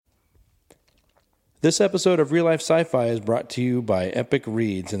This episode of Real Life Sci-Fi is brought to you by Epic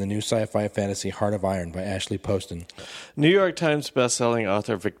Reads and the new sci-fi fantasy Heart of Iron by Ashley Poston. New York Times bestselling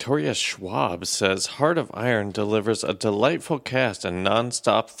author Victoria Schwab says Heart of Iron delivers a delightful cast and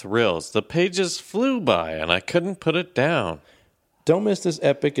non-stop thrills. The pages flew by and I couldn't put it down. Don't miss this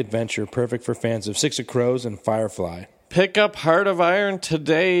epic adventure, perfect for fans of Six of Crows and Firefly. Pick up Heart of Iron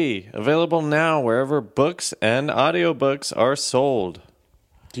today. Available now wherever books and audiobooks are sold.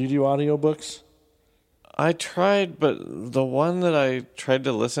 Do you do audiobooks? I tried, but the one that I tried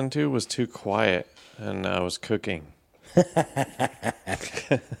to listen to was too quiet, and I was cooking.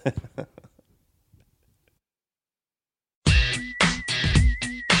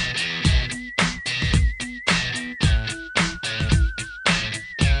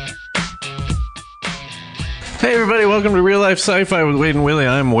 Hey everybody, welcome to Real Life Sci-Fi with Wade and Willie.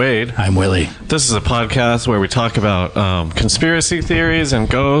 I'm Wade. I'm Willie. This is a podcast where we talk about conspiracy theories and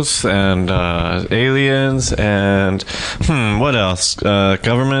ghosts and aliens and what else?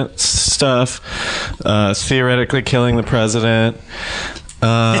 Government stuff, theoretically killing the president.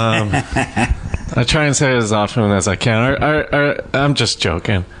 I try and say it as often as I can. I'm just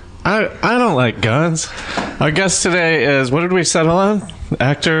joking. I don't like guns. Our guest today is, what did we settle on?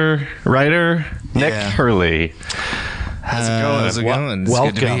 Actor, writer, Nick Hurley. How's it going? How's it going? It's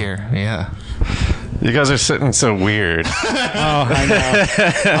good to be here. Yeah. You guys are sitting so weird. Oh, I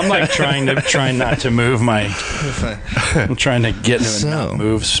know. I'm like trying not to move my. I'm trying to get into a not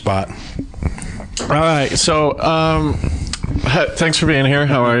move spot. All right. So, thanks for being here.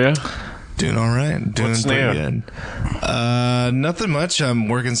 How are you? Doing all right. Doing What's pretty new? Good. Nothing much. I'm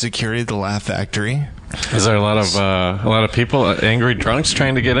working security at the Laugh Factory. Is there a lot of people, angry drunks,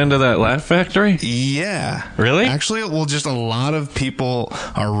 trying to get into that Laugh Factory? Yeah. Really? Actually, well, just a lot of people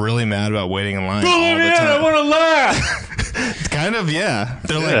are really mad about waiting in line all the time. I want to laugh. Kind of, yeah.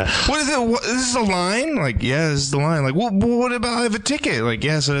 They're like, what is it? What, is this a line? Like, yeah, this is the line. Like, well, what about I have a ticket? Like,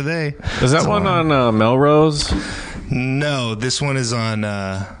 yeah, so do they. Is that one on Melrose? No, this one is on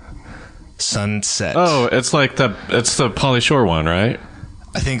Sunset. Oh, it's the Pauly Shore one, right?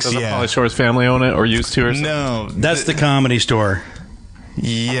 I think so, Does yeah. the Pauly Shore's family own it or used to or something? No. That's the Comedy Store.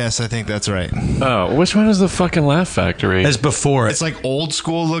 Yes, I think that's right. Oh, which one is the fucking Laugh Factory? It's before it. It's like old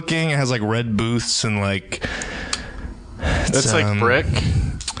school looking. It has like red booths and like... It's like brick?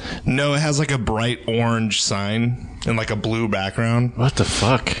 No, it has like a bright orange sign and like a blue background. What the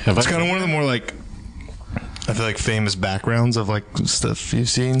fuck? It's kind of one of the more like... I feel like famous backgrounds of like stuff you've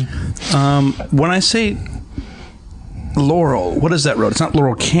seen. When I say Laurel, what is that road? It's not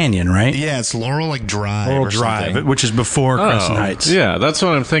Laurel Canyon, right? Yeah, it's Laurel like Drive. Laurel Drive, which is before Crescent Heights. Yeah, that's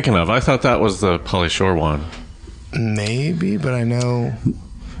what I'm thinking of. I thought that was the Pauly Shore one. Maybe, but I know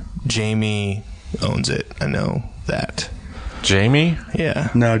Jamie owns it. I know that. Jamie?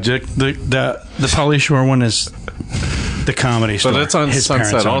 Yeah. No, the Pauly Shore one is the Comedy Store. But it's on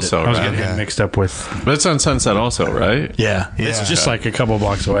Sunset also, I was right? getting it mixed up with... But it's on Sunset also, right? Yeah. It's just like a couple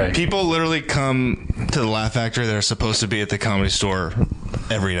blocks away. People literally come to the Laugh Factory. They're supposed to be at the Comedy Store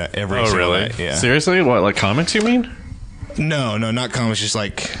every night. Oh, really? Night. Yeah. Seriously? What, like comics, you mean? No, not comics. Just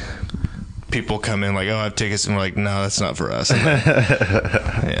like people come in like, oh, I have tickets. And we're like, no, that's not for us. Like,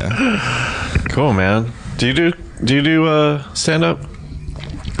 yeah. Cool, man. Do you do stand-up?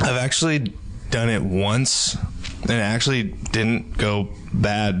 I've actually done it once. And it actually didn't go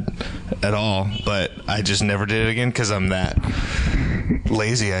bad at all, but I just never did it again because I'm that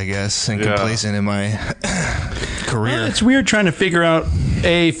lazy, I guess, and complacent in my career. Well, it's weird trying to figure out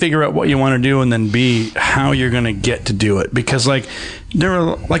what you want to do, and then B, how you're going to get to do it. Because I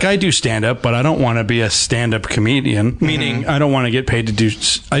do stand up, but I don't want to be a stand up comedian. Meaning, I don't want to get paid to do.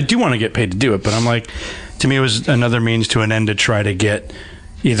 I do want to get paid to do it, but I'm like, to me, it was another means to an end to try to get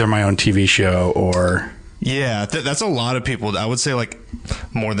either my own TV show or. Yeah, that's a lot of people. I would say like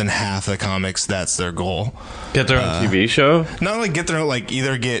more than half the comics, that's their goal. Get their own TV show? Not like get their own, like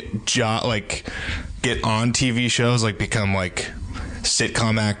either get on TV shows, like become like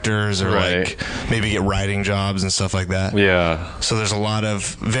sitcom actors or like maybe get writing jobs and stuff like that. Yeah. So there's a lot of,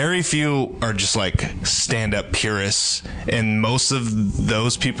 very few are just like stand-up purists, and most of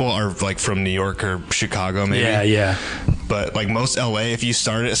those people are like from New York or Chicago maybe. Yeah. But like most LA,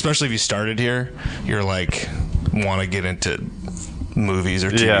 especially if you started here, you're like want to get into movies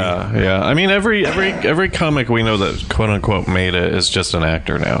or TV. Yeah. I mean, every comic we know that quote unquote made it is just an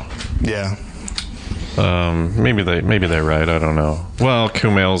actor now. Yeah. Maybe they're right. I don't know. Well,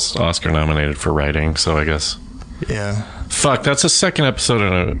 Kumail's Oscar nominated for writing, so I guess. Yeah. Fuck, that's the second episode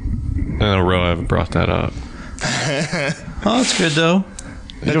in a row I've brought that up. Oh, that's good though.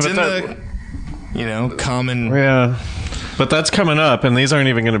 That's in the common. Yeah. But that's coming up, and these aren't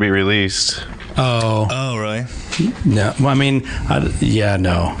even going to be released. Oh, really? No. Well, I mean,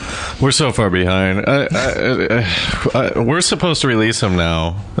 no. We're so far behind. We're supposed to release them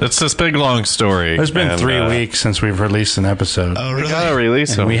now. It's this big, long story. It's been 3 weeks since we've released an episode. Oh, really? We gotta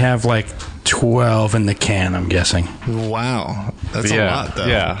release them. We have like 12 in the can, I'm guessing. Wow. That's a lot, though.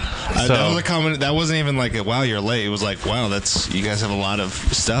 Yeah. That was a comment. That wasn't even like, wow, you're late. It was like, wow, you guys have a lot of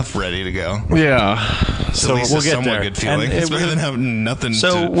stuff ready to go. Yeah. So we'll get there. Good feeling. And it's better than having nothing.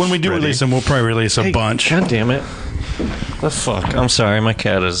 So when we do release them, we'll probably release a bunch. God damn it. The fuck? I'm sorry, my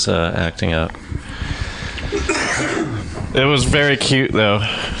cat is acting up. It was very cute, though.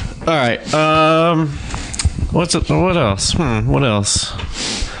 All right. What else? What else?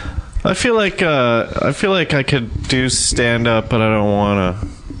 I feel like I could do stand up, but I don't want to.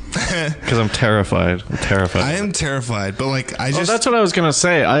 Because I'm terrified. I am terrified, but like that's what I was gonna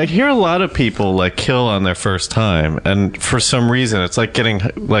say. I hear a lot of people like kill on their first time, and for some reason, it's like getting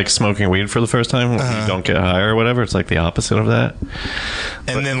like smoking weed for the first time. When you don't get high or whatever. It's like the opposite of that.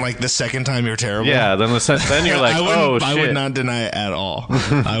 And then like the second time, you're terrible. Yeah. Then you're like, oh shit. I would not deny it at all.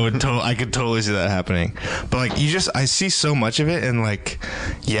 I could totally see that happening. But like I see so much of it, and like,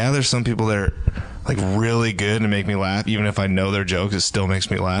 yeah, there's some people that are like really good and make me laugh, even if I know their jokes, it still makes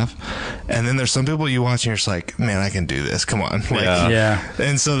me laugh. And then there's some people you watch and you're just like, man, I can do this, come on. Like, yeah.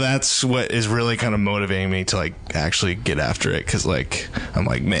 And so that's what is really kind of motivating me to like actually get after it, because like I'm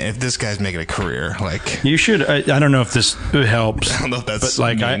like, man, if this guy's making a career, like, you should. I don't know if this helps. I don't know if that's, but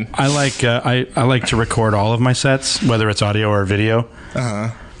like mean. I like to record all of my sets, whether it's audio or video,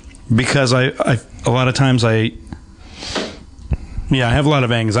 because I a lot of times I have a lot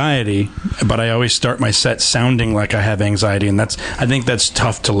of anxiety, but I always start my set sounding like I have anxiety, and I think that's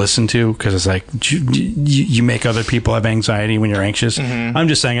tough to listen to, because it's like you make other people have anxiety when you're anxious. Mm-hmm. I'm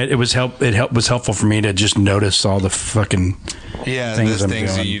just saying it was helpful for me to just notice all the fucking things I'm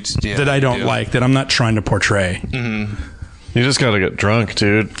doing that I don't like, that I'm not trying to portray. Mm-hmm. You just gotta get drunk,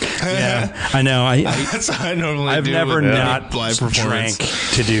 dude. Yeah, I know. That's what I normally I've do. I've never not live drank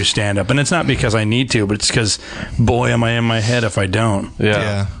to do stand up, and it's not because I need to, but it's because, boy, am I in my head if I don't.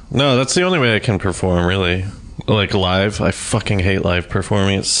 Yeah. No, that's the only way I can perform, really. Like live, I fucking hate live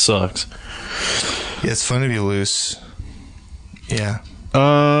performing. It sucks. Yeah, it's fun to be loose. Yeah.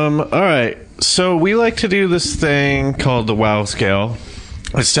 All right. So we like to do this thing called the WOW scale.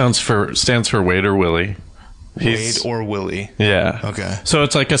 It stands for Wade or Willie. Wade or Willie. Yeah. Okay. So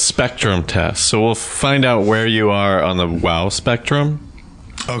it's like a spectrum test. So we'll find out where you are on the WOW spectrum.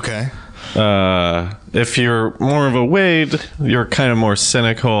 Okay. If you're more of a Wade, you're kind of more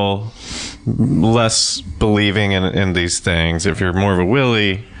cynical, less believing in these things. If you're more of a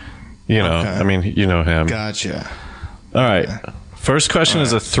Willie, I mean, you know him. Gotcha. All right. First question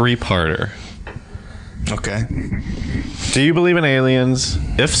is a 3-parter. Okay. Do you believe in aliens?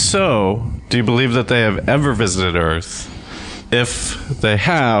 If so, do you believe that they have ever visited Earth? If they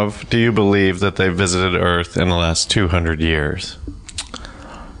have, do you believe that they visited Earth in the last 200 years?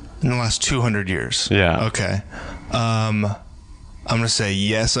 In the last 200 years? Yeah. Okay. I'm going to say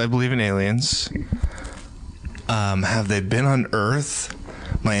yes, I believe in aliens. Have they been on Earth?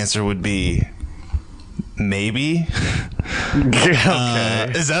 My answer would be maybe. Okay.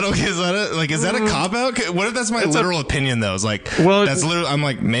 Is that okay? Is that a cop out? What if that's my literal opinion though? It's like, that's literally, I'm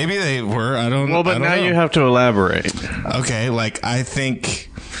like, maybe they were. I don't. Well, but now you have to elaborate. Okay, like I think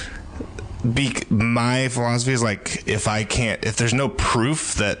my philosophy is like, if there's no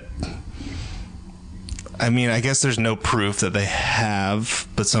proof that. I mean, I guess there's no proof that they have,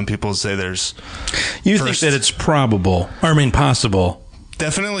 but some people say there's. You think that it's probable? Or I mean, possible.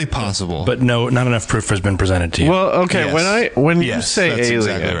 Definitely possible, but no, not enough proof has been presented to you. Well, okay. Yes. When you say alien,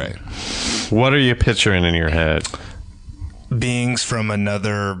 exactly right. What are you picturing in your head? Beings from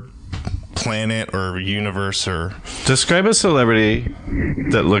another planet or universe, or describe a celebrity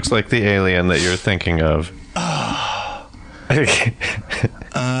that looks like the alien that you're thinking of.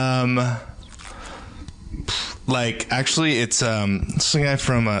 Like actually, it's the guy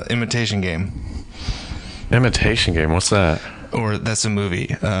from Imitation Game. Imitation Game. What's that? Or that's a movie.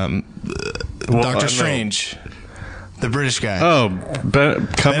 Doctor Strange. The British guy. Oh,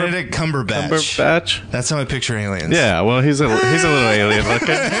 Benedict Cumberbatch. Cumberbatch? That's how I picture aliens. Yeah, well, he's a little alien looking.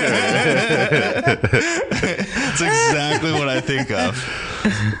 That's exactly what I think of.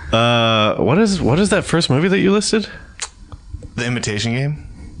 What is that first movie that you listed? The Imitation Game.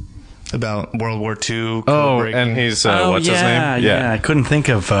 About World War II. Oh, and he's what's his name? Yeah, I couldn't think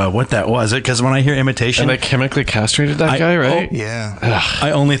of what that was. Because when I hear imitation, and they chemically castrated that guy, right? Oh, yeah.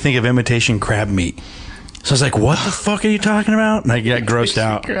 I only think of imitation crab meat. So I was like, "What the fuck are you talking about?" And I get grossed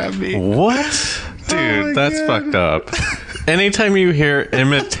out. Crab meat. What? Dude, that's fucked up. Anytime you hear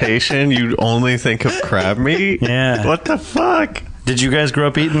imitation, you only think of crab meat? Yeah. What the fuck? Did you guys grow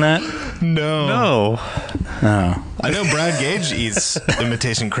up eating that? No. No. No. I know Brad Gage eats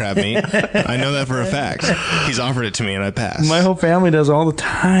imitation crab meat. I know that for a fact. He's offered it to me and I passed. My whole family does all the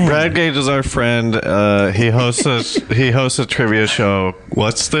time. Brad Gage is our friend. He hosts a trivia show.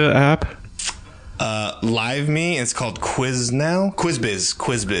 What's the app? Live Me. It's called Quiz Now. Quizbiz.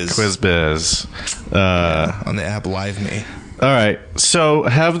 Quizbiz. On the app Live Me. All right. So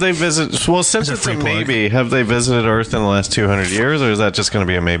have they visited? Well, since it's a maybe, have they visited Earth in the last 200 years, or is that just going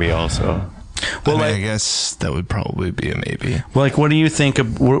to be a maybe also? Well, I guess that would probably be a maybe. Like, what do you think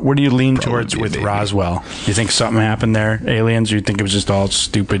of? What do you lean towards with maybe. Roswell? You think something happened there? Aliens? Or you think it was just all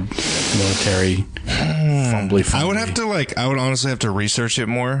stupid military fumbly? I would honestly have to research it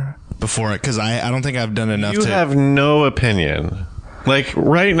more before, because I don't think I've done enough. You have no opinion. Like,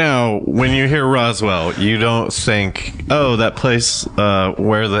 right now, when you hear Roswell, you don't think, oh, that place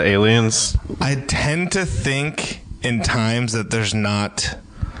where the aliens... I tend to think in times that there's not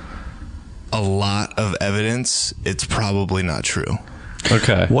a lot of evidence, it's probably not true.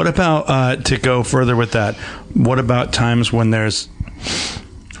 Okay. What about, to go further with that, what about times when there's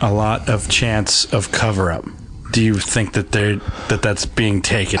a lot of chance of cover-up? Do you think that that's being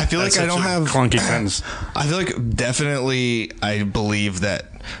taken? I feel like I don't have clunky sentence. I feel like definitely I believe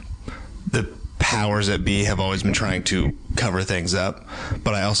that the powers that be have always been trying to cover things up,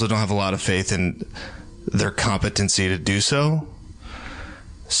 but I also don't have a lot of faith in their competency to do so.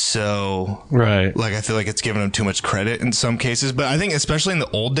 So, right. Like, I feel like it's giving them too much credit in some cases, but I think especially in the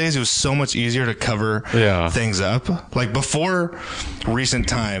old days, it was so much easier to cover things up. Like, before recent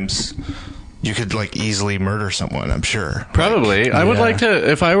times, you could like easily murder someone, I'm sure. Probably. I would like to,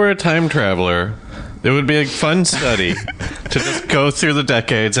 if I were a time traveler, it would be a fun study to just go through the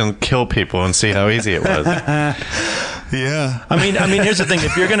decades and kill people and see how easy it was. Yeah. I mean, here's the thing.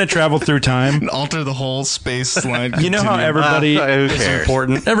 If you're going to travel through time... And alter the whole space line. You know how everybody is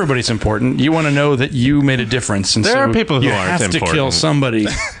important? Everybody's important. You want to know that you made a difference. And there are people who aren't important. You have to kill somebody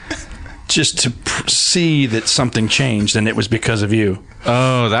just to see that something changed and it was because of you.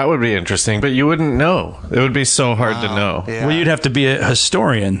 Oh, that would be interesting. But you wouldn't know. It would be so hard to know. Yeah. Well, you'd have to be a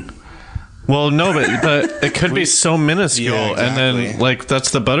historian. Well, no, but it could be so minuscule, and then like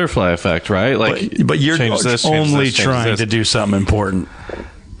that's the butterfly effect, right? Like, but you're only trying to do something important.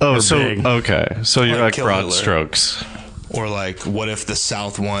 Oh, so big. Okay, so you're like broad Hitler. strokes, or like, what if the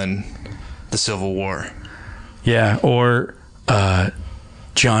South won the Civil War? Yeah, or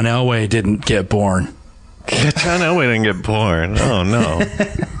John Elway didn't get born. John Elway didn't get born. Oh no.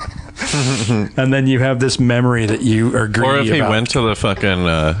 And then you have this memory that you are greedy Or if he about. went to the fucking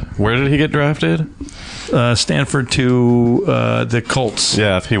where did he get drafted? Stanford to the Colts.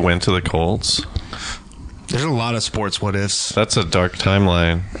 Yeah, if he went to the Colts. There's a lot of sports what ifs. That's a dark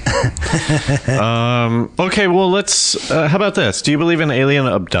timeline. Okay, well, let's how about this? Do you believe in alien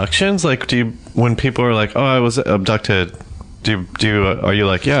abductions? Like, when people are like, oh, I was abducted, are you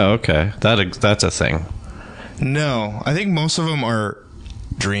like, yeah, okay, that's a thing? No, I think most of them are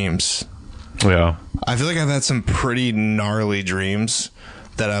dreams. Yeah. I feel like I've had some pretty gnarly dreams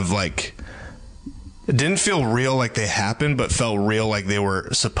that I've like, it didn't feel real like they happened, but felt real like they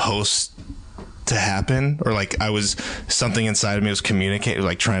were supposed to happen, or like something inside of me was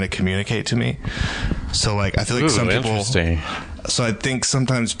trying to communicate to me. So like, I feel like some people, so I think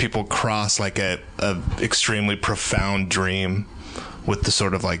sometimes people cross like a extremely profound dream with the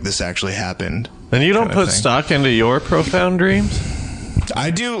sort of like, this actually happened. And you don't put stock into your profound dreams?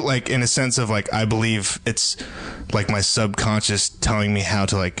 I do, like, in a sense of like, I believe it's like my subconscious telling me how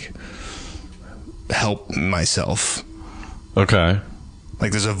to like help myself. Okay.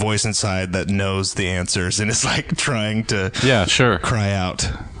 Like, there's a voice inside that knows the answers and it's like trying to cry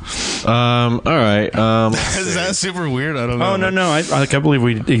out. All right. Is that super weird? I don't know. Oh, no. I believe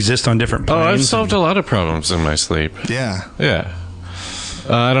we exist on different planes. Oh, I've solved a lot of problems in my sleep. Yeah. Yeah.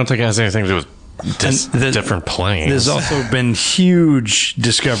 I don't think it has anything to do with different planes. There's also been huge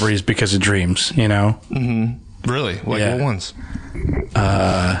discoveries because of dreams, you know? Mm-hmm. Really? Like, what ones?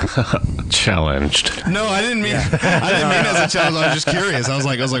 Challenged. No, I didn't mean as a challenge. I was just curious. I was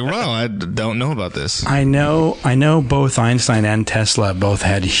like, wow, I don't know about this. I know both Einstein and Tesla both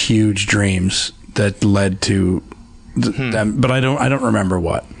had huge dreams that led to them, but I don't remember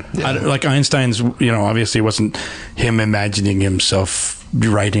what. Yeah. Like Einstein's, obviously it wasn't him imagining himself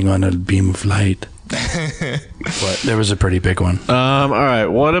writing on a beam of light. But there was a pretty big one. All right.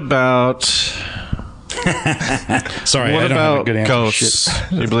 What about... Sorry, what I don't about have a good answer. ghosts?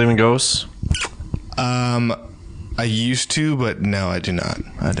 Do you believe in ghosts? I used to, but no, I do not.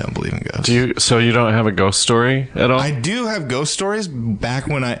 I don't believe in ghosts. So you don't have a ghost story at all? I do have ghost stories. Back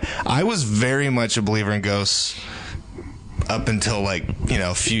when I was very much a believer in ghosts up until like,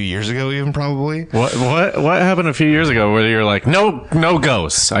 a few years ago, even probably. What happened a few years ago where you're like, no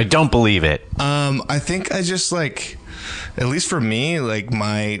ghosts, I don't believe it? I think I just like, at least for me, like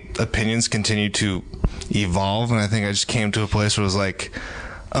my opinions continue to evolve, and I think I just came to a place where it was like,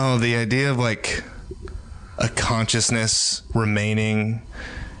 oh, the idea of like a consciousness remaining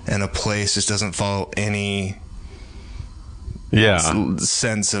in a place just doesn't follow any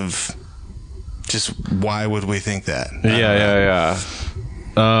sense of just why would we think that. Yeah.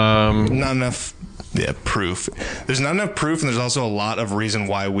 Not enough proof. There's not enough proof, and there's also a lot of reason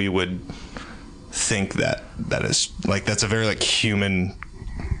why we would think that is like, that's a very like human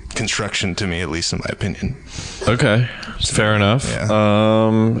construction to me, at least in my opinion. Okay, fair enough. Yeah.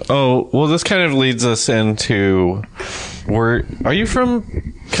 This kind of leads us into, are you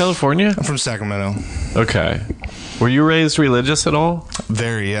from California? I'm from Sacramento. Okay. Were you raised religious at all?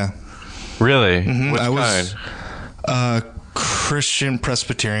 Very, yeah. Really? Mm-hmm. Which I was kind? Christian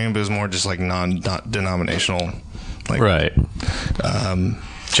Presbyterian, but it was more just like not denominational. Like, right.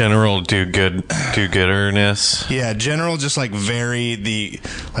 General do-gooderness. Yeah, general, just like very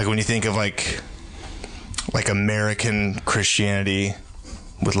like when you think of like American Christianity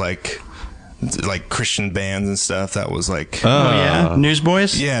with like Christian bands and stuff, that was like,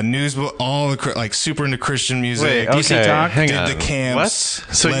 Newsboys. Yeah, all the like super into Christian music. Wait, okay, DC Talk. hang did on. the camps.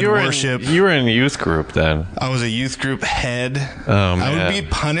 What? So led you were worship. you were in youth group then? I was a youth group head. Oh, man. I would be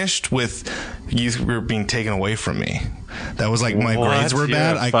punished with youth group being taken away from me. That was like, my grades were You're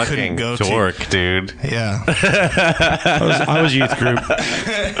bad. a I couldn't fucking go dork, dude. to. Yeah. I was youth group.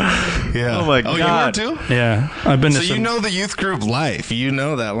 Yeah. Oh my Oh, God. you were too? Yeah, I've been So to some. you know the youth group life. You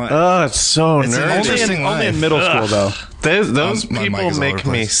know that life. Oh, it's so It's an nerdy. interesting only in life. middle school though. Those My mic people is all over make the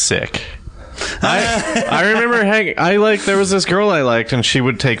me place. sick. I remember there was this girl I liked, and she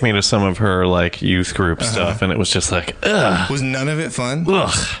would take me to some of her like youth group stuff, and it was just like, ugh. Was none of it fun?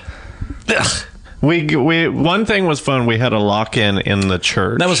 Ugh. We one thing was fun. We had a lock-in in the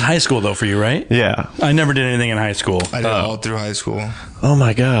church. That was high school though for you, right? Yeah. I never did anything in high school. I did all through high school. Oh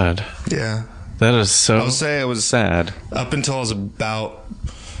my God. Yeah. That is so I'll say I was sad. up until I was about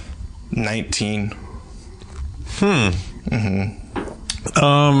 19. Okay.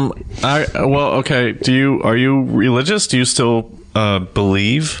 Are you religious? Do you still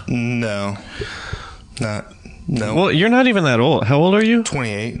believe? No. No. Well, you're not even that old. How old are you?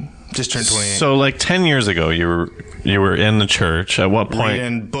 28. Just turned 28. So like 10 years ago you were in the church. At what point?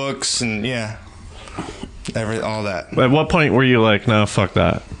 Reading books and all that. At what point were you like, no, fuck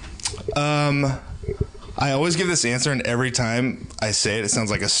that? I always give this answer, and every time I say it, it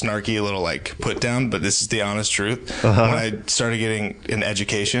sounds like a snarky little like put down, but this is the honest truth. When I started getting an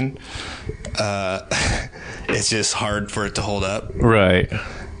education, it's just hard for it to hold up. Right.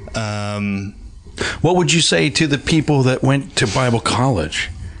 What would you say to the people that went to Bible college?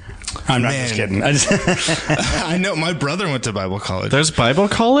 I'm not just kidding. I know my brother went to Bible college. There's Bible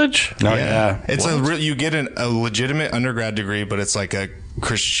college? Oh, yeah. It's you get a legitimate undergrad degree, but it's like a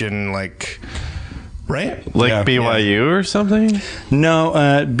Christian right? Like Yeah. BYU or something? No,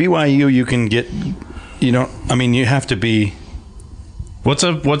 BYU you can get. You have to be. What's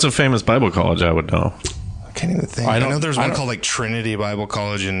a famous Bible college I would know? I can't even think. I know there's one called like Trinity Bible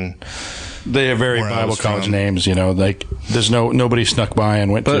College, and They have very Where I Bible was college from. names. Like there's nobody snuck by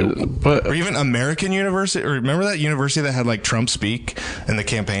and went to. But or even American University. Or remember that university that had like Trump speak in the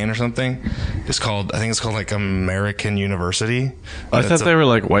campaign or something? I think it's called like American University. I thought they were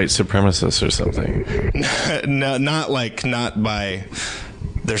like white supremacists or something. No, not by.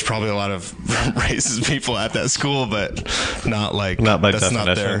 There's probably a lot of racist people at that school, but not by that's definition.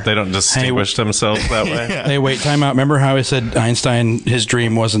 not there. They don't distinguish themselves that way. Yeah. Hey, wait, time out. Remember how I said Einstein? His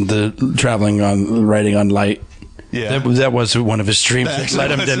dream wasn't the writing on light. Yeah. That was one of his dreams. That That actually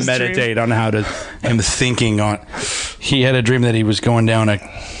led him was to his meditate on him thinking on. He had a dream that he was going down a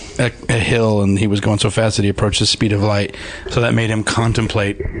hill and he was going so fast that he approached the speed of light. So that made him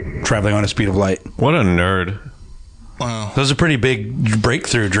contemplate traveling on the speed of light. What a nerd. Wow. That was a pretty big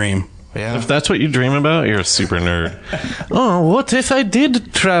breakthrough dream. Yeah. If that's what you dream about, you're a super nerd. Oh, what if I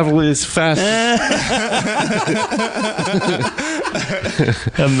did travel as fast?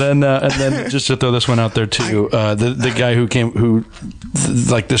 And then just to throw this one out there too, the guy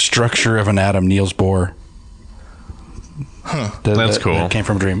like the structure of an atom, Niels Bohr. That's cool. That came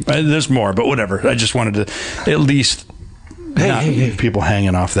from a dream. There's more, but whatever. I just wanted to at least not leave people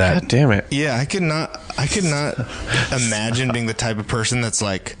hanging off that. God damn it. Yeah, I could not imagine being the type of person that's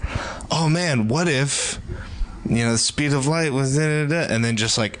like, oh man, what if the speed of light was and then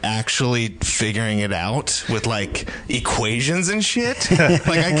just like actually figuring it out with like equations and shit. Like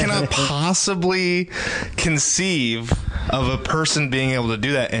I cannot possibly conceive of a person being able to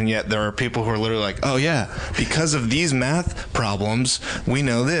do that, and yet there are people who are literally like, oh yeah, because of these math problems we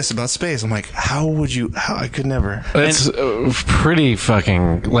know this about space. I'm like, how I could never. It's pretty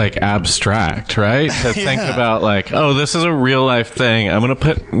fucking like abstract, right? To think about like, oh, this is a real life thing, I'm gonna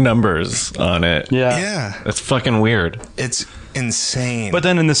put numbers on it. Yeah, it's fucking weird. It's insane. But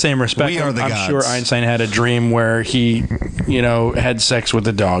then in the same respect, We are the I'm gods. sure Einstein had a dream where he, had sex with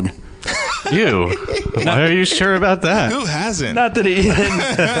a dog. You? Why are you sure about that? Who hasn't? Not that he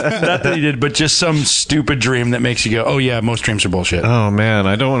did, but just some stupid dream that makes you go, oh yeah, most dreams are bullshit. Oh man,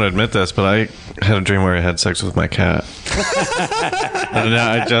 I don't want to admit this, but I had a dream where I had sex with my cat. And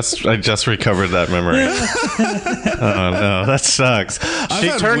now I just recovered that memory. Oh no, that sucks. I've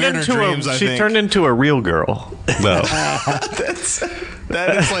had weirder dreams, I she think. turned into a real girl, though.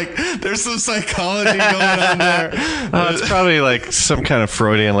 That is like, there's some psychology going on there. It's probably like some kind of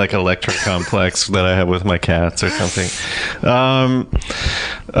Freudian like electric complex that I have with my cats or something.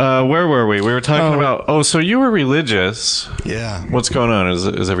 Where were we? We were talking about. Oh, so you were religious. Yeah. What's going on?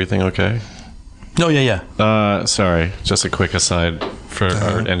 Is everything okay? Oh yeah. Sorry, just a quick aside for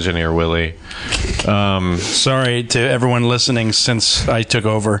our engineer Willie. Sorry to everyone listening since I took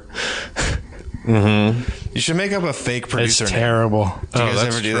over. You should make up a fake producer It's name. terrible. Do you guys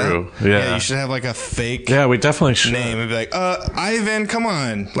that's ever do true. that? Yeah. You should have like a fake Yeah, we definitely should. name and be like, Ivan, come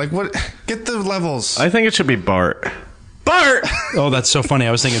on. Like, what? Get the levels. I think it should be Bart. Bart. Oh, that's so funny.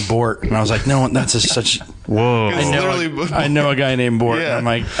 I was thinking Bort, and I was like, no, that's such. Whoa. It's literally. I know a guy named Bort. Yeah. And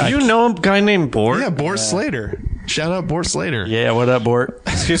I'm like, You know a guy named Bort? Yeah, Bort Slater. Shout out Bort Slater. yeah, what up, Bort?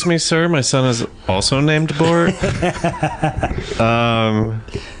 Excuse me, sir. My son is also named Bort.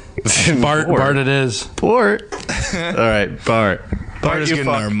 Bart it is. Bort. All right, Bart. Bart is you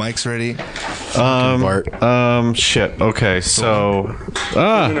getting fuck. our mics ready. Bart. Shit. Okay, so.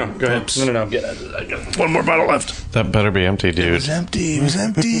 No, go ahead. No. I got one more bottle left. That better be empty, It dude. was empty. It was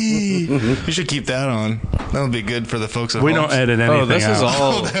empty. You should keep that on. That would be good for the folks at We home. don't edit anything Oh, this is out.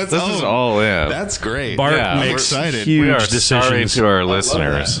 all. This is all in. That's great. Bart Yeah, we're makes excited. huge we are decisions. sorry to our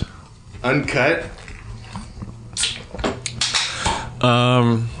listeners. Uncut.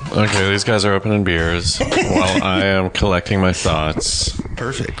 Okay, these guys are opening beers while I am collecting my thoughts.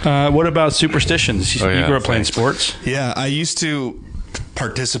 Perfect. What about superstitions? You yeah, grew up playing thanks. sports? Yeah, I used to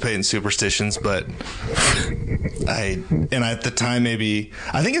participate in superstitions, but at the time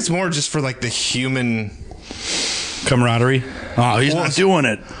I think it's more just for like the human. Camaraderie? Oh, he's not doing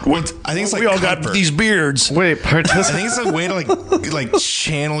it. I think it's like we all comfort. got these beards. Wait, I think it's a way to like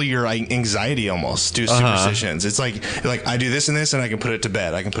channel your anxiety almost. Do superstitions. It's like I do this and this, and I can put it to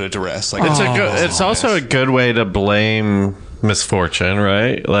bed. I can put it to rest. Like It's also a good way to blame misfortune,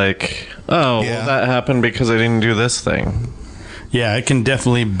 right? Like, oh, Yeah. well, that happened because I didn't do this thing. Yeah, it can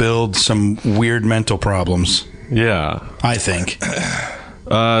definitely build some weird mental problems, Yeah. I think.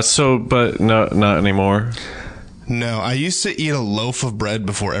 But no, not anymore. No, I used to eat a loaf of bread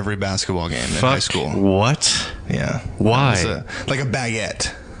before every basketball game in high school. What? Yeah. Why? It was like a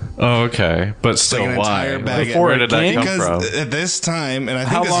baguette. Oh, okay. But still, an why? entire bag Like, where of did that game? come Because from? at this time, and I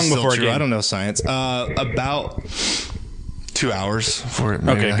think How this long is still before a true. game? I don't know science. About 2 hours for it.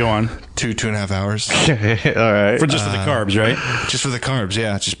 Okay, go on. 2.5 hours. All right. For just for the carbs, right? Just for the carbs,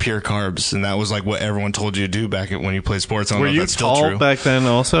 yeah, just pure carbs, and that was like what everyone told you to do back when you played sports. I don't Were know if you that's still tall true. back then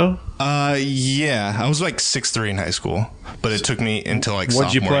also? Yeah, I was like 6'3" in high school, but it took me until like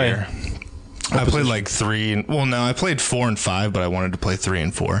What'd you sophomore play? year. I played like 3. Well, no, I played 4 and 5, but I wanted to play 3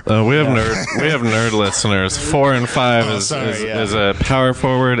 and 4. We have nerd listeners. 4 and 5 is a power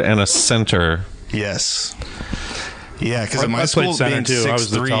forward and a center. Yes. Yeah, because at I my school, played center being too. I was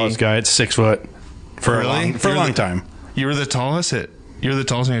the 6'3", tallest guy at 6 foot for Really? a long time. You were the tallest. You were the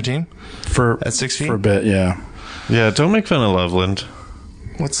tallest on your team at 6 feet. for a bit. Yeah. Yeah, don't make fun of Loveland.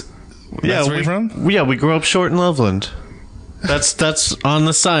 That's where you're from? Yeah, we grew up short in Loveland. That's on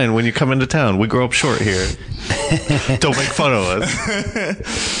the sign when you come into town. We grow up short here. Don't make fun of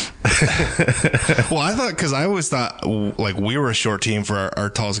us. Well, I thought because I always thought like we were a short team for our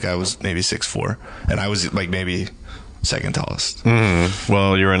tallest guy was maybe 6'4", and I was like maybe second tallest.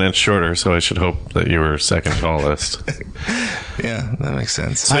 Well, you're an inch shorter, so I should hope that you were second tallest. Yeah, that makes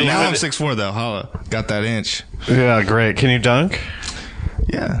sense. So now I'm 6'4", though. Holla, got that inch. Yeah, great. Can you dunk?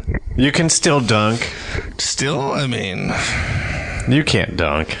 Yeah, You can still dunk. still, I mean, You can't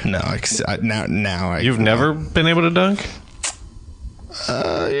dunk. no. Now You've never been able to dunk?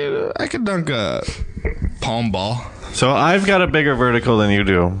 I could dunk a palm ball. So I've got a bigger vertical than you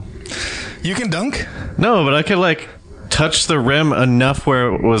do. You can dunk? No, but I could like touch the rim enough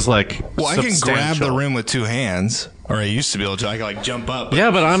where it was like. Well, I can grab substantial. the rim with 2 hands, or I used to be able to. I can like jump up.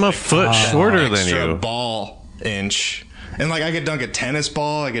 Yeah, but I'm a foot shorter than Extra you. ball inch. And like I could dunk a tennis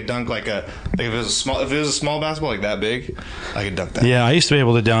ball, I could dunk like if it was a small basketball like that big, I could dunk that. Yeah, I used to be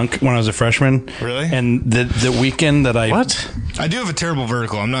able to dunk when I was a freshman. Really? And the weekend that I I do have a terrible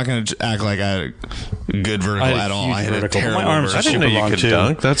vertical. I'm not going to act like I had a good vertical I had at all. huge I had vertical. a terrible My arms are I vertical. didn't know super you long, could too.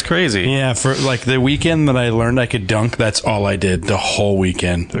 dunk. That's crazy. Yeah, for like the weekend that I learned I could dunk, that's all I did the whole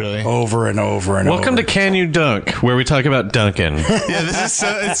weekend. Really? Over and over and Welcome over. to Can You Dunk, where we talk about dunking. Yeah,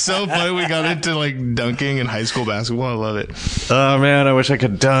 it's so funny. We got into like dunking in high school basketball. I love it. Oh man, I wish I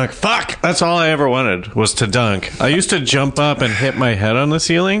could dunk. Fuck! That's all I ever wanted was to dunk. I used to jump up and hit my head on the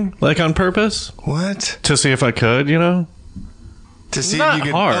ceiling, like on purpose, What? to see if I could, you know? To see Not if you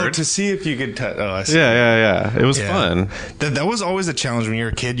could hard. to see if you could touch. Oh, I see. Yeah. It was Yeah. fun. That was always a challenge when you were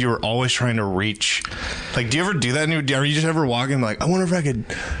a kid. You were always trying to reach. Like, do you ever do that? Are you just ever walking like, I wonder if I could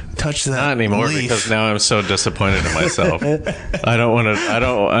touch that? Not anymore leaf. because now I'm so disappointed in myself. I don't want to. I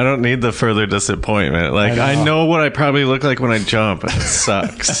don't need the further disappointment. Like I know what I probably look like when I jump. It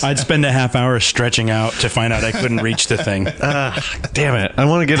sucks. I'd spend a half hour stretching out to find out I couldn't reach the thing. Damn it! I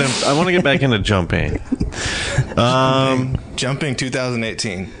want to get. I want to get back into jumping. Jumping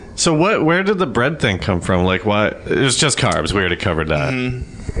 2018. So where did the bread thing come from? Like, why? It was just carbs. We already covered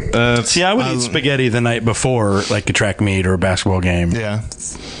that. See, I would eat spaghetti the night before, like a track meet or a basketball game. Yeah.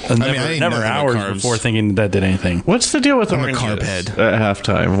 Never, I ate never nothing but hours carbs. before thinking that did anything. What's the deal with I'm a oranges carb head. at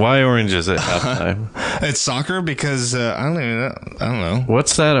halftime? Why oranges at halftime? It's soccer because I don't even know. I don't know.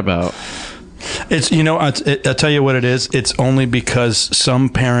 What's that about? It's I'll tell you what it is. It's only because some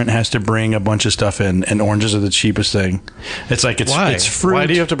parent has to bring a bunch of stuff in, and oranges are the cheapest thing. It's like Why? it's fruit. Why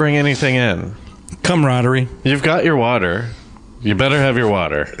do you have to bring anything in? Camaraderie. You've got your water. You better have your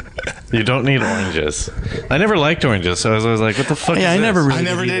water. You don't need oranges. I never liked oranges, so I was always like, "What the fuck?" Yeah, is I this? never really I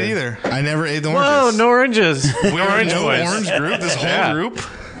never did either. I never ate the oranges. Whoa, no oranges. We were orange no boys. orange group. This whole Yeah. group.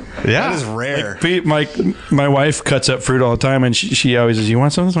 Yeah, That is rare. Pete, my wife cuts up fruit all the time, and she always says, "You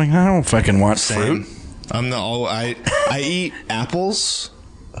want something?" I'm like, I don't fucking want fruit. I'm I eat apples,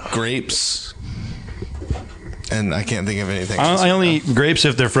 grapes, and I can't think of anything else. I only eat grapes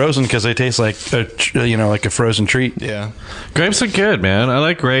if they're frozen because they taste like like a frozen treat. Yeah. grapes are good, man. I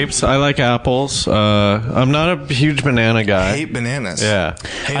like grapes. I like apples. I'm not a huge banana guy. I hate bananas. Yeah,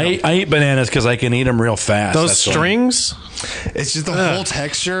 I eat bananas because I can eat them real fast. those That's why. strings. It's just the whole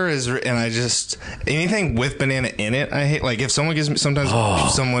texture is, and I just anything with banana in it, I hate. Like if someone gives me, sometimes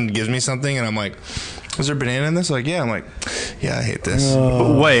someone gives me something, and I'm like, "Is there banana in this?" Like, yeah. I'm like, "Yeah, I hate this."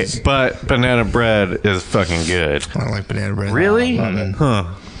 Wait, but banana bread is fucking good. I don't like banana bread. Really? I love it. Huh.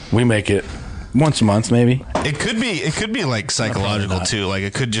 We make it once a month, maybe. It could be like psychological too. Like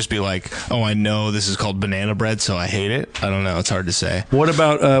it could just be like, oh, I know this is called banana bread, so I hate it. I don't know. It's hard to say. What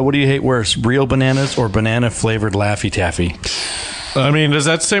about what do you hate worse, real bananas or banana flavored Laffy Taffy? I mean, is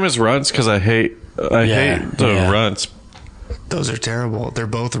that the same as runts? Because I hate the runts. Those are terrible. They're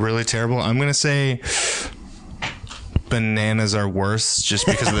both really terrible. I'm gonna say bananas are worse just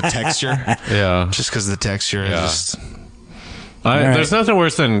because of the texture. Yeah. Just because of the texture. Yeah. Just right. There's nothing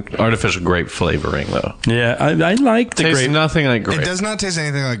worse than artificial grape flavoring, though. Yeah, I like the Tastes grape. nothing like grape. it does not taste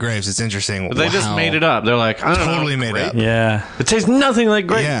anything like grapes. It's interesting. They just how- made it up. They're like, I don't know, Totally made grape. up. Yeah. It tastes nothing like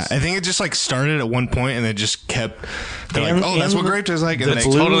grapes. Yeah, I think it just like started at one point and it just kept. They're And- like, oh, that's and what grape tastes like, and the then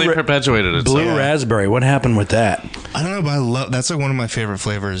blue- Totally ra- perpetuated itself. Blue raspberry. What happened with that? I don't know, but I love. That's like one of my favorite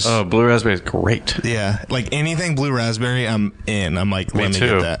flavors. Oh, blue raspberry is great. Yeah, like anything blue raspberry, I'm in. I'm like, Me let me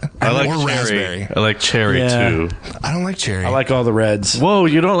too. get that. I like or cherry. raspberry. I like cherry Yeah. too. I don't like cherry. I like all the reds. Whoa,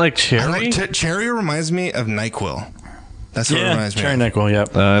 you don't like cherry? I like cherry reminds me of NyQuil. That's what it reminds me cherry of. NyQuil.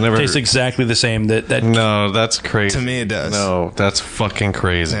 Yep. I never. Tastes exactly the same. That No, that's crazy. To me, it does. No, that's fucking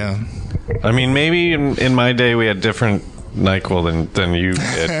crazy. Yeah. I mean, maybe in my day we had different NyQuil than you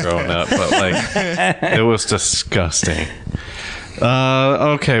did growing up, but like it was disgusting.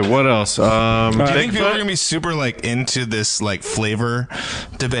 Okay, what else? Do you think people are Bigfoot? gonna be super like into this like flavor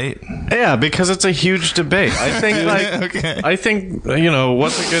debate? Yeah, because it's a huge debate. I think like Okay. I think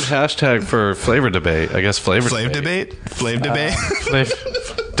what's a good hashtag for flavor debate? I guess flavor Flav debate? Flav debate? Flav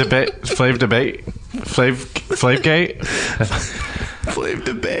debate. Flavgate. Flav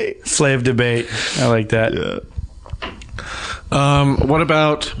debate. Flav debate. I like that. What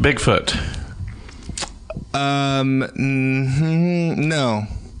about Bigfoot? No.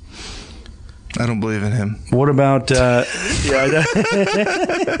 I don't believe in him. What about? It's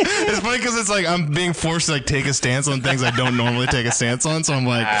funny because it's like I'm being forced to like take a stance on things I don't normally take a stance on. So I'm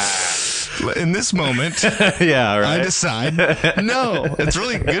like, in this moment, Yeah, right. I decide no. It's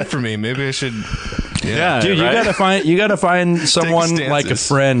really good for me. Maybe I should. Yeah, Dude, right? you gotta find someone stances. like a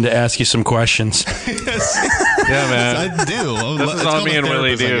friend to ask you some questions. Yeah, man. I do. This is It's all called me a and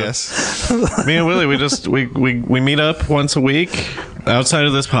Willie therapist, do. I guess. Me and Willie, we meet up once a week outside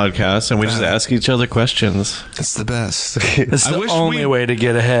of this podcast, and we just ask each other questions. It's the best. It's the only way to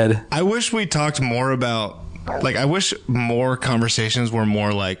get ahead. I wish we talked more about, like, I wish more conversations were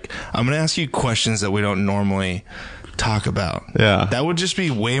more like, I'm going to ask you questions that we don't normally talk about. Yeah. That would just be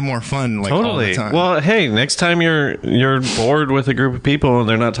way more fun, like, all the Totally. time. Well, hey, next time you're bored with a group of people and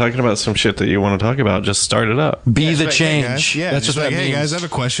they're not talking about some shit that you want to talk about, just start it up. Be Just the like, change. Hey guys, yeah, That's just what like, that hey means. guys, I have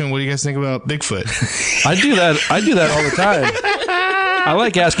a question. What do you guys think about Bigfoot? I do that all the time. I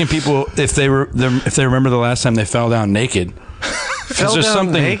like asking people if they remember the last time they fell down naked. Fell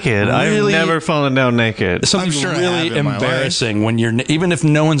down naked. I've never fallen down naked. Something I'm sure I really have in my embarrassing when you're even if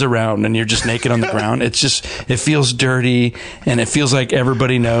no one's around and you're just naked on the ground. It feels dirty and it feels like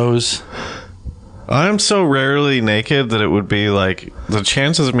everybody knows. I'm so rarely naked that it would be like the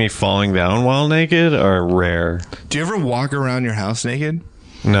chances of me falling down while naked are rare. Do you ever walk around your house naked?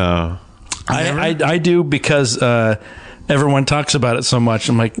 No. I do because everyone talks about it so much.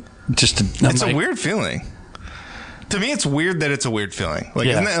 I'm like, It's a weird feeling. To me, it's weird that it's a weird feeling. Like,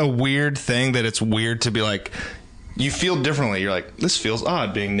 Yeah. isn't that a weird thing that it's weird to be like, you feel differently. You're like, this feels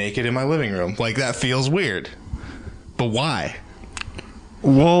odd being naked in my living room. Like, that feels weird. But why?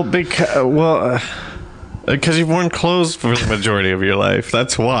 Well, because you've worn clothes for the majority of your life.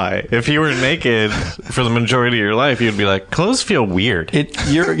 That's why. If you were naked for the majority of your life, you'd be like, clothes feel weird.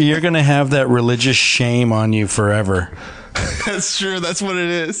 You're gonna have that religious shame on you forever. That's true. That's what it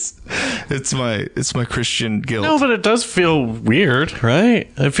is. It's my Christian guilt. No, but it does feel weird, right?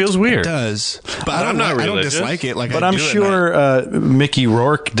 It feels weird. It does. But I'm not I don't religious. dislike it. Like, But I I'm do at night. sure Mickey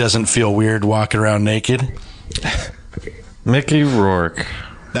Rourke doesn't feel weird walking around naked. Mickey Rourke.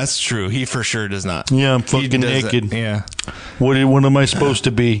 That's true. He for sure does not. Yeah, I'm He fucking does naked. that. Yeah. What am I supposed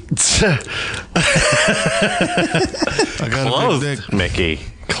to be? I got a big dick. Clothed, Mickey.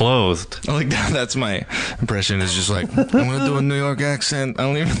 Clothed. I like that. That's my impression. Is just like, I'm gonna do a New York accent. I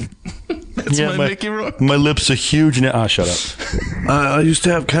don't even. That's my Mickey Rourke. My lips are huge now. Shut up. I used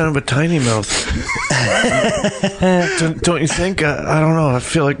to have kind of a tiny mouth. don't you think? I don't know. I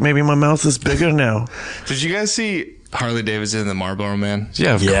feel like maybe my mouth is bigger now. Did you guys see Harley Davidson and the Marlboro Man?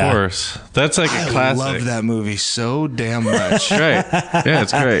 Yeah, of Yeah. course. That's like a I classic. love that movie so damn much. Great. Yeah,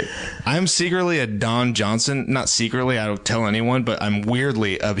 it's great. I'm secretly a Don Johnson. Not secretly, I don't tell anyone, but I'm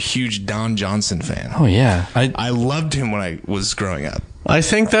weirdly a huge Don Johnson fan. Oh yeah. I loved him when I was growing up. I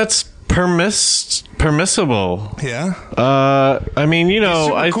think that's permissible. Yeah. I mean, you know,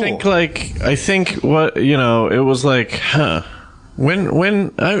 super I cool. think what, you know, it was like,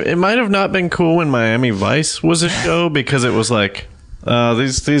 it might have not been cool when Miami Vice was a show because it was like,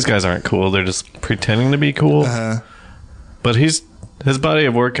 these guys aren't cool. They're just pretending to be cool. But his body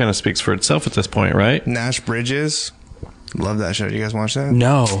of work kind of speaks for itself at this point, right? Nash Bridges. Love that show. You guys watch that?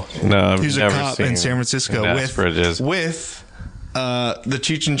 No. No, I've He was a never cop seen in San Francisco Nash Bridges. with the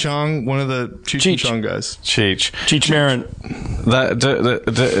Cheech and Chong, one of the Cheech and Cheech. Chong guys. Cheech Marin.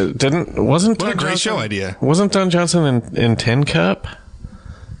 Wasn't What a Don great Johnson- show idea. Wasn't Don Johnson in Tin Cup?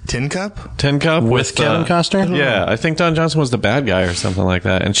 Tin Cup? Tin Cup With Kevin Costner? Yeah, I think Don Johnson was the bad guy or something like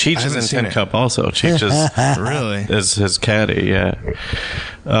that. And Cheech is haven't in seen Tin it. Cup also. Cheech Really? is his caddy.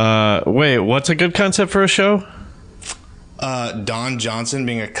 Yeah. Wait, what's a good concept for a show? Don Johnson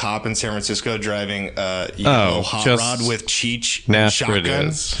being a cop in San Francisco driving a yellow hot just rod with Cheech Nash shotgun.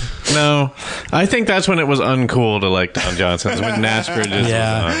 Bridges. No, I think that's when it was uncool to like Don Johnson. When Nash Bridges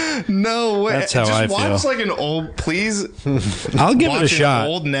Yeah. was on. No way. That's how Just I watch feel. like an old, please. I'll give it a watch shot.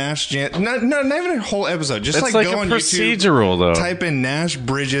 An old Nash. Not even a whole episode. Just It's like like go a on procedural, YouTube, though. type in Nash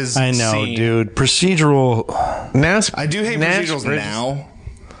Bridges. I know, scene. dude. Procedural. Nash. I do hate Nash procedurals Bridges. now,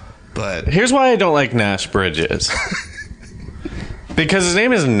 but Here's why I don't like Nash Bridges. Because his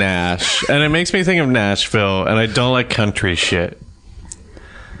name is Nash, and it makes me think of Nashville, and I don't like country shit.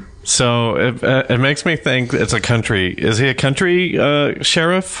 So it makes me think it's a country. Is he a country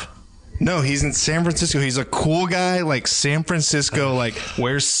sheriff? no, he's in San Francisco. He's a cool guy, like San Francisco, like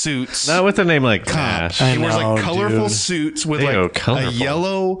wears suits. Not with a name like Nash. I He wears know, like colorful dude. suits with Ew, like a colorful.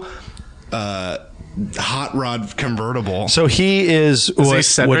 yellow hot rod convertible. So he is Is what, he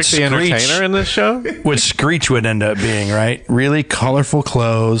Cedric what the Entertainer Screech, in this show? what Screech would end up being, right? Really colorful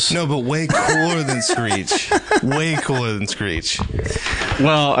clothes. No, but way cooler than Screech. Way cooler than Screech.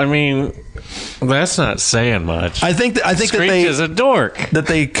 Well, I mean, That's not saying much. I think that Screech they is a dork. that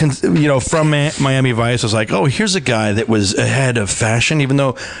they from Miami Vice was like, oh, here's a guy that was ahead of fashion, even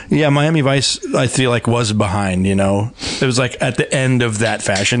though Miami Vice I feel like was behind. It was like at the end of that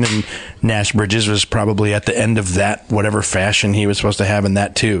fashion, and Nash Bridges was probably at the end of that whatever fashion he was supposed to have in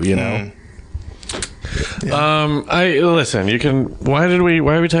that too. I listen. You can. Why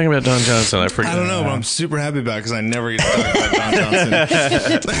are we talking about Don Johnson? I forget. I don't know, but I'm super happy about it because I never get to talk about Don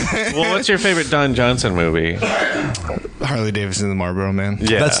Johnson. Well, what's your favorite Don Johnson movie? Harley Davidson and the Marlboro Man.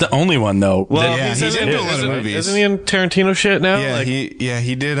 Yeah, That's the only one though. Well, Yeah, he's he's in into a lot of movies. Isn't he in Tarantino shit now? Yeah, Like,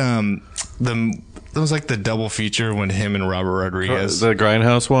 he did it was like the double feature when him and Robert Rodriguez. the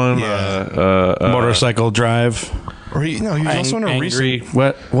Grindhouse one. Yeah. Motorcycle Drive. Or he was also in a recent.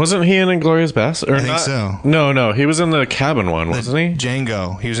 What? Wasn't he in Inglourious Basterds? I think so. No, he was in the cabin one, wasn't he?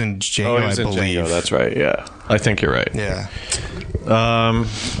 Django. He was in Django, Oh, he was I in believe. Django. That's right. Yeah, I think you're right. Yeah.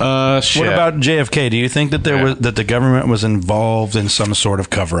 Shit. What about JFK? Do you think that that the government was involved in some sort of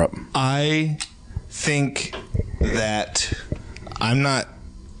cover up? I think that I'm not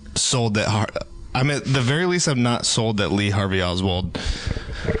sold that. I'm at the very least, I'm not sold that Lee Harvey Oswald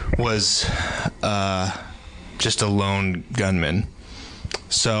was just a lone gunman.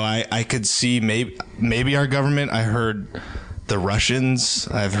 So I could see maybe our government. I heard the Russians.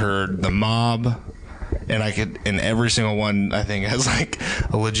 I've heard the mob. And every single one, I think, has like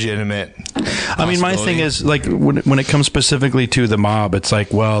a legitimate. I mean, my thing is like when it comes specifically to the mob, it's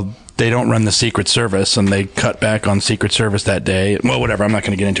like, well, they don't run the Secret Service, and they cut back on Secret Service that day. Well, whatever. I'm not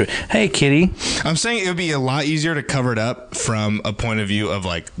going to get into it. Hey, kitty. I'm saying it would be a lot easier to cover it up from a point of view of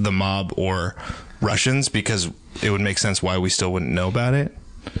like the mob or Russians, because it would make sense why we still wouldn't know about it.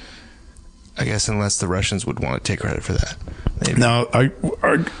 I guess unless the Russians would want to take credit for that. Maybe. No,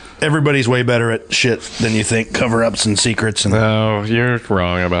 everybody's way better at shit than you think. Cover-ups and secrets. And No, you're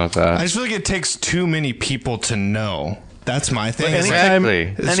wrong about that. I just feel like it takes too many people to know. That's my thing.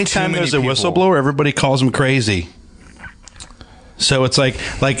 Exactly. Anytime too there's a many people. whistleblower, everybody calls him crazy. So it's like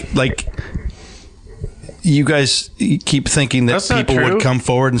you guys keep thinking that That's not people true. would come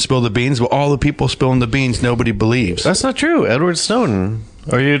forward and spill the beans. Well, all the people spilling the beans, nobody believes. That's not true. Edward Snowden.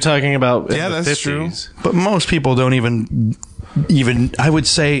 Or are you talking about? Yeah, in the that's 50s? But most people don't even I would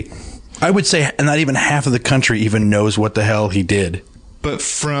say not even half of the country even knows what the hell he did. But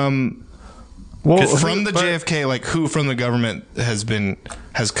from the JFK, like who from the government has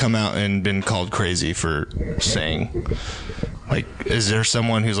come out and been called crazy for saying, like, is there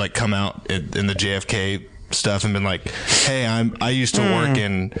someone who's like come out in the JFK stuff and been like, hey, I used to work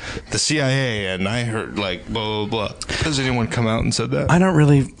in the CIA and I heard like blah blah blah. Has anyone come out and said that? I don't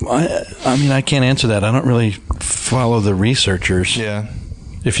really. I mean, I can't answer that. I don't really follow the researchers. Yeah.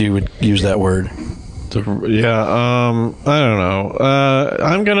 If you would use that word. Yeah, I don't know.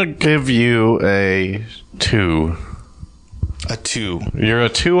 I'm gonna give you a 2. A 2. You're a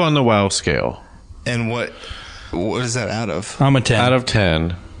 2 on the WoW scale. And what is that out of? I'm a 10. Out of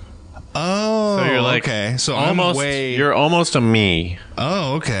 10. Oh, So you're like okay. So almost. You're almost a me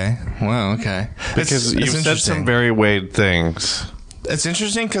Oh, okay. Wow. Okay. because It's you've said interesting. some very weird things. It's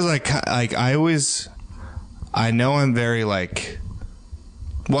interesting because I know I'm very like.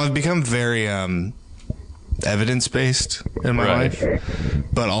 Well, I've become very evidence based in my Right. life,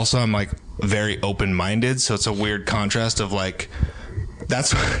 but also I'm like very open minded. So it's a weird contrast of like.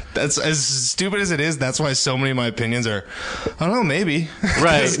 That's as stupid as it is. That's why so many of my opinions are, I don't know, maybe.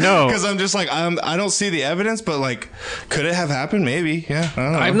 Right, no. Because I'm just like, I don't see the evidence, but like, could it have happened? Maybe. Yeah. I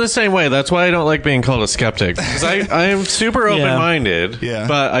don't know. I'm the same way. That's why I don't like being called a skeptic. Because I am super open minded. Yeah.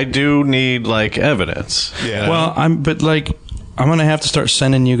 But I do need like evidence. Yeah. Well, I'm going to have to start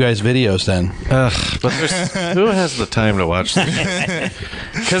sending you guys videos then. But who has the time to watch this?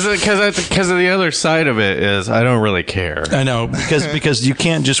 Because of the other side of it is I don't really care. I know, because you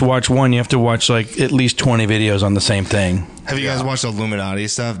can't just watch one. You have to watch like at least 20 videos on the same thing. Have you guys watched Illuminati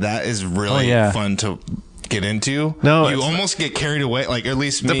stuff? That is really fun to get into. No, you almost get carried away. Like at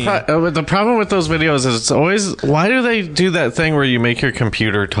least me. The problem with those videos is it's always, why do they do that thing where you make your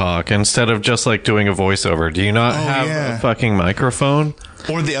computer talk instead of just like doing a voiceover? Do you not have a fucking microphone?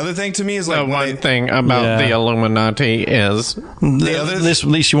 Or the other thing to me is like The one thing about the Illuminati is At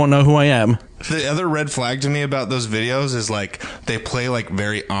least you won't know who I am. the other red flag to me about those videos is like they play like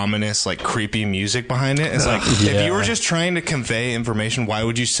very ominous, like creepy music behind it. It's like if you were just trying to convey information, why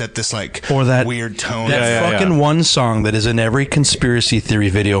would you set this like Or that weird tone? That fucking one song that is in every conspiracy theory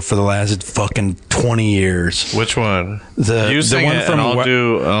video for the last fucking 20 years. which one? The sing one it from and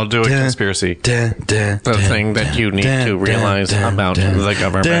I'll do a conspiracy. The thing that you need to realize about the the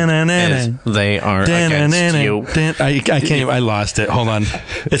government is they are against you. I can't even, I lost it. Hold on.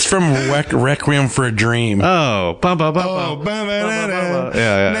 It's from Requiem for a Dream. Oh,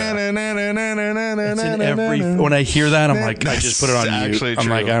 It's in every. When I hear that, I'm like, I just put it on mute. I'm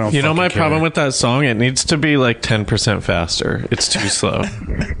like, I don't. You know my care. problem with that song? It needs to be like 10% faster. It's too slow.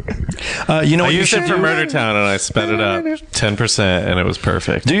 You know, I what used you it should for do? Murder Town and I sped it up 10% and it was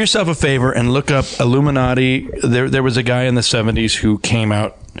perfect. Do yourself a favor and look up Illuminati. There was a guy in the 70s who came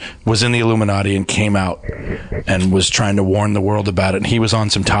out, was in the Illuminati and came out and was trying to warn the world about it. And he was on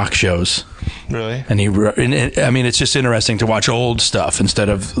some talk shows. Really? And I mean, it's just interesting to watch old stuff instead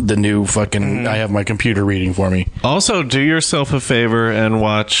of the new fucking, I have my computer reading for me. Also, do yourself a favor and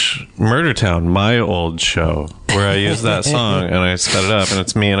watch Murder Town, my old show, where I use that song and I sped it up and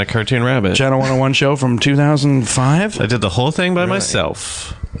it's me and a cartoon rabbit. Channel 101 show from 2005? I did the whole thing by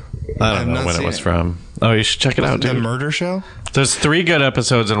myself. I don't know when it was from. Oh, you should check it out, The dude. murder show? There's 3 good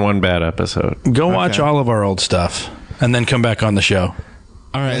episodes and 1 bad episode. Go watch all of our old stuff and then come back on the show.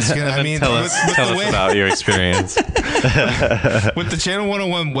 All right. It's gonna, I mean, tell us about your experience. with the Channel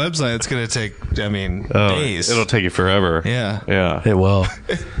 101 website, it's going to take, days. It'll take you forever. Yeah. Yeah. It will.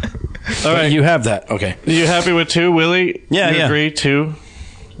 All right. You have that. Okay. You happy with 2, Willie? Yeah, you yeah. agree? 2?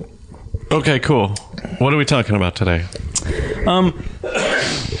 Okay, cool. What are we talking about today?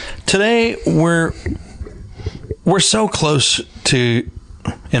 Today we're so close to,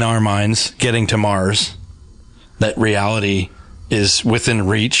 in our minds, getting to Mars that reality is within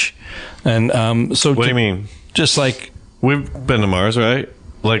reach. And so What do you mean? Just like We've been to Mars, right?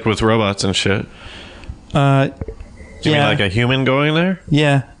 Like with robots and shit. Do you mean like a human going there?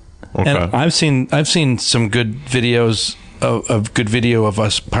 Yeah. Okay. And I've seen some good videos of good video of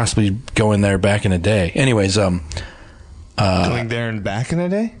us possibly going there back in the day. Anyways, Going there and back in a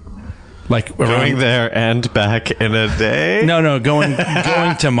day? like Going there and back in a day? No, going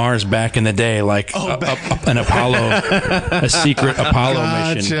to Mars back in the day, like an Apollo, a secret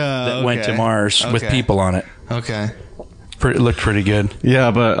Apollo mission that went to Mars with people on it. Okay. It looked pretty good. Yeah,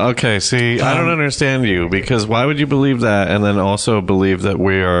 but okay, see, I don't understand you, because why would you believe that and then also believe that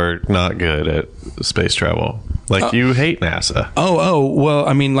we are not good at space travel? Like, you hate NASA. Oh, well,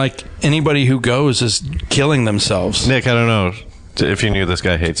 I mean, like, anybody who goes is killing themselves. Nick, I don't know if you knew this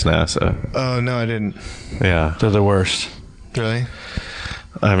guy hates NASA. Oh, no, I didn't. Yeah. They're the worst. Really?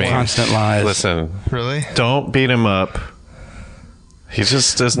 I mean, Constant lies. listen, Really? don't beat him up. He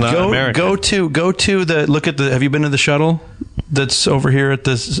just is not American. Go to the, look at the, have you been to the shuttle that's over here at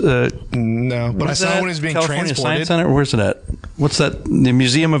this? No, but I saw when he's being California transported. Science Center? Where's it at? What's that? The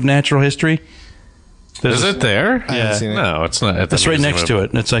Museum of Natural History? Is it there? I haven't seen it. No, it's not. At the That's right Museum next of- to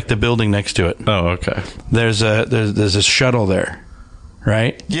it. It's like the building next to it. Oh, okay. There's a shuttle there,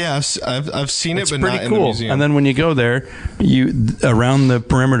 right? Yeah, I've seen it, It's but pretty not in the cool. museum. And then when you go there, you around the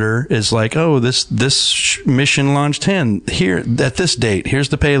perimeter is like, oh, this mission launched here at this date. Here's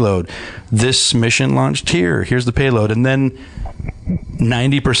the payload. This mission launched here. Here's the payload. And then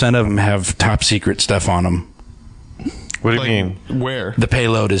 90% of them have top secret stuff on them. What do you mean? Where? The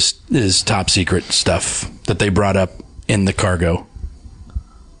payload is top secret stuff that they brought up in the cargo.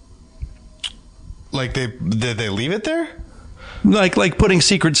 Like did they leave it there? Like putting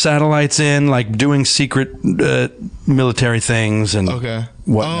secret satellites in, like doing secret military things and Okay.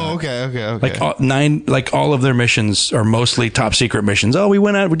 whatnot. Oh, okay. Like all of their missions are mostly top secret missions. Oh, we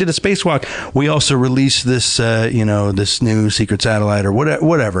went out, we did a spacewalk. We also released this, this new secret satellite or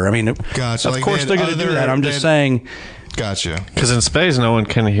whatever. I mean, Gotcha. of Like course they they're had going to do other- that. I'm they just had- saying. Gotcha. Because in space, no one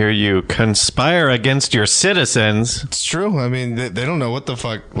can hear you conspire against your citizens. It's true. I mean, they don't know what the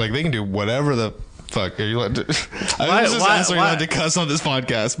fuck. Like, they can do whatever the fuck. Are you allowed to? I was just asking allowed to cuss on this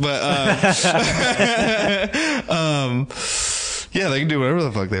podcast, but yeah, they can do whatever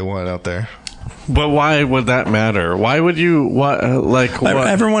the fuck they want out there. But why would that matter? Why would you? What?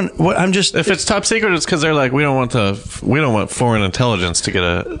 Everyone, I'm just. If it's top secret, it's because they're like, we don't want foreign intelligence to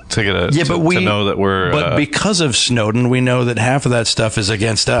know that we're. But because of Snowden, we know that half of that stuff is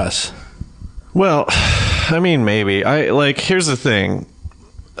against us. Well, I mean, maybe. Here's the thing,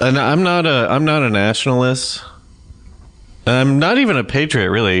 and I'm not a nationalist. I'm not even a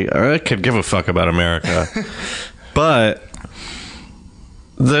patriot, really. I could give a fuck about America, but.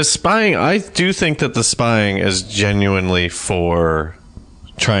 The spying, I do think that the spying is genuinely for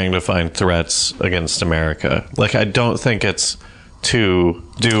trying to find threats against America. Like, I don't think it's to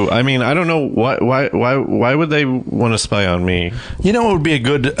do. I mean, I don't know why would they want to spy on me? You know what would be a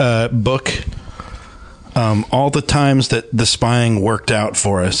good book? all the times that the spying worked out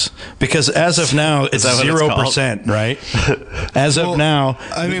for us, because as of now it's that what it's 0%, right? As of now,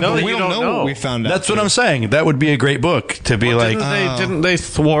 I mean, No, but we you don't don't know know. what we found out. that's what I'm saying. That would be a great book to be like. Didn't they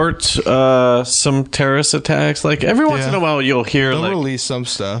thwart some terrorist attacks? Like every once in a while, you'll hear They'll like, release some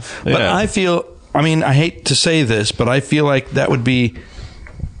stuff. But yeah. I feel, I mean, I hate to say this, but I feel like that would be,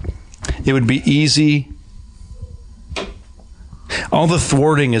 it would be easy. All the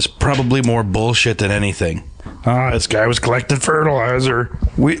thwarting is probably more bullshit than anything. This guy was collecting fertilizer.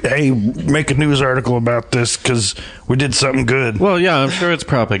 Hey, make a news article about this because we did something good. Well, yeah, I'm sure it's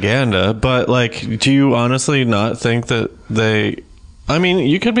propaganda, but like, do you honestly not think that they? I mean,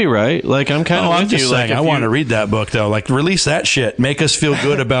 you could be right. Like, I'm kind of. I'm just saying, like, I want to read that book though. Like, release that shit. Make us feel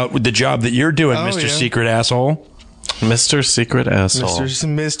good about the job that you're doing, Mr. yeah. Secret Asshole. Mr. Secret Asshole.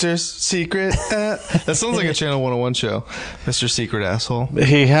 Mr. Secret. That sounds like a Channel 101 show. Mr. Secret Asshole.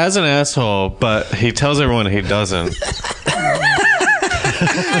 He has an asshole, but he tells everyone he doesn't.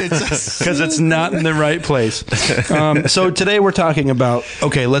 Because it's not in the right place. So today we're talking about,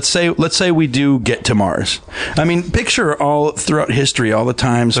 okay, let's say we do get to Mars. I mean, picture all throughout history, all the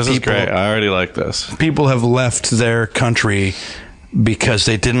times This is great. I already like this. people have left their country because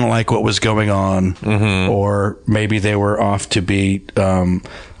they didn't like what was going on, or maybe they were off to be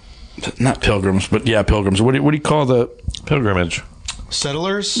not pilgrims, but yeah, pilgrims. What do you call the Pilgrimage.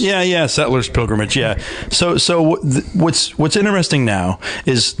 Settlers? Yeah, settlers pilgrimage. Yeah. So what's interesting now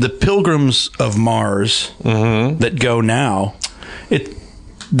is the pilgrims of Mars that go now.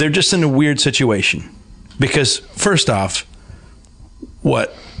 They're just in a weird situation because first off,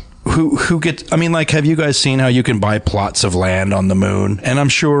 who gets? I mean, like, have you guys seen how you can buy plots of land on the moon, and I'm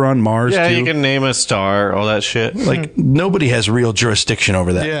sure on Mars Yeah, too? you can name a star, all that shit. Like, nobody has real jurisdiction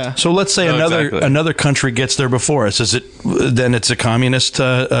over that. Yeah. So let's say exactly. another country gets there before us. Then it's a communist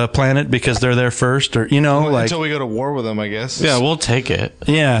planet because they're there first, or like Until we go to war with them, I guess. Yeah, we'll take it.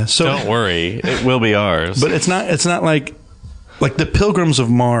 yeah. So Don't worry, it will be ours. but it's not like the pilgrims of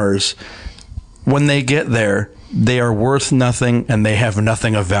Mars. When they get there, they are worth nothing and they have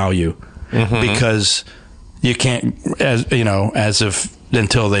nothing of value because you can't, as if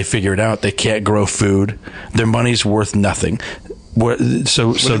until they figure it out, they can't grow food. Their money's worth nothing.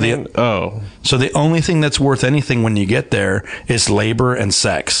 So the only thing that's worth anything when you get there is labor and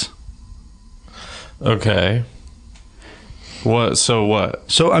sex. Okay. What? So what?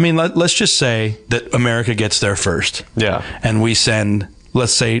 So I mean, let's just say that America gets there first. Yeah. And we send,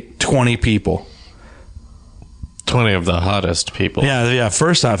 let's say, 20 people. 20 of the hottest people. Yeah.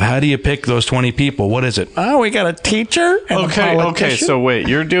 First off, how do you pick those 20 people? What is it? Oh, we got a teacher and a Okay. politician? So wait,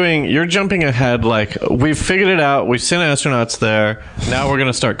 you're jumping ahead. Like, we've figured it out. We've sent astronauts there. Now we're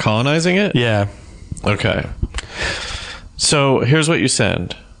gonna start colonizing it. Yeah. Okay. So here's what you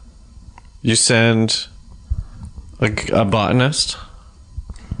send. You send a botanist.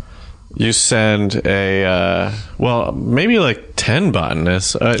 You send maybe like 10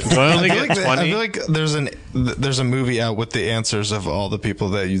 botanists. Do I only get 20? I feel like there's a movie out with the answers of all the people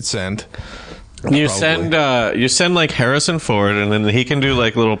that you'd send. You send like Harrison Ford, and then he can do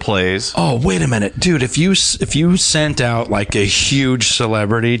like little plays. Oh, wait a minute, dude! If you sent out like a huge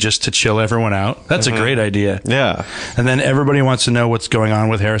celebrity just to chill everyone out, that's a great idea. Yeah. And then everybody wants to know what's going on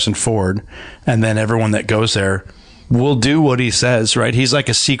with Harrison Ford, and then everyone that goes there will do what he says. Right? He's like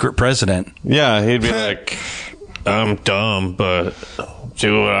a secret president. Yeah, he'd be like, I'm dumb, but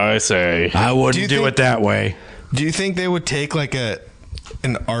do what I say. I wouldn't do it that way. Do you think they would take like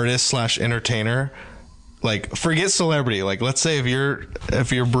an artist / entertainer? Like, forget celebrity. Like, let's say if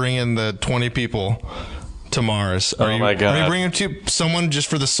you're bringing the 20 people to Mars, are my God. you bringing someone just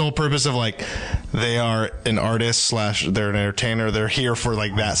for the sole purpose of like they are an artist / they're an entertainer? They're here for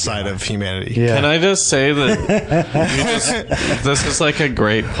like that side of humanity. Yeah. Can I just say that this is like a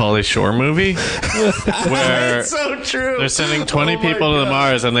great Pauly Shore movie where So true. they're sending 20 people to the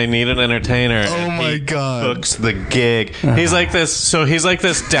Mars and they need an entertainer. and my he God. books the gig. He's like this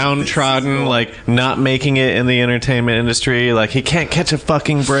downtrodden, like not making it in the entertainment industry. Like, he can't catch a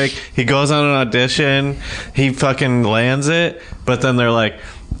fucking break. He goes on an audition. He fucking lands it, but then they're like,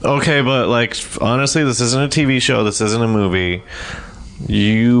 okay, but like, honestly, this isn't a TV show. This isn't a movie.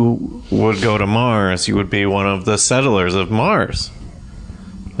 You would go to Mars. You would be one of the settlers of Mars.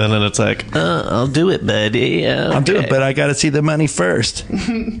 And then it's like, I'll do it, buddy. I'll do it, but I got to see the money first.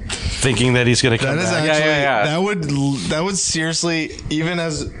 Thinking that he's going to come That is back. actually that would seriously, even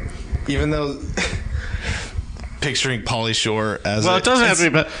though picturing Pauly Shore as. Well, it doesn't have to be.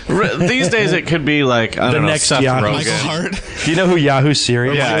 But these days, it could be like I don't know, next Seth Yahoo. Rogen. Michael Hart. Do you know who Yahoo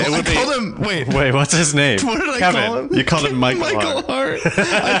Serious? Yeah, is? it would I called him. Wait, what's his name? What did I Kevin. call him? You called him Michael Hart.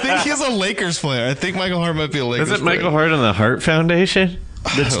 I think he's a Lakers player. I think Michael Hart might be a Lakers Is it player. Michael Hart and the Hart Foundation?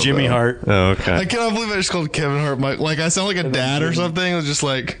 That's Jimmy Hart. Oh, okay. I cannot believe I just called Kevin Hart Mike. Like I sound like a dad or something. It was just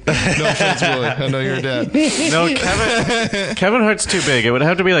like, no offense, Willie. I know you're a dad. No, Kevin Hart's too big. It would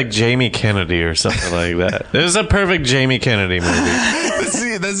have to be like Jamie Kennedy or something like that. This is a perfect Jamie Kennedy movie.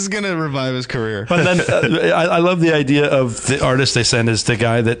 See, this is gonna revive his career. But then I love the idea of the artist they send is the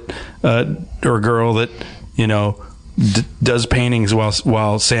guy that or girl that does paintings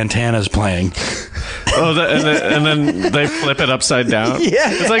while Santana's playing. Oh, and then they flip it upside down. Yeah.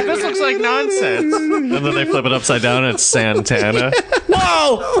 It's like, this looks like nonsense. And then they flip it upside down and it's Santana.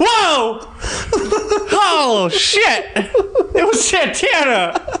 Whoa! Oh, shit! It was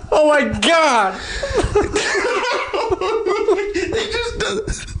Santana! Oh my god! He just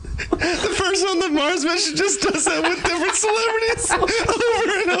does. The person on the Mars mission just does that with different celebrities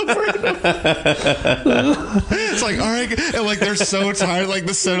over and over. It's like, all right, and like they're so tired, like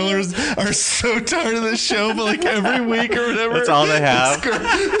the settlers are so tired of the show, but like every week or whatever, That's all they have.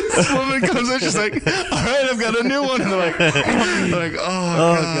 This woman comes in, she's like, all right, I've got a new one. And they're like, oh god,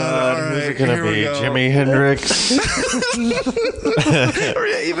 all who's right, it gonna here we be? go. Jimi Hendrix? Or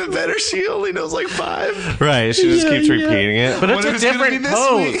yeah, even better, she only knows like 5. Right, she just keeps repeating it. But What it's a if it's gonna be different this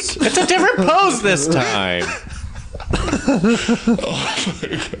pose. week? It's a different pose this time.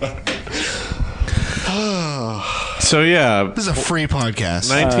 So yeah, This is a free podcast.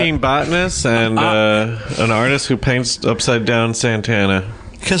 19 botanists and an artist who paints upside down Santana.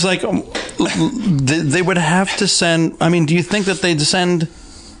 Because like they would have to send. I mean, do you think that they'd send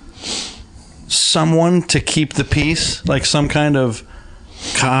someone to keep the peace, like some kind of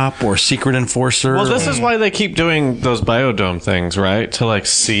cop or secret enforcer? Well, this is why they keep doing those biodome things, right? To like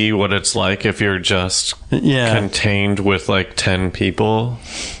see what it's like if you're just contained with like 10 people.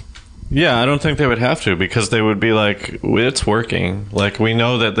 Yeah, I don't think they would have to, because they would be like, it's working. Like, we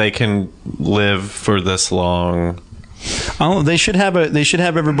know that they can live for this long. Oh, they should have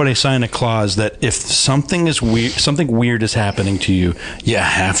everybody sign a clause that if something weird is happening to you, you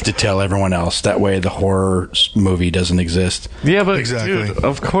have to tell everyone else. That way, the horror movie doesn't exist. Yeah, but Exactly. dude,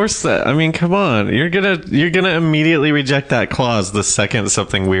 of course that. I mean, come on, you're gonna immediately reject that clause the second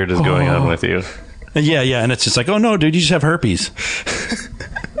something weird is going on with you. Yeah, and it's just like, oh no, dude, you just have herpes.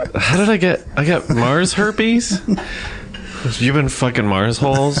 How did I got Mars herpes? You've been fucking Mars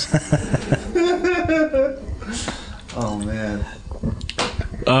holes. Oh man.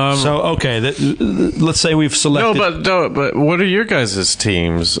 So okay, let's say we've selected. But what are your guys'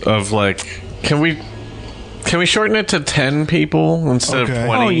 teams of like? Can we shorten it to 10 people instead Okay. of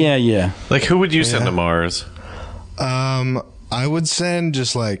 20? Oh yeah. Like, who would you send to Mars? I would send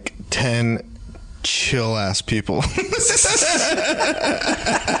just like 10 chill ass people.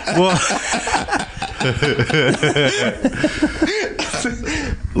 Well,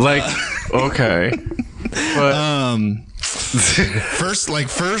 like, okay, but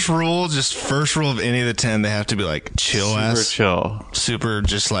first rule of any of the 10, they have to be like chill super ass, chill. super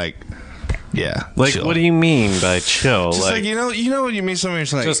just like, yeah. Like, chill. what do you mean by chill? Just like you know when you meet somebody,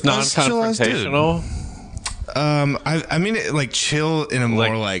 it's like just "Oh, this chill ass dude." non-confrontational. I mean it, like chill in a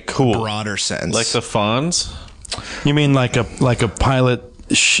more like cool. broader sense, Like the Fonz? You mean like a pilot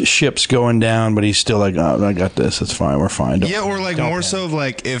ship's going down, but he's still like, oh, I got this. It's fine. We're fine. yeah, or like more so of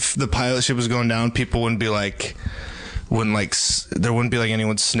like if the pilot ship was going down, people wouldn't be like, there wouldn't be like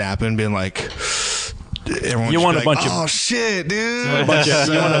anyone snapping, being like. Everyone You just want be a bunch like, of- oh shit, dude. You want a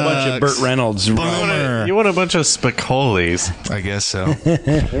bunch of Burt Reynolds. Bummer. You want a bunch of Spicolis. I guess so.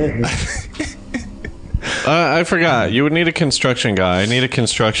 I forgot. You would need a construction guy. I need a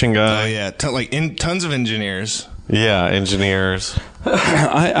construction Oh guy. yeah, tons of engineers. Yeah, engineers.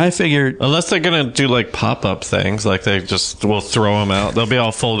 I figured. Unless they're gonna do like pop-up things, like they just will throw them out. They'll be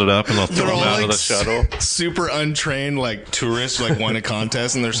all folded up and they'll throw They're them all out like of the shuttle. super untrained like tourists like won a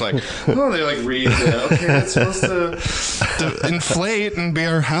contest and they're just like, oh, they like read okay, it's supposed to inflate and be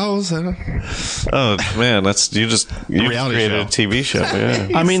our house. I don't- Oh man, you reality created show. a TV show. Yeah.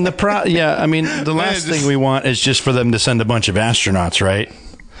 I mean the last thing we want is just for them to send a bunch of astronauts, right?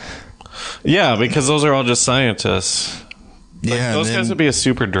 Yeah, because those are all just scientists. Yeah, Those and guys then- would be a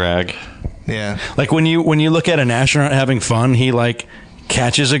super drag. yeah. Like when you look at an astronaut having fun, he like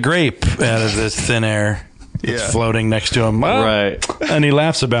catches a grape out of the thin air. It's Yeah. floating next to him. Well, Right. and he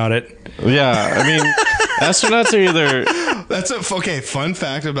laughs about it. Yeah, I mean, astronauts are either... That's okay. Fun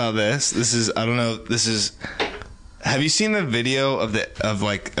fact about this. This is I don't know. This is Have you seen the video of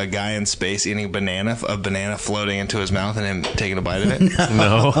like a guy in space eating a banana floating into his mouth and him taking a bite of it?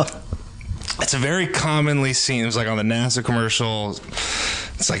 No. It's a very commonly seen. It was like on the NASA commercial.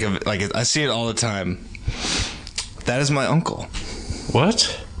 It's like I see it all the time. That is my uncle.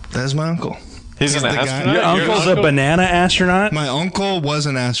 What? That is my uncle. He's an astronaut? Your uncle's a banana astronaut? My uncle was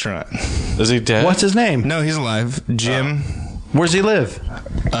an astronaut. Is he dead? What's his name? No, he's alive. Jim. Where's he live?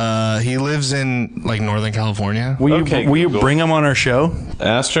 He lives in like Northern California. Will you bring him on our show?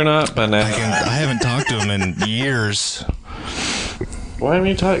 Astronaut banana. I haven't talked to him in years. Why haven't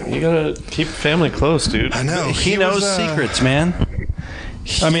you talk? You gotta keep family close, dude. I know. He knows secrets, man.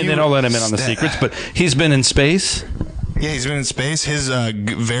 I mean, they don't let him in on the secrets, but he's been in space. Yeah, he's been in space. His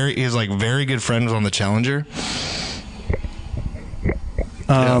very good friend was on the Challenger.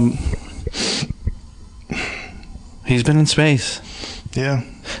 He's been in space. Yeah.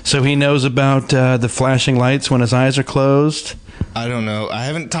 So he knows about the flashing lights when his eyes are closed. I don't know. I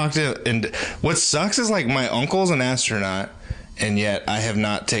haven't talked to. And what sucks is like my uncle's an astronaut, and yet I have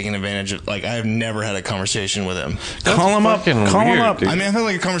not taken advantage of. Like I have never had a conversation with him. Call him up. Call him up. I mean, I've had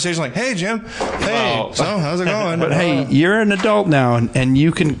like a conversation like, "Hey, Jim. Hey, so how's it going?" But hey, you're an adult now, and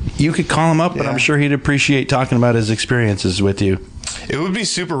you could call him up, and I'm sure he'd appreciate talking about his experiences with you. It would be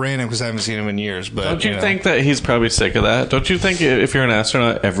super random because I haven't seen him in years. But don't you think that he's probably sick of that? Don't you think if you're an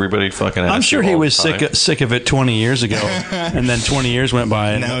astronaut, everybody fucking asks I'm sure you he all was the time? sick of it 20 years ago, and then 20 years went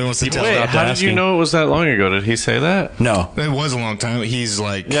by, and now he wants to tell. Wait, how did you know it was that long ago? Did he say that? No. It was a long time. He's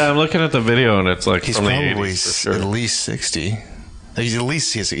like, Yeah, I'm looking at the video, and it's like he's from the probably 80s for sure. at least 60. He's at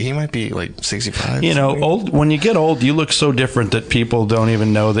least 60. He might be like 65. You know, old. When you get old, you look so different that people don't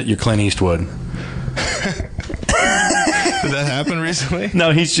even know that you're Clint Eastwood. Did that happen recently?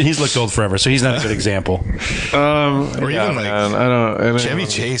 No, he's looked old forever, so he's not a good example. Or Yeah, even like man, I don't Chevy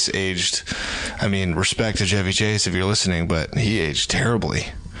Chase aged. I mean, respect to Chevy Chase if you're listening, but he aged terribly.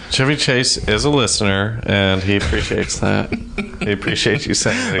 Chevy Chase is a listener, and he appreciates that. He appreciates you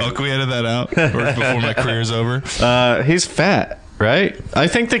saying that. Oh, can we edit that out or before my career's over? He's fat, right? I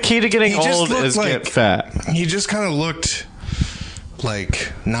think the key to getting He just old looked is like- get fat. He just kind of looked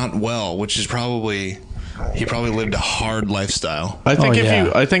like not well, which is probably he probably lived a hard lifestyle. I think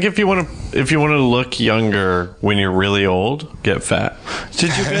Oh, if you want to look younger when you're really old, get fat.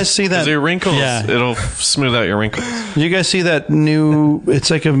 Did you guys see that? 'Cause your wrinkles, Yeah. it'll smooth out your wrinkles. Did you guys see that new?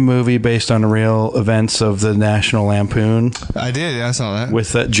 It's like a movie based on real events of the National Lampoon I did. Yeah, I saw that.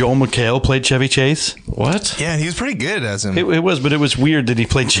 with Joel McHale played Chevy Chase. What? Yeah, he was pretty good as him. It was, but it was weird that he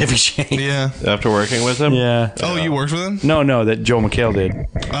played Chevy Chase. Yeah. After working with him? Yeah. Oh, you worked with him? No, that Joel McHale did.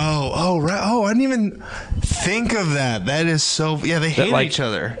 Oh, right. Oh, I didn't even think of that. That is so. Yeah, they hate like- each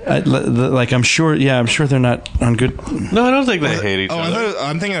other. I'm sure they're not on good. No, I don't think they hate each Oh, other.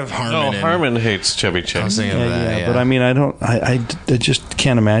 I'm thinking of Harmon. No, and- Harmon hates Chevy I was Chase. thinking of that. Yeah, But I mean, I just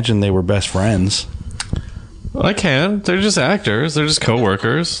can't imagine they were best friends. I can. They're just actors. They're just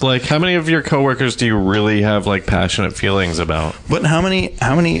coworkers. Like, how many of your coworkers do you really have like passionate feelings about? But how many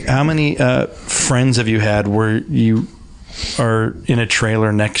friends have you had where you are in a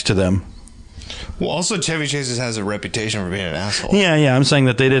trailer next to them? Well, also Chevy Chase has a reputation for being an asshole. Yeah. I'm saying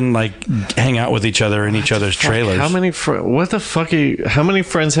that they didn't like hang out with each other in each other's trailers. How many? What the fuck? How many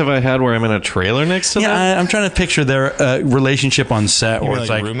friends have I had where I'm in a trailer next to them? I'm trying to picture their relationship on set, You where mean it's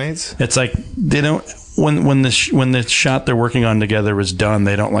like like roommates? It's like they don't. When the shot they're working on together is done,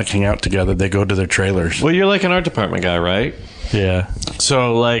 they don't like hang out together. They go to their trailers. Well, you're like an art department guy, right? Yeah.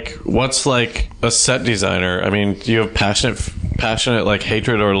 So, like, what's like a set designer? I mean, do you have passionate like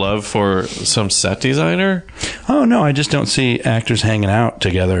hatred or love for some set designer? Oh no, I just don't see actors hanging out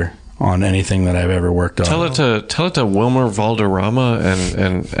together on anything that I've ever worked on. Tell it to Wilmer Valderrama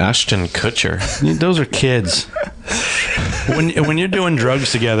and Ashton Kutcher. Those are kids. When you're doing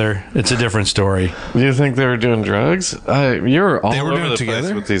drugs together, it's a different story. Do you think they were doing drugs? You're all They were over doing the it together?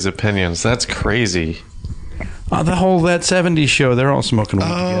 place with these opinions. That's crazy. That 70s show, they're all smoking weed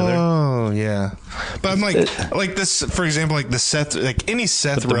together. Oh yeah, but I'm like this for example, like the Seth, like any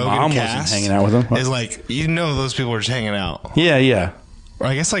Seth But the Rogen mom wasn't cast hanging out with him. is like those people are just hanging out. Yeah. Or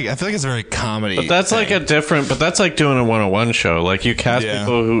I guess like I feel like it's a very comedy. But that's like thing. but that's like doing a 101 show. Like you cast Yeah.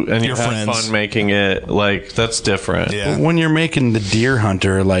 people and you Your have friends. fun making it. Like that's different. Yeah, When you're making The Deer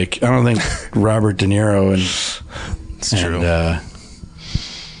Hunter, like I don't think Robert De Niro it's true.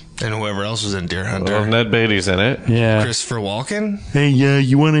 And whoever else was in Deer Hunter, Well, Ned Beatty's in it. yeah. Christopher Walken. Hey,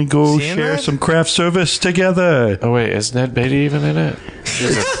 you want to go Seeing share that? some craft service together? Oh wait, is Ned Beatty even in it?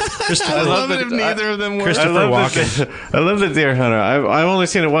 I love it if neither of them were. Christopher I love the Deer Hunter. I've only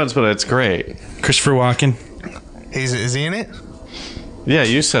seen it once, but it's great. Christopher Walken. Is he in it? Yeah,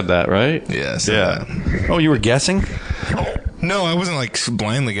 you said that, right? Yeah. Yeah. Oh, you were guessing? No, I wasn't like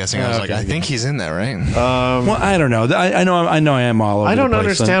blindly guessing. I was like, I think he's in there, right? Well, I don't know. I know I am all over I don't the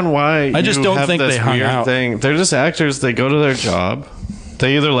place. understand why. I just you don't have think this they hung weird out. thing. They're just actors. They go to their job.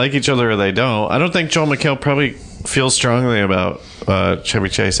 They either like each other or they don't. I don't think Joel McHale probably feels strongly about Chevy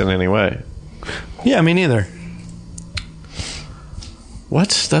Chase in any way. Yeah, me neither.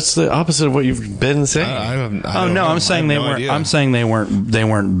 What? That's the opposite of what you've been saying. I'm saying they weren't. I'm saying they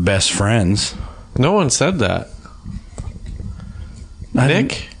weren't best friends. No one said that.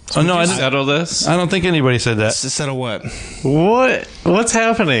 Nick? Oh no, I didn't settle this. I don't think anybody said that. To settle what? What's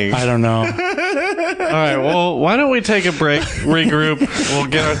happening? I don't know. All right. Well, why don't we take a break, regroup? We'll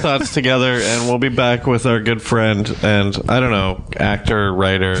get our thoughts together, and we'll be back with our good friend and I don't know, actor,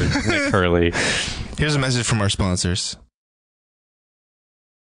 writer Nick Hurley. Here's a message from our sponsors.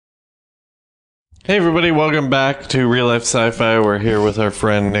 Hey everybody, welcome back to Real Life Sci-Fi. We're here with our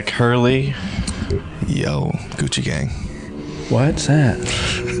friend Nick Hurley. Yo, Gucci Gang. What's that?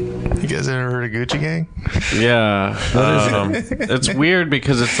 You guys ever heard of Gucci Gang? Yeah. It's weird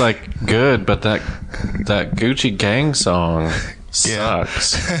because it's like good, but that Gucci Gang song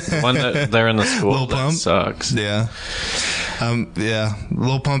sucks. The one that they're in the school Lil Pump sucks. Yeah.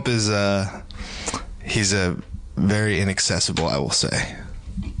 Lil Pump is he's a very inaccessible, I will say.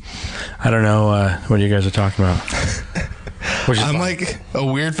 I don't know what you guys are talking about. I'm like, a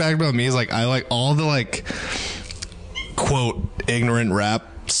weird fact about me is like I like all the like quote ignorant rap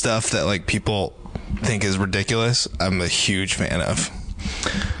stuff that like people think is ridiculous. I'm a huge fan of.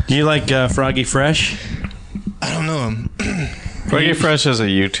 Do you like Froggy Fresh? I don't know him. Froggy Fresh is a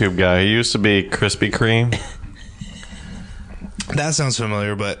YouTube guy. He used to be Krispy Kreme. That sounds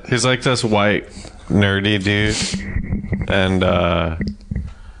familiar, but He's like this white nerdy dude. And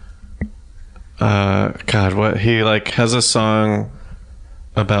God, what he like has a song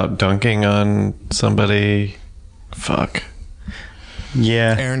about dunking on somebody. Fuck.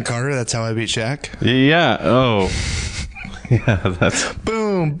 Yeah. Aaron Carter, That's How I Beat Shaq. Yeah. Oh. Yeah, that's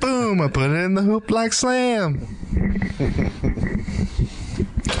Boom, boom, I put it in the hoop like slam.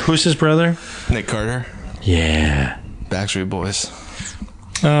 Who's his brother? Nick Carter, Yeah. Backstreet Boys.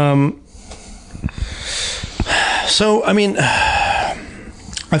 So, I mean,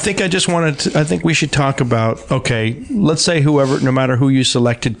 I think I think we should talk about, okay, let's say no matter who you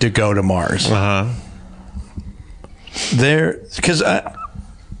selected to go to Mars. Because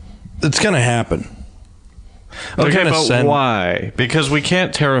it's going to happen. okay, but why? Because we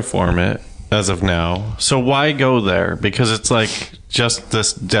can't terraform it as of now. So why go there? Because it's like just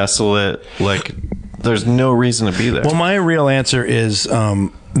this desolate, like there's no reason to be there. Well, my real answer is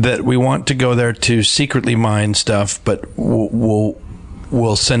that we want to go there to secretly mine stuff, but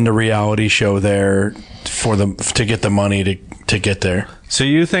we'll send a reality show there to get the money to get there. So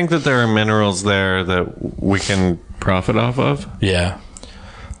you think that there are minerals there that we can profit off of? Yeah.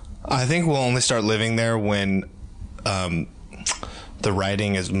 I think we'll only start living there when the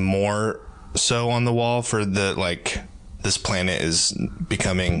writing is more so on the wall for the like this planet is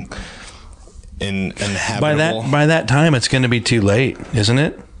becoming inhabitable. By that time, it's going to be too late, isn't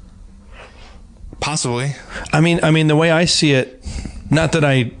it? Possibly. I mean, the way I see it, not that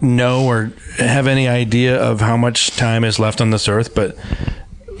I know or have any idea of how much time is left on this Earth,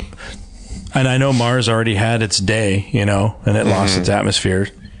 and I know Mars already had its day, and it lost its atmosphere.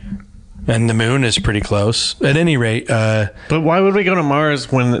 And the moon is pretty close. At any rate, but why would we go to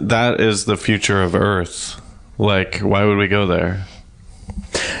Mars when that is the future of Earth? Like, why would we go there?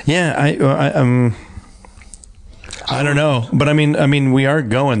 Yeah, I don't know, but I mean, we are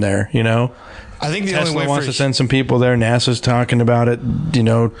going there, I think the Tesla only way wants to send some people there. NASA's talking about it.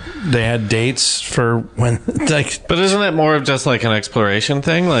 They had dates for when. Like, but isn't it more of just like an exploration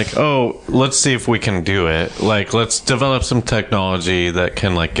thing? Like, oh, let's see if we can do it. Like, let's develop some technology that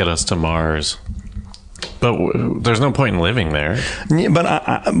can like get us to Mars. But there's no point in living there. Yeah, but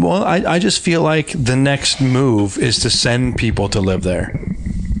I just feel like the next move is to send people to live there.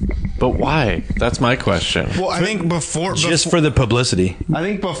 But why? That's my question. Well, I think Just for the publicity. I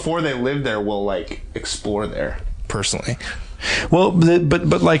think before they live there, we'll like explore there personally. Well,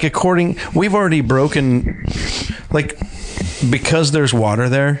 but like we've already broken, like, because there's water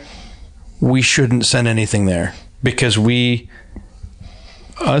there, we shouldn't send anything there because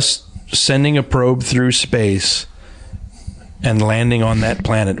us sending a probe through space and landing on that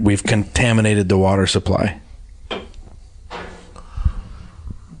planet, we've contaminated the water supply.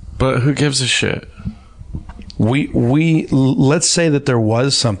 But who gives a shit? We let's say that there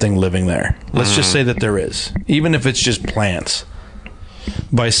was something living there. Let's just say that there is, even if it's just plants.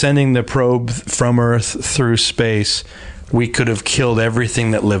 By sending the probe from Earth through space, we could have killed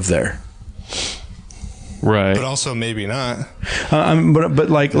everything that lived there. Right. But also maybe not. But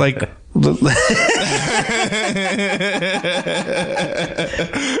like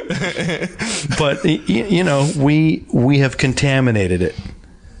but you know, we have contaminated it.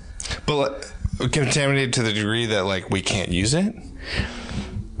 But contaminated to the degree that like we can't use it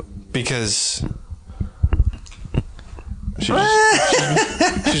because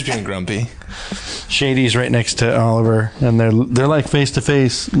she's being grumpy. Shady's right next to Oliver, and they're like face to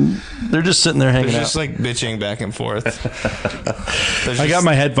face. They're just sitting there hanging They're out. just like bitching back and forth. I got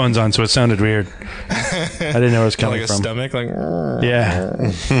my headphones on, so it sounded weird. I didn't know where it was coming like a from. stomach, like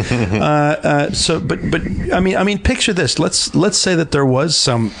Yeah. But I mean, picture this. Let's say that there was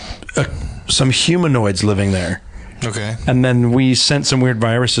some humanoids living there. Okay. And then we sent some weird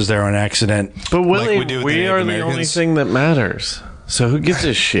viruses there on accident. But Willie, we do with the we Native are the only Americans. thing that matters. So who gives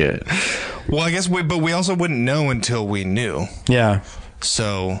a shit? Well, I guess but we also wouldn't know until we knew. Yeah.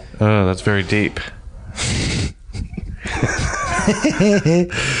 So Oh, that's very deep.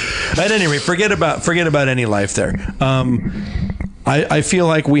 At any rate, forget about any life there. I feel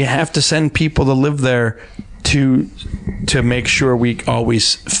like we have to send people to live there to make sure we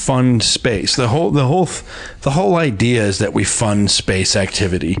always fund space. The whole idea is that we fund space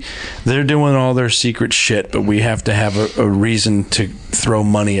activity. They're doing all their secret shit, but we have to have a reason to throw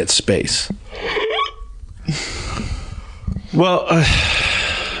money at space. Well,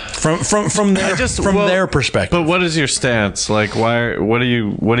 from their perspective. But what is your stance? Like, why? What are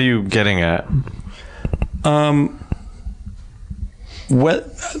you getting at?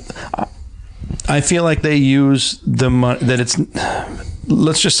 I feel like they use the money that it's.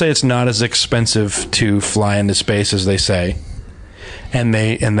 Let's just say it's not as expensive to fly into space as they say, and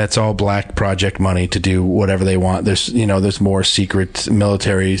that's all black project money to do whatever they want. There's more secret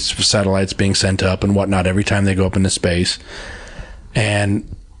military satellites being sent up and whatnot every time they go up into space,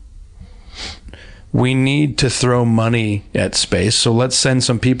 and we need to throw money at space. So let's send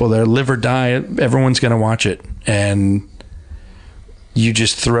some people there, live or die. Everyone's going to watch it, and you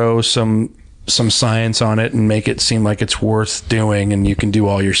just throw some science on it and make it seem like it's worth doing, and you can do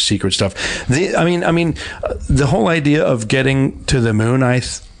all your secret stuff. The whole idea of getting to the moon, I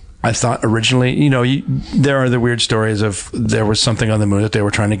thought originally, there are the weird stories of there was something on the moon that they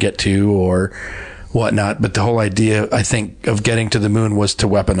were trying to get to or whatnot, but the whole idea, I think, of getting to the moon was to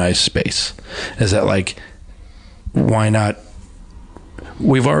weaponize space. Is that like, why not?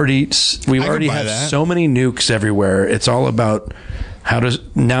 We've already have so many nukes everywhere. It's all about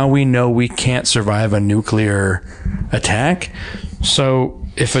now we know we can't survive a nuclear attack. So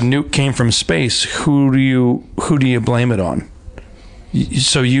if a nuke came from space, who do you blame it on?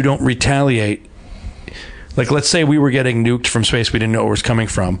 So you don't retaliate. Like, let's say we were getting nuked from space. We didn't know where it was coming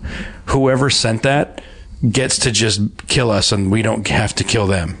from. Whoever sent that gets to just kill us, and we don't have to kill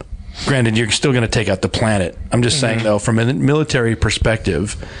them. Granted, you're still going to take out the planet. I'm just saying, though, from a military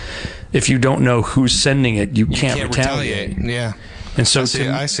perspective, if you don't know who's sending it, you can't retaliate. Yeah. And so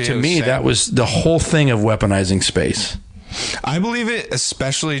to me, that was the whole thing of weaponizing space. I believe it,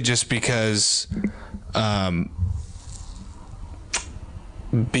 especially just because in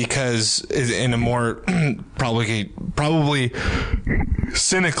a more probably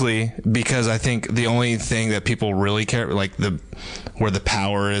cynically, because I think the only thing that people really care, like where the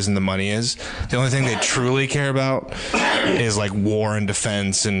power is and the money is, the only thing they truly care about is like war and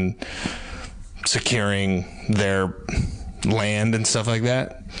defense and securing their land and stuff like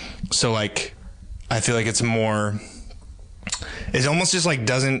that. So like, I feel like it almost just like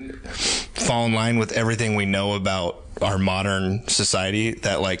doesn't fall in line with everything we know about our modern society,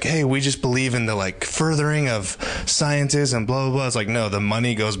 that like, hey, we just believe in the like furthering of sciences and blah blah blah. It's like, no, the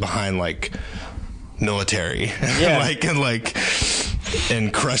money goes behind like military. Yeah.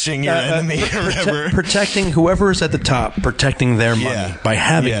 and crushing your enemy or whatever. Protecting whoever's at the top, protecting their money by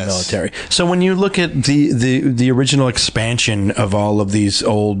having military. So when you look at the original expansion of all of these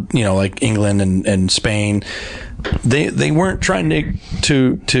old, like England and Spain, they weren't trying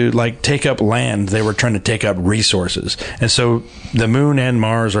to like take up land. They were trying to take up resources. And so the moon and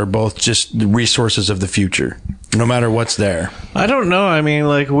Mars are both just the resources of the future, no matter what's there. I don't know. I mean,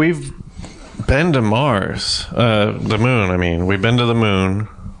 like, we've been to Mars, the moon. I mean, we've been to the moon.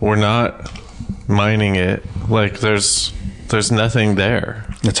 We're not mining it. Like, there's nothing there.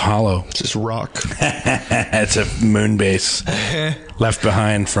 It's hollow. It's just rock. It's a moon base left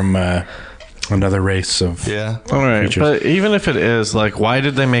behind from another race of All right, creatures. but even if it is, like, why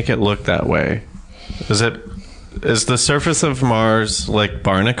did they make it look that way? Is the surface of Mars like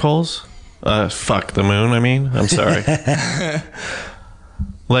barnacles? Fuck the moon. I mean, I'm sorry.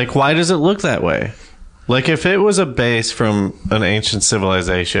 Like, why does it look that way? Like, if it was a base from an ancient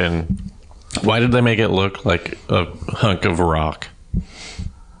civilization, why did they make it look like a hunk of rock?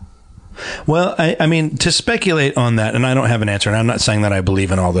 Well, I mean, to speculate on that, and I don't have an answer, and I'm not saying that I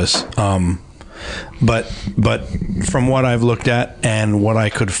believe in all this, but from what I've looked at and what I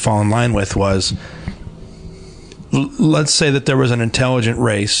could fall in line with was, let's say that there was an intelligent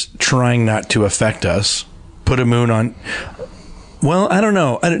race trying not to affect us, put a moon on. Well, I don't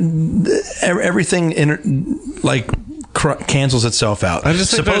know. Everything cancels itself out. I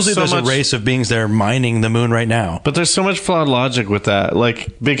just think supposedly there's a race of beings there mining the moon right now. But there's so much flawed logic with that.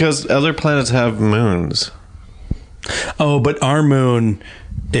 Like, because other planets have moons. Oh, but our moon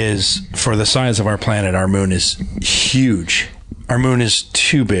is, for the size of our planet, our moon is huge. Our moon is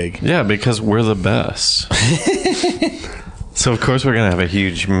too big. Yeah, because we're the best. So, of course, we're going to have a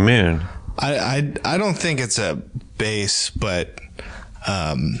huge moon. I don't think it's a base, but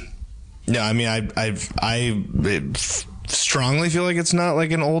yeah, I mean, I strongly feel like it's not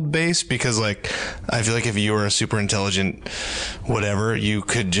like an old base, because like I feel like if you were a super intelligent whatever, you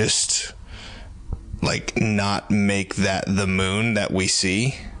could just like not make that the moon that we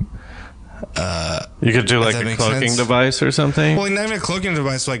see. You could do like a cloaking device or something. Well, not even a cloaking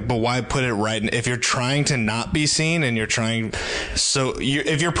device, like, but why put it right? If you're trying to not be seen and you're trying,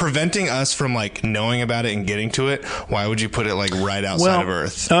 if you're preventing us from like knowing about it and getting to it, why would you put it like right outside of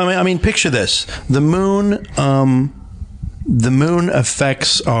Earth? I mean, picture this: the moon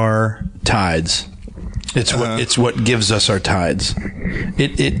affects our tides. It's what gives us our tides.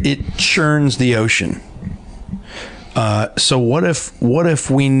 It churns the ocean. So what if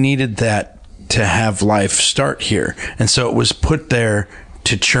we needed that to have life start here? And so it was put there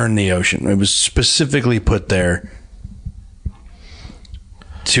to churn the ocean. It was specifically put there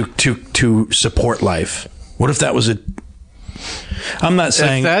to support life. What if that was I'm not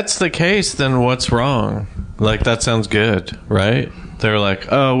saying... If that's the case, then what's wrong? Like, that sounds good, right? They're like,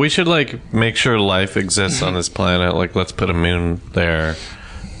 oh, we should like make sure life exists on this planet. Like, let's put a moon there.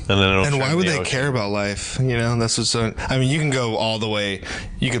 And why would they care about life? You know, that's what's so. I mean, you can go all the way.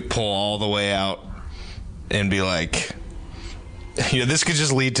 You could pull all the way out and be like, you know, this could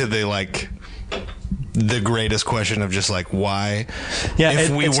just lead to the greatest question of just like why. Yeah,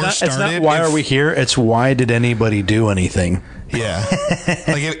 it's not why are we here? It's why did anybody do anything? Yeah,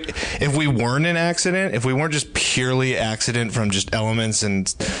 like if we weren't an accident, if we weren't just purely accident from just elements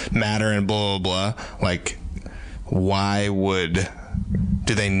and matter and blah blah blah, like why would?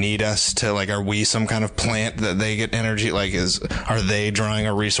 Do they need us to, like, are we some kind of plant that they get energy? Like, are they drawing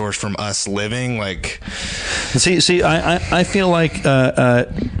a resource from us living? Like, see, I feel like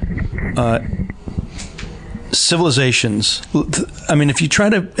civilizations, I mean, if you try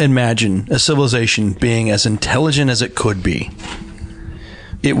to imagine a civilization being as intelligent as it could be,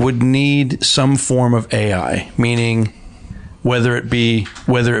 it would need some form of AI, meaning whether it be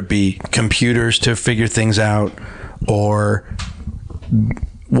computers to figure things out, or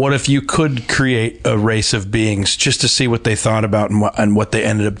what if you could create a race of beings just to see what they thought about and what they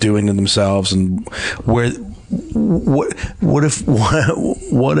ended up doing to themselves, and what if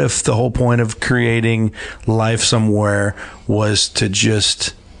the whole point of creating life somewhere was to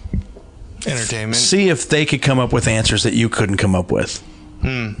just entertainment, see if they could come up with answers that you couldn't come up with?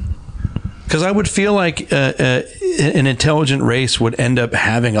 Because I would feel like an intelligent race would end up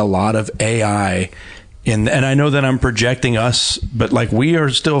having a lot of AI. And I know that I'm projecting us, but like we are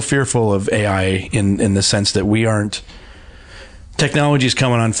still fearful of AI in the sense that we aren't. Technology is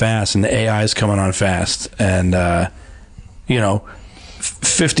coming on fast, and the AI is coming on fast, and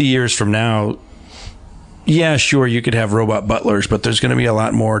 50 years from now, yeah, sure, you could have robot butlers, but there's going to be a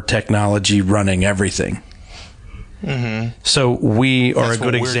lot more technology running everything. Mm-hmm. So we are a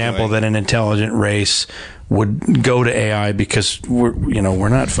good example that an intelligent race would go to AI because we're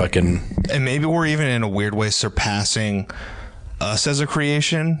not fucking. And maybe we're even in a weird way surpassing us as a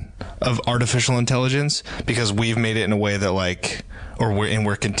creation of artificial intelligence, because we've made it in a way that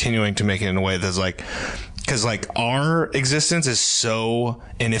we're continuing to make it in a way that's like, because like our existence is so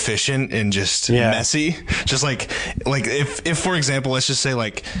inefficient and just messy. Just like if for example, let's just say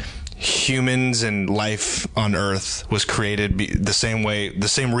like humans and life on Earth was created the same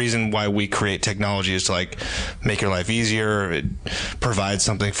reason why we create technology is to like make your life easier, it provides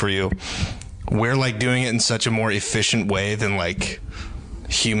something for you. We're like doing it in such a more efficient way than like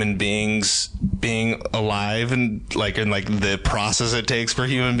human beings being alive and the process it takes for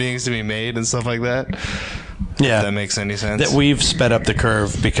human beings to be made and stuff like that. Yeah, if that makes any sense. That we've sped up the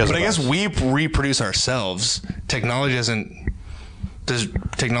curve because. But I guess we reproduce ourselves. Technology doesn't. Does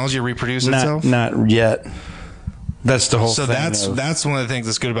technology reproduce itself? Not yet. That's the whole So thing. that's one of the things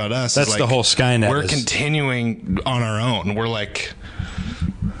that's good about us. That's is, like, the whole Skynet. We're continuing on our own. We're like,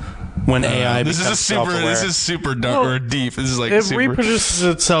 when AI this becomes is super dark or deep. This is like it super, reproduces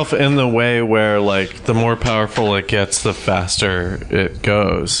itself in the way where, like, the more powerful it gets, the faster it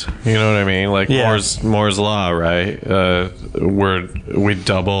goes. You know what I mean? Like Moore's law, right? We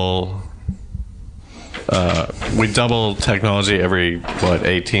double technology every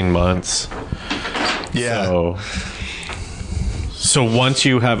 18 months. Yeah. So once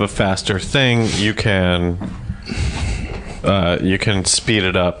you have a faster thing, you can speed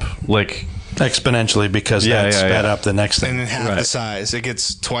it up, like, exponentially, because that sped up the next thing. And in half the size. It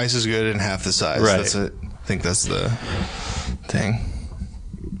gets twice as good in half the size. Right. That's it. I think that's the thing.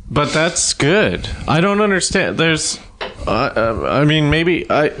 But that's good. I don't understand. There's, I mean, maybe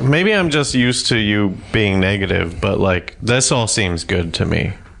I'm just used to you being negative, but, like, this all seems good to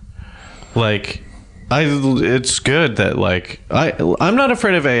me. Like, it's good that, like, I'm not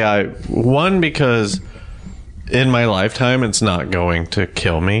afraid of AI. One, because in my lifetime, it's not going to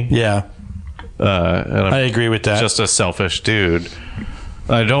kill me. Yeah. And I agree with that. Just a selfish dude.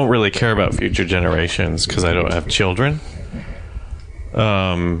 I don't really care about future generations because I don't have children.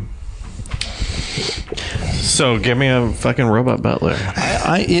 So give me a fucking robot butler.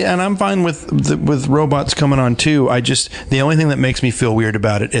 And I'm fine with robots coming on too. The only thing that makes me feel weird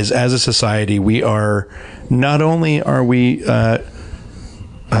about it is, as a society, we are not only are we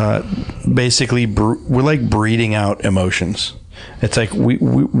basically we're like breeding out emotions. It's like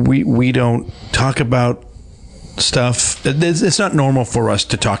we don't talk about stuff. It's not normal for us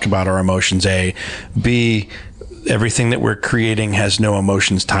to talk about our emotions. A, B, everything that we're creating has no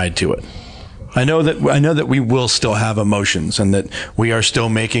emotions tied to it. I know that we will still have emotions, and that we are still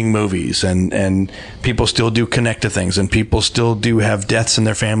making movies, and people still do connect to things, and people still do have deaths in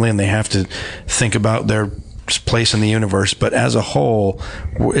their family, and they have to think about their place in the universe. But as a whole,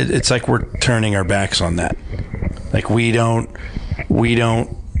 it's like we're turning our backs on that. Like, we don't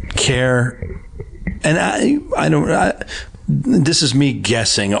care. And I don't, this is me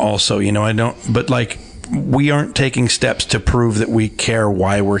guessing also, I don't, but, like, we aren't taking steps to prove that we care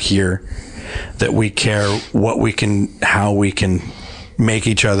why we're here, that we care how we can make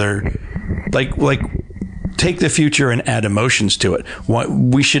each other, like take the future and add emotions to it.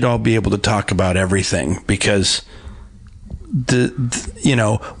 We should all be able to talk about everything, because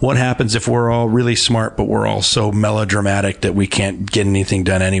what happens if we're all really smart, but we're all so melodramatic that we can't get anything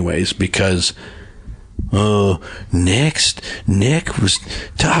done anyways, because Nick was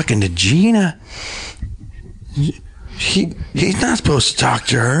talking to Gina. He's not supposed to talk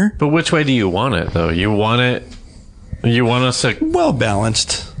to her. But which way do you want it, though? You want us to... Well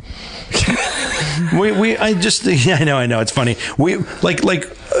balanced. I know. It's funny.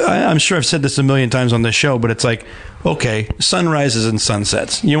 I'm sure I've said this a million times on this show, but it's like, okay, sunrises and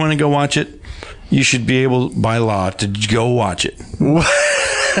sunsets. You want to go watch it? You should be able, by law, to go watch it.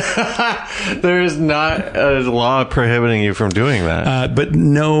 There is not a law prohibiting you from doing that. But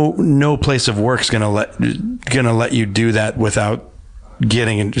no place of work's gonna let you do that without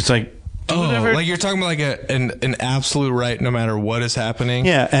getting it. It's like, like you're talking about like an absolute right, no matter what is happening.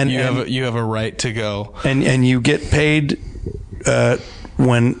 Yeah, and you have a right to go, and you get paid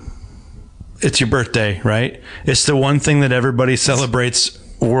when it's your birthday, right? It's the one thing that everybody celebrates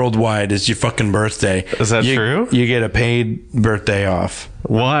worldwide is your fucking birthday. Is that true? You get a paid birthday off.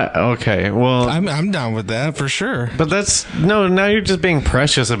 What? Okay. Well, I'm down with that for sure. But now you're just being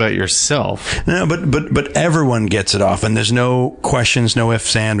precious about yourself. No, but everyone gets it off, and there's no questions, no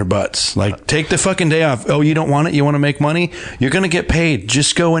ifs, and or buts. Like, take the fucking day off. Oh, you don't want it? You want to make money? You're going to get paid.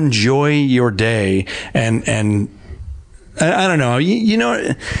 Just go enjoy your day. And I don't know. You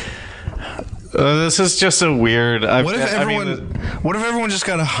know. This is just a weird. What if everyone just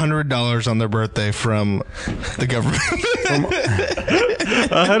got $100 on their birthday from the government?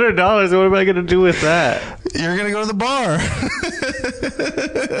 $100. What am I going to do with that? You're going to go to the bar.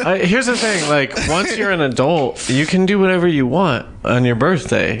 Here's the thing: like, once you're an adult, you can do whatever you want on your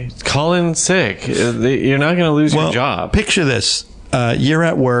birthday. Call in sick. You're not going to lose your job. Picture this: you're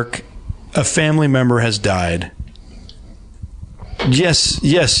at work, a family member has died.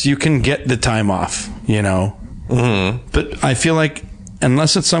 Yes, you can get the time off, Mm-hmm. But I feel like,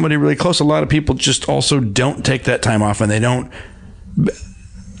 unless it's somebody really close, a lot of people just also don't take that time off, and they don't.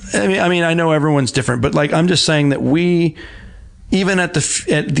 I mean, I know everyone's different, but, like, I'm just saying that we, even at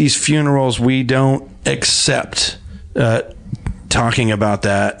these funerals, we don't accept talking about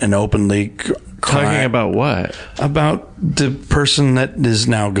that and openly Talking about what? About the person that is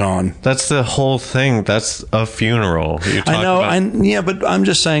now gone. That's the whole thing. That's a funeral. You talk I know. about- Yeah, but I'm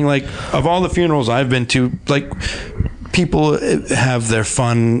just saying, like, of all the funerals I've been to, like, people have their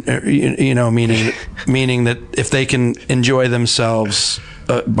fun, meaning that if they can enjoy themselves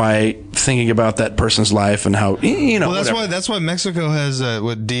by thinking about that person's life and how, Well, that's why Mexico has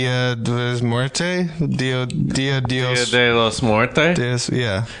what Dia de Muerte, Dia Dia Dios. de los Muertos.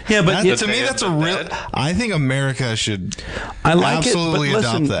 Yeah, Yeah, but to me, that's a real. I think America should I like absolutely it, but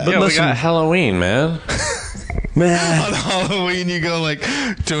adopt listen, that. but Yeah, listen, we got Halloween, man. man. On Halloween, you go like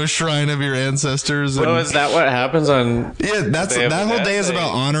to a shrine of your ancestors. And, Oh, is that what happens on? yeah, that's Day of that whole the day is Dead?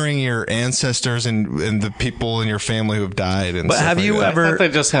 about honoring your ancestors and the people in your family who have died. And But stuff have like you that. I ever? thought they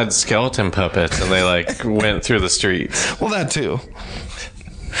just had skeleton puppets and they like went through the streets. Well, that too.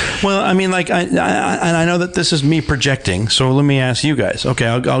 Well, I mean, like, I know that this is me projecting, so let me ask you guys. Okay,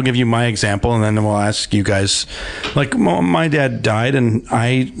 I'll give you my example, and then we'll ask you guys. Like, my dad died, and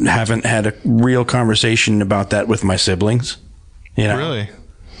I haven't had a real conversation about that with my siblings. You know, Really?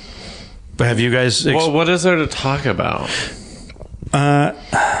 But have you guys? Well, what is there to talk about? Like,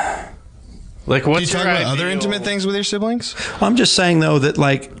 Do what's you talk your about other ideal- intimate things with your siblings? I'm just saying though that,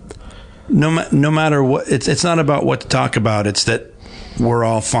 like, no matter what, it's not about what to talk about. It's that we're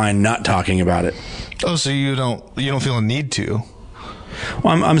all fine not talking about it. Oh, so you don't feel a need to?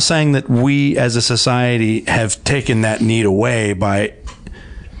 Well, I'm saying that we as a society have taken that need away by.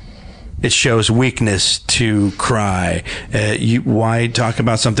 It shows weakness to cry. Why talk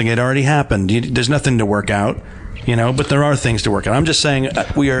about something that already happened? There's nothing to work out, but there are things to work out. I'm just saying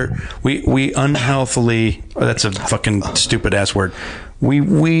we unhealthily, that's a fucking stupid ass word. We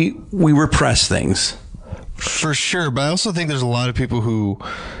repress things. For sure, but I also think there's a lot of people who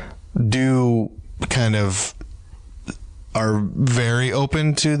do kind of are very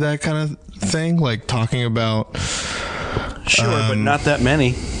open to that kind of thing, like talking about. Sure, but not that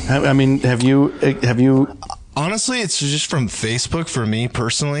many. I mean, have you? Honestly, it's just from Facebook for me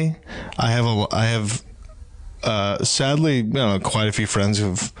personally. I have sadly, quite a few friends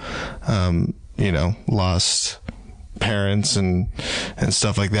who've, lost parents and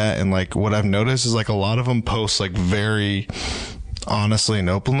stuff like that. And like what I've noticed is like a lot of them post like very honestly and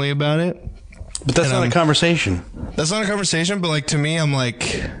openly about it. But that's not a conversation. That's not a conversation, but like to me, I'm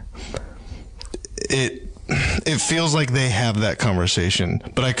like, it feels like they have that conversation,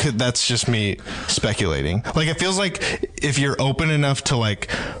 but that's just me speculating. Like, it feels like if you're open enough to like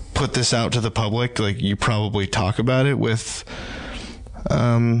put this out to the public, like you probably talk about it with,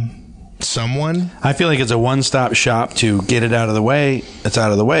 someone. I feel like it's a one-stop shop to get it out of the way. It's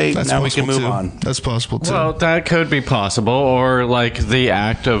out of the way. That's now we can possible, move too. on. That's possible too. Well, that could be possible, or like the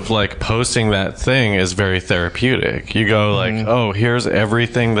act of like posting that thing is very therapeutic. You go like, oh, here's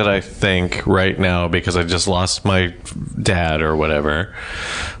everything that I think right now because I just lost my dad or whatever.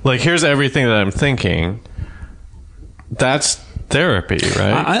 Like, here's everything that I'm thinking. That's therapy,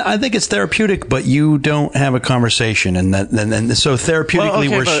 right? I think it's therapeutic, but you don't have a conversation, and so therapeutically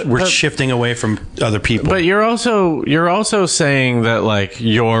Well, okay, we're but shifting away from other people. But you're also saying that like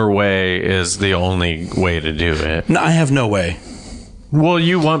your way is the only way to do it. No, I have no way. Well,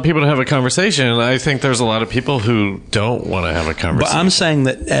 you want people to have a conversation, and I think there's a lot of people who don't want to have a conversation. But I'm saying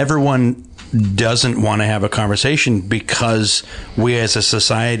that everyone doesn't want to have a conversation because we as a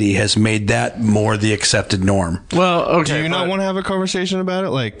society has made that more the accepted norm. Well, okay. do you not want to have a conversation about it?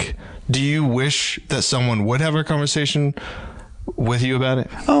 Like, do you wish that someone would have a conversation with you about it?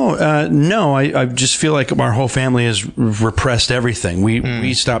 Oh, no. I just feel like our whole family has repressed everything.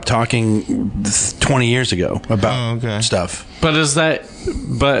 We stopped talking 20 years ago about stuff. But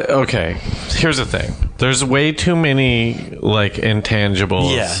okay, here's the thing. There's way too many like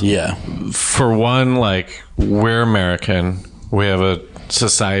intangibles. Yeah. For one, like, we're American. We have a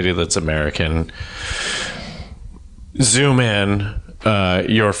society that's American. Zoom in.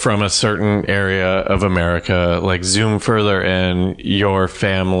 You're from a certain area of America. Like, zoom further in. Your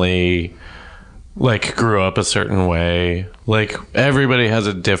family, like, grew up a certain way. Like, everybody has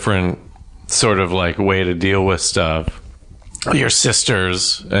a different sort of like way to deal with stuff. Your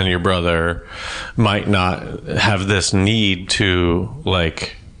sisters and your brother might not have this need to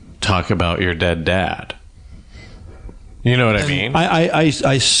like talk about your dead dad. You know what I mean? I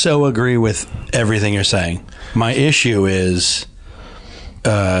so agree with everything you're saying. My issue is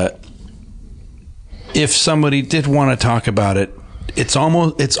if somebody did want to talk about it, it's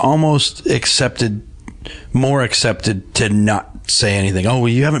almost more accepted to not say anything. Oh, well,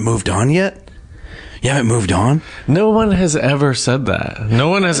 you haven't moved on yet? You haven't moved on? No one has ever said that. No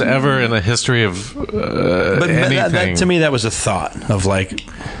one has ever in the history of But anything. that, to me, that was a thought of like...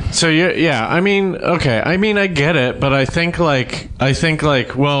 So yeah, I mean, okay, I mean, I get it, but I think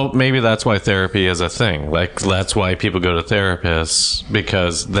like, well, maybe that's why therapy is a thing. Like, that's why people go to therapists,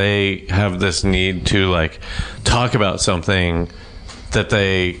 because they have this need to like talk about something that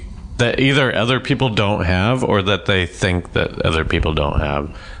either other people don't have or that they think that other people don't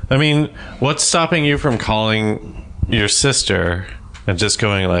have. I mean, what's stopping you from calling your sister and just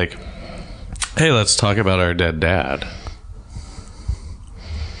going like, hey, let's talk about our dead dad?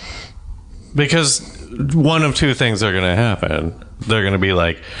 Because one of two things are going to happen. They're going to be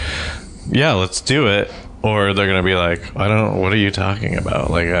like, yeah, let's do it. Or they're going to be like, what are you talking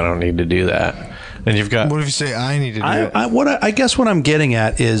about? Like, I don't need to do that. And you've got... What if you say, I need to do it? I guess what I'm getting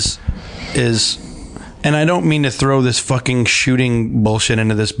at is, and I don't mean to throw this fucking shooting bullshit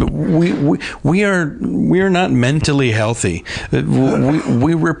into this, but we are not mentally healthy.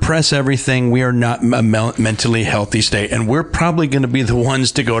 We repress everything. We are not a mentally healthy state, and we're probably going to be the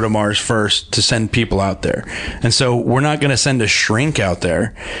ones to go to Mars first to send people out there. And so we're not going to send a shrink out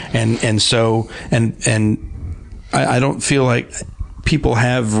there, and I don't feel like people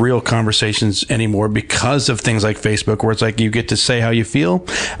have real conversations anymore because of things like Facebook, where it's like you get to say how you feel,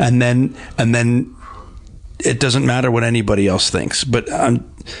 and then it doesn't matter what anybody else thinks. But a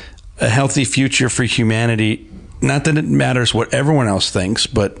healthy future for humanity, not that it matters what everyone else thinks,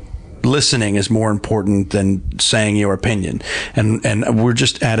 but listening is more important than saying your opinion. And we're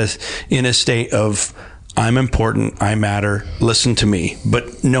just in a state of, I'm important, I matter, listen to me,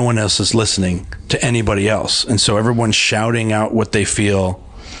 but no one else is listening to anybody else. And so everyone's shouting out what they feel,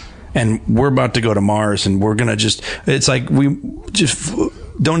 and we're about to go to Mars, and we're going to it's like we just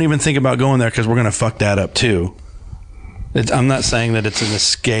don't even think about going there because we're going to fuck that up too. I'm not saying that it's an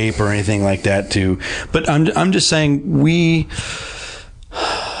escape or anything like that too, but I'm just saying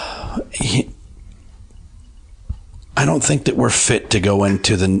I don't think that we're fit to go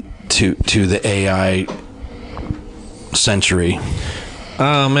into the AI century.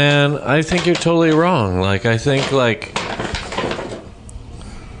 Oh man, I think you're totally wrong. Like, I think like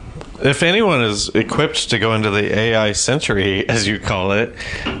if anyone is equipped to go into the AI century, as you call it,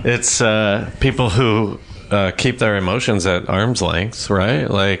 it's people who keep their emotions at arm's length, right?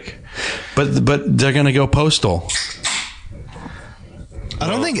 Like, but they're going to go postal. I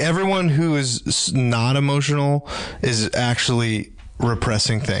don't think everyone who is not emotional is actually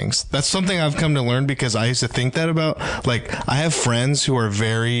repressing things. That's something I've come to learn, because I used to think that about, like, I have friends who are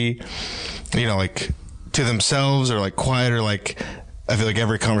very, like to themselves, or like quiet, or like, I feel like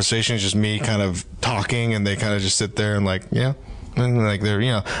every conversation is just me kind of talking, and they kind of just sit there and like, yeah. And like they're,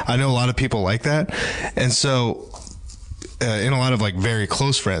 I know a lot of people like that. And so, in a lot of like very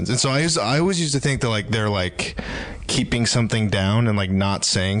close friends. And so I always used to think that like they're like keeping something down and like not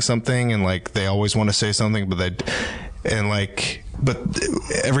saying something, and like they always want to say something, but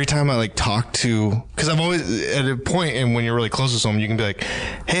every time I like talk to, because I'm always at a point, and when you're really close to someone, you can be like,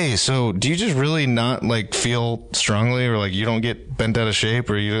 hey, so do you just really not like feel strongly, or like you don't get bent out of shape,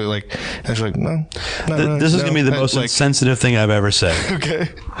 or you like, and she's like, no. This is going to be the most insensitive thing I've ever said. Okay.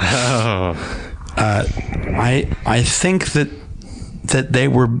 oh. I think that they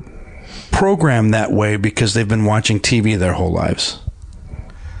were programmed that way because they've been watching TV their whole lives.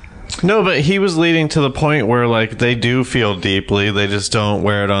 No, but he was leading to the point where like they do feel deeply, they just don't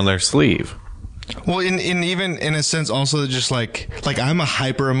wear it on their sleeve. Well, in even in a sense, also just like I'm a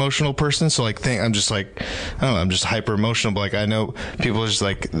hyper emotional person, so like I'm just like, I don't know, I'm just hyper emotional. But like I know people are just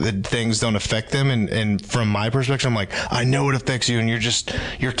like the things don't affect them, and from my perspective, I'm like, I know it affects you, and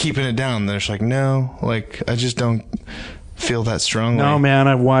you're keeping it down. They're just like, no, like I just don't feel that strongly. No, man,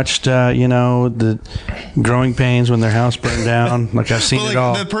 I've watched the Growing Pains when their house burned down. Like I've seen it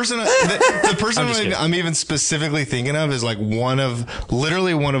all. The person I'm even specifically thinking of is like one of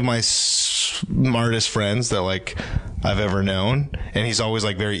my smartest friends that like I've ever known, and he's always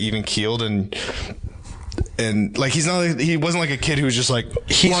like very even keeled, and like he wasn't like a kid who was just like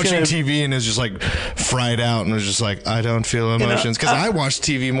watching TV and is just like fried out and was just like, I don't feel emotions, because I watch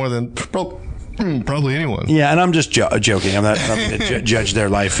TV more than probably anyone. Yeah, and I'm just joking. I'm not going to judge their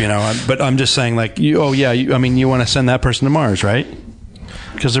life, but I'm just saying, like, you want to send that person to Mars, right?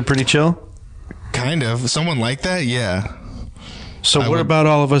 Because they're pretty chill? Kind of. Someone like that, yeah. So what about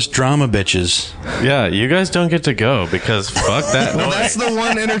all of us drama bitches? Yeah, you guys don't get to go because fuck that well, noise. That's the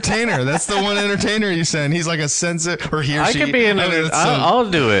one entertainer. That's the one entertainer you send. He's like a sensitive, or he or I she. could be I'll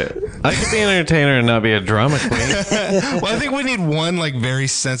do it. I could be an entertainer and not be a drama queen. Well, I think we need one like very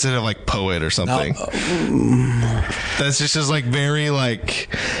sensitive like poet or something. That's just like very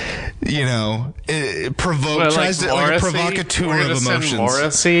like it tries to like a provocateur we're gonna of send emotions.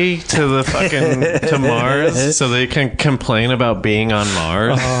 Morrissey to the fucking to Mars so they can complain about being on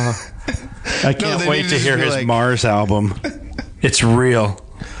Mars. I can't they wait need to to hear just be his like- Mars album. It's real.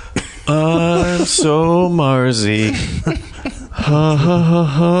 I'm so Marsy. Ha ha ha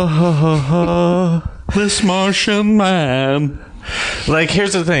ha ha ha. This Martian man. Like,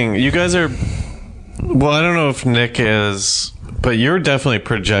 here's the thing. You guys are... Well, I don't know if Nick is... But you're definitely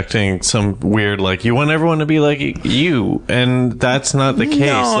projecting some weird, like, you want everyone to be like you. And that's not the case.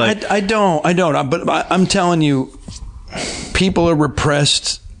 No, like, I don't. But I'm telling you, people are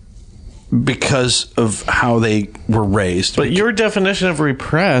repressed because of how they were raised. but your definition of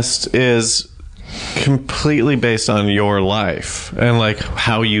repressed is completely based on your life and, like,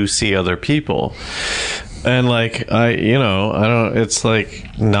 how you see other people. And, like, I don't... It's,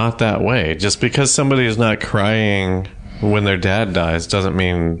 like, not that way. Just because somebody is not crying when their dad dies doesn't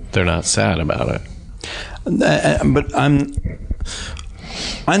mean they're not sad about it. But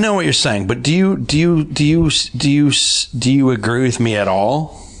I know what you're saying. But do you agree with me at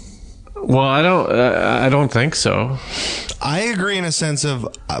all? Well, I don't think so. I agree in a sense of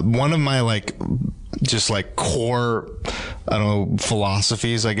one of my like just like core, I don't know,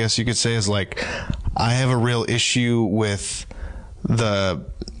 philosophies, I guess you could say, is like I have a real issue with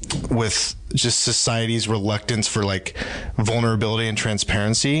just society's reluctance for like vulnerability and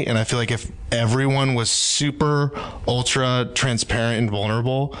transparency. And I feel like if everyone was super ultra transparent and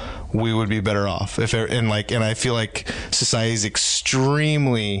vulnerable, we would be better off. And I feel like society is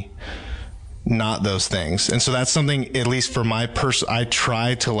extremely not those things. And so that's something, at least for my I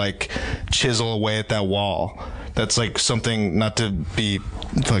try to like chisel away at that wall. That's like something, not to be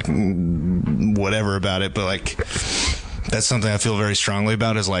fucking whatever about it, but like that's something I feel very strongly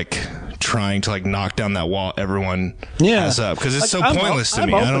about, is like trying to like knock down that wall everyone has up, because it's Like, so pointless to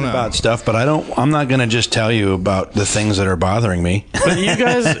me. I'm I don't open know about stuff, but I'm not going to just tell you about the things that are bothering me. But you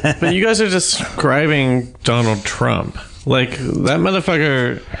guys are describing Donald Trump. Like, that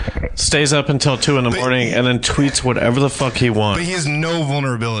motherfucker stays up until 2 a.m. and then tweets whatever the fuck he wants. But he has no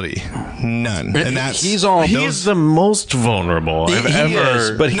vulnerability, none, and that's He's the most vulnerable I've ever.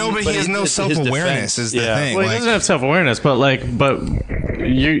 is, but he has no his self-awareness. defense. Is the Yeah. thing. Well, he doesn't have self-awareness, but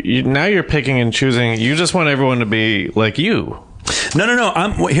you now you're picking and choosing. You just want everyone to be like you.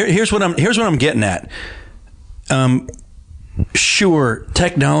 No. Here's what I'm getting at. Sure,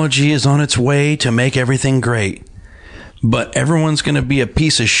 technology is on its way to make everything great, but everyone's going to be a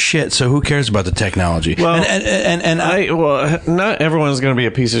piece of shit. So who cares about the technology? Well, and not everyone's going to be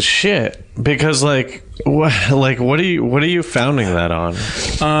a piece of shit, because what are you founding that on?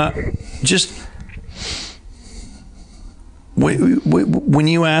 Just when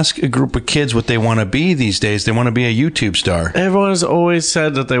you ask a group of kids what they want to be these days, they want to be a YouTube star. Everyone has always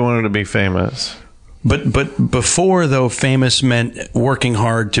said that they wanted to be famous. But before, though, famous meant working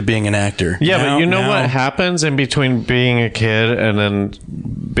hard to being an actor. Yeah, Now- but you know now- what happens in between being a kid and then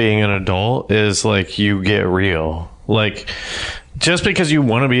being an adult is, like, you get real. Like, just because you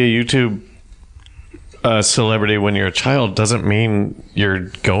want to be a YouTube celebrity when you're a child doesn't mean you're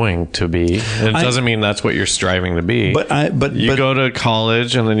going to be. It doesn't mean that's what you're striving to be. But you go to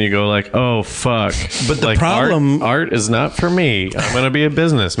college and then you go like, oh fuck. But the like, problem- art is not for me. I'm going to be a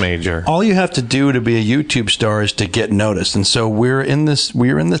business major. all you have to do to be a YouTube star is to get noticed. And so we're in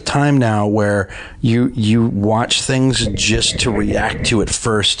the time now where you watch things just to react to it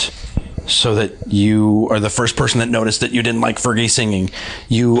first, so that you are the first person that noticed that you didn't like Fergie singing.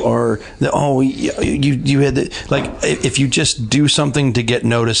 You are you had if you just do something to get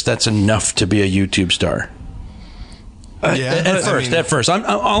noticed, that's enough to be a YouTube star. At first,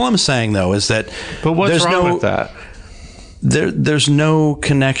 all I'm saying though is that. But what's there's wrong with that? There's no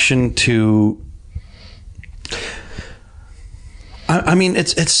connection to. I mean,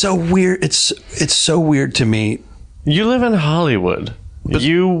 it's so weird. It's so weird to me. You live in Hollywood. But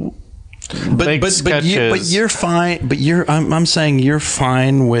you're fine. But I'm saying you're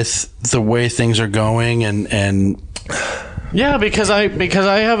fine with the way things are going, and yeah, because I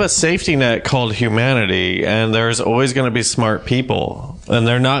have a safety net called humanity, and there's always going to be smart people, and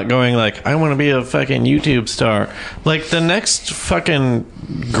they're not going like, I want to be a fucking YouTube star. Like, the next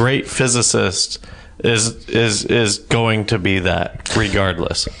fucking great physicist is going to be that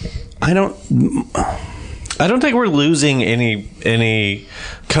regardless. I don't think we're losing any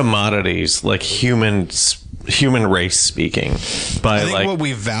commodities, like human race speaking, by I think what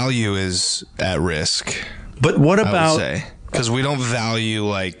we value is at risk. But what about, because we don't value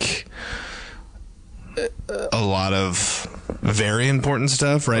like a lot of very important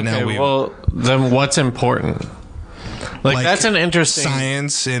stuff right now. Well, then what's important? Like that's an interesting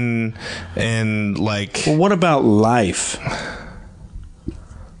science and like Well, what about life?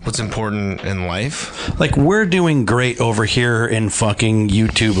 what's important in life. Like, we're doing great over here in fucking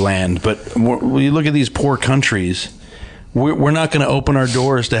YouTube land, but when you look at these poor countries, we're not going to open our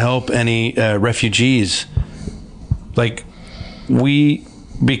doors to help any refugees. Like,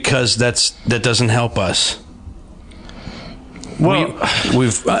 because that doesn't help us. Well,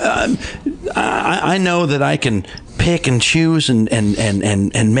 I know that I can pick and choose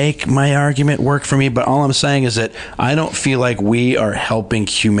and make my argument work for me, but all I'm saying is that I don't feel like we are helping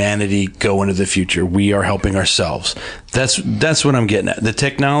humanity go into the future. We are helping ourselves. That's what I'm getting at. The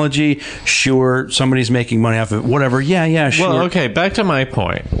technology, sure, somebody's making money off of it, whatever. Yeah, sure. well, okay, back to my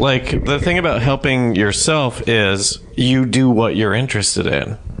point. Like, the thing about helping yourself is you do what you're interested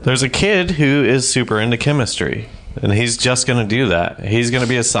in. There's a kid who is super into chemistry, and he's just going to do that. He's going to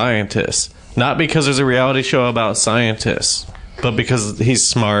be a scientist. Not because there's a reality show about scientists, but because he's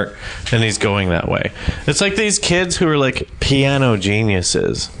smart and he's going that way. It's like these kids who are like piano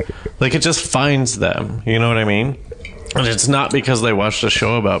geniuses. Like, it just finds them. You know what I mean? And it's not because they watched a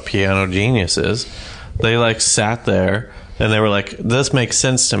show about piano geniuses. They like sat there and they were like, this makes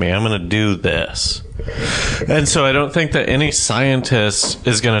sense to me. I'm going to do this. And so I don't think that any scientist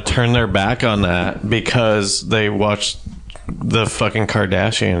is going to turn their back on that because they watched the fucking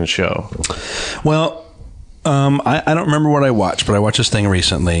Kardashian show. Well, I don't remember what I watched, but I watched this thing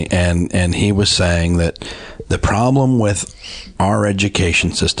recently, and he was saying that the problem with our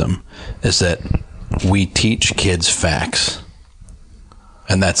education system is that we teach kids facts,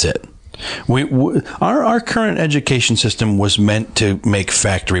 and that's it. Our current education system was meant to make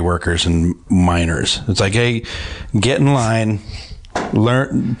factory workers and miners. It's like, hey, get in line,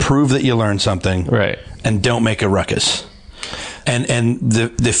 prove that you learned something, Right. and don't make a ruckus. And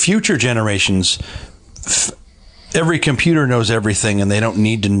the future generations, every computer knows everything, and they don't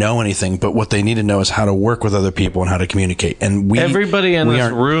need to know anything. But what they need to know is how to work with other people and how to communicate. And everybody in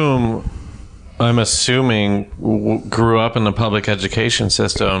this room, I'm assuming, grew up in the public education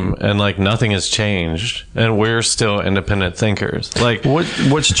system, and like nothing has changed, and we're still independent thinkers. Like,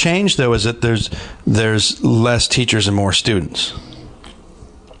 what's changed though is that there's less teachers and more students.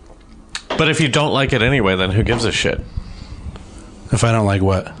 but if you don't like it anyway, then who gives a shit? If I don't like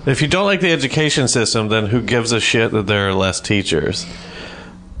what? If you don't like the education system, then who gives a shit that there are less teachers?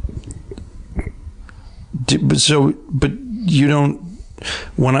 But you don't.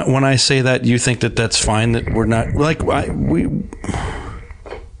 When I say that, you think that that's fine. That we're not like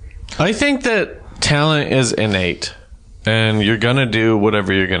I think that talent is innate, and you're gonna do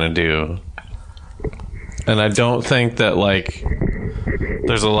whatever you're gonna do. And I don't think that like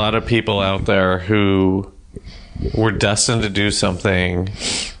there's a lot of people out there who were destined to do something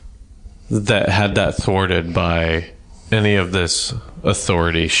that had that thwarted by any of this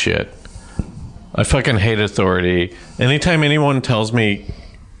authority shit. I fucking hate authority. Anytime anyone tells me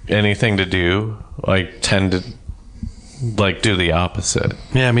anything to do, I tend to like do the opposite.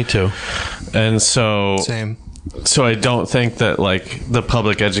 Yeah, me too. And so Same. So I don't think that like the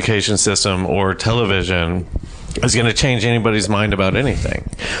public education system or television is going to change anybody's mind about anything.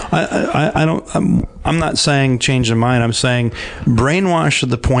 I don't. I'm not saying change their mind. I'm saying brainwash to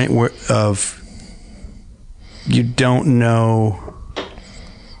the point of you don't know.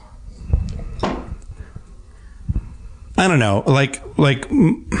 I don't know. Like,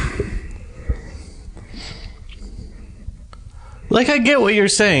 I get what you're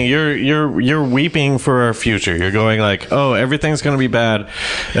saying. You're weeping for our future. You're going like, oh, everything's going to be bad.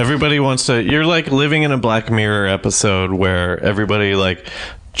 Everybody wants to. You're like living in a Black Mirror episode where everybody like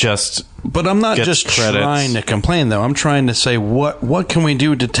just. But I'm not just credits. trying to complain, though. I'm trying to say what can we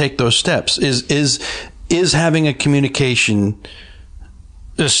do to take those steps? Is having a communication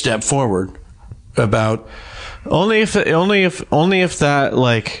a step forward about only if that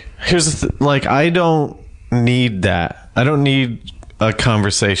like here's the like I don't need that. I don't need a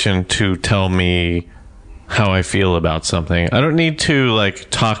conversation to tell me how I feel about something. I don't need to like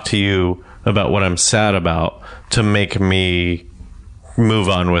talk to you about what I'm sad about to make me move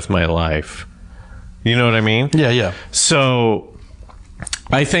on with my life. You know what I mean? Yeah. So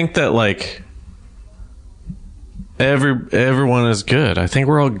I think that like everyone is good. I think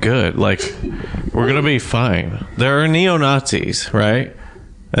we're all good. Like we're gonna be fine. There are neo-Nazis, right?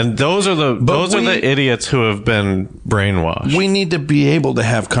 And those are the idiots who have been brainwashed. We need to be able to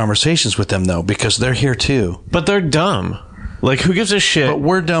have conversations with them, though, because they're here too. But they're dumb. Like, who gives a shit? But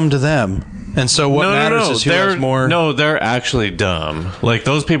we're dumb to them. And so what matters is who has more. No, they're actually dumb. Like,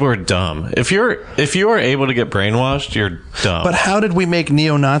 those people are dumb. If you are able to get brainwashed, you're dumb. But how did we make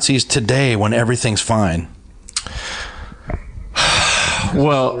neo-Nazis today when everything's fine?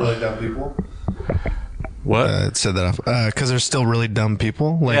 Well, really dumb people. What? Said that off. Because they're still really dumb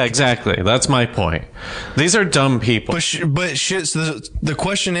people. Like, yeah, exactly. That's my point. These are dumb people. But shit. So the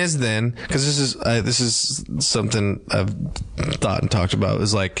question is then, because this is something I've thought and talked about,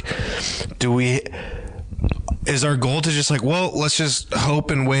 is like, is our goal to just like, well, let's just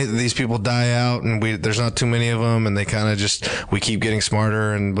hope and wait that these people die out and there's not too many of them and they kind of just, we keep getting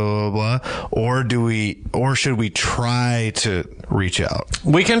smarter and blah, blah, blah. Or should we try to reach out?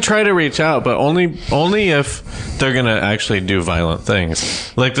 We can try to reach out, but only if they're going to actually do violent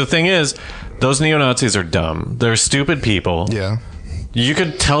things. Like, the thing is, those neo-Nazis are dumb. They're stupid people. Yeah. You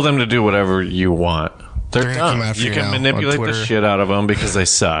could tell them to do whatever you want. They're gonna dumb. come after You you can now manipulate on the Twitter. shit out of them because they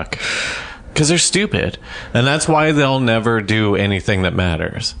suck. Because they're stupid. And that's why they'll never do anything that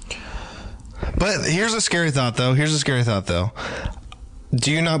matters. But here's a scary thought, though.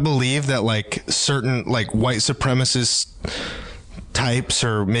 Do you not believe that, like, certain, like, white supremacist types,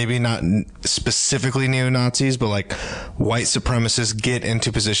 or maybe not specifically neo-Nazis, but, like, white supremacists get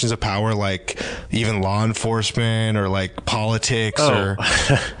into positions of power, like, even law enforcement or, like, politics or...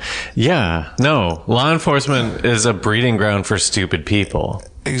 Yeah. No. Law enforcement is a breeding ground for stupid people.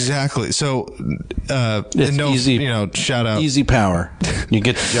 Exactly. So, It's easy. You know, shout out. Easy power. You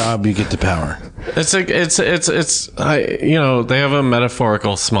get the job, you get the power. It's like you know, they have a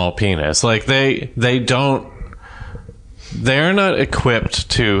metaphorical small penis. Like, they're not equipped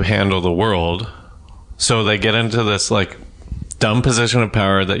to handle the world, so they get into this like dumb position of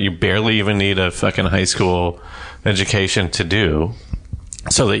power that you barely even need a fucking high school education to do,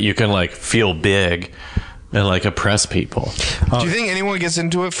 so that you can like feel big and like oppress people. Do you think anyone gets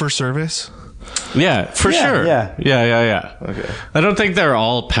into it for service? Yeah, for sure. Yeah. Okay. I don't think they're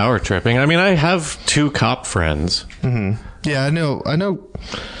all power tripping. I mean, I have 2 cop friends. Mm-hmm. Yeah, I know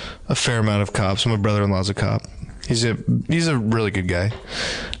a fair amount of cops. My brother-in-law's a cop. He's a really good guy.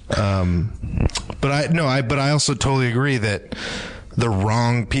 But I also totally agree that the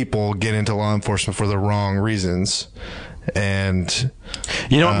wrong people get into law enforcement for the wrong reasons. And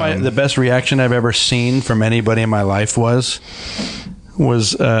you know what the best reaction I've ever seen from anybody in my life was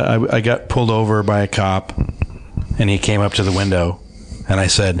I got pulled over by a cop, and he came up to the window, and I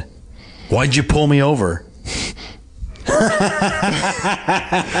said, "Why'd you pull me over?"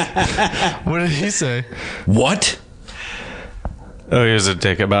 What did he say? What? Oh, he was a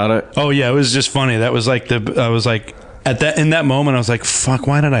dick about it. Oh yeah, it was just funny. That was like I was like, in that moment I was like, fuck,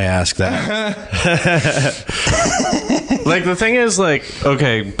 why did I ask that? Like, the thing is, like,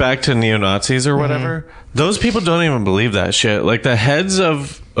 okay, back to neo-Nazis or whatever. Those people don't even believe that shit. Like, the heads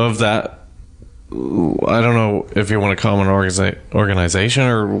of that, I don't know if you want to call them an organization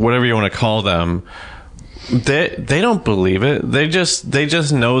or whatever you want to call them. They don't believe it. They just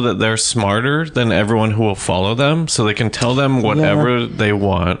know that they're smarter than everyone who will follow them, so they can tell them whatever they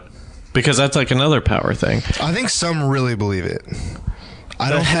want, because that's like another power thing. I think some really believe it. I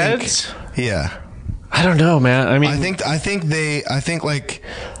don't heads? think. Yeah. I don't know, man. I mean, I think like,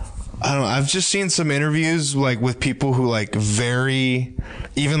 I don't know. I've just seen some interviews like with people who like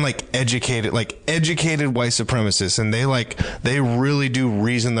even like educated white supremacists, and they really do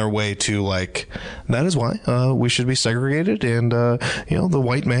reason their way to like, that is why we should be segregated, and you know, the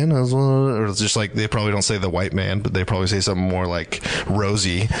white man is, or it's just like, they probably don't say the white man, but they probably say something more like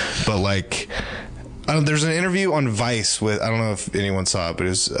rosy, but like, there's an interview on Vice with, I don't know if anyone saw it, but it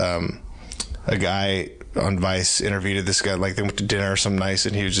was a guy on Vice interviewed this guy, like they went to dinner or something nice,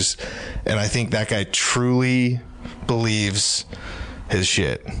 and he was just, and I think that guy truly believes his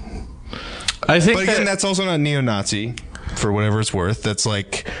shit. I think, but again, that's also not neo-Nazi, for whatever it's worth. That's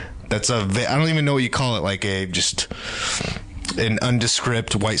like, I don't even know what you call it, like just an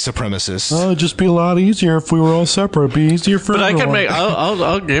undescript white supremacist. Oh, it'd just be a lot easier if we were all separate. It'd be easier for everyone.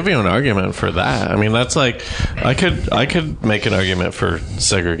 I'll give you an argument for that. I mean, that's like, I could make an argument for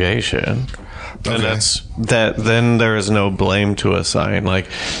segregation. Okay. And that's that. Then there is no blame to assign. Like,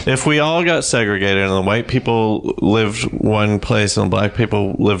 if we all got segregated and the white people lived one place and the black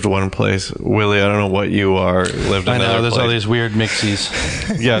people lived one place, Willie, I don't know what you are. Lived I another know there's place. all these weird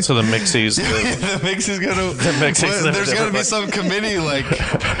mixies. Yeah, so the mixies. The Mixies gonna. There's got to be some committee like.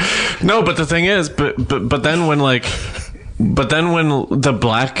 No, but the thing is, but then when the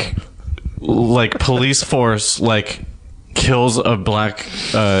black like police force like kills a black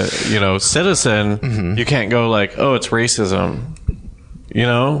citizen, you can't go like, oh, it's racism, you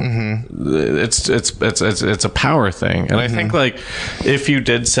know. It's a power thing. And I think like, if you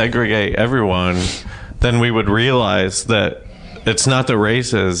did segregate everyone, then we would realize that it's not the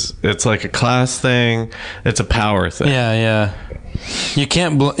races, it's like a class thing, it's a power thing. Yeah. You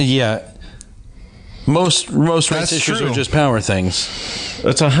can't. Most rights That's issues true. are just power things.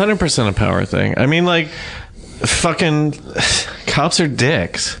 It's 100% a power thing. I mean, like, fucking cops are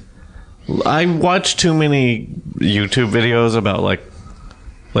dicks. I watch too many YouTube videos about like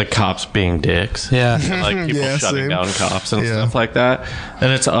cops being dicks. Yeah. And, like people Yeah, shutting same. down cops and Yeah. stuff like that.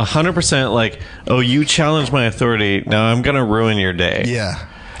 And it's 100% like, oh, you challenge my authority. Now I'm going to ruin your day. Yeah.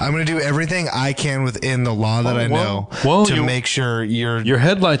 I'm going to do everything I can within the law that I know Whoa, to you- make sure you're. Your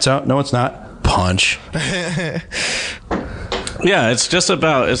headlights out. No, it's not. Punch. Yeah, it's just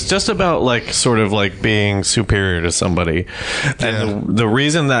about like sort of like being superior to somebody. And the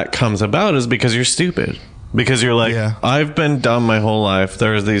reason that comes about is because you're stupid. Because you're like, Yeah. I've been dumb my whole life.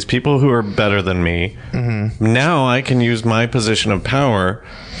 There's these people who are better than me. Mm-hmm. Now I can use my position of power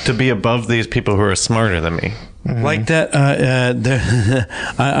to be above these people who are smarter than me. Mm-hmm. Like that.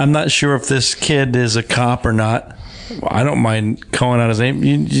 I'm not sure if this kid is a cop or not. I don't mind calling out his name.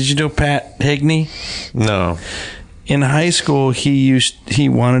 Did you know Pat Higney? No. In high school, he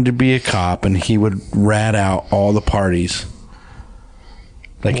wanted to be a cop, and he would rat out all the parties.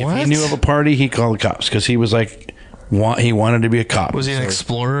 Like if What? he knew of a party, he called the cops because he was like, he wanted to be a cop. Was he an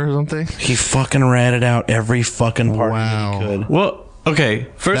explorer or something? He fucking ratted out every fucking party Wow. that he could. Well, okay.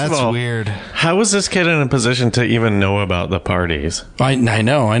 First That's of all, weird. how was this kid in a position to even know about the parties? I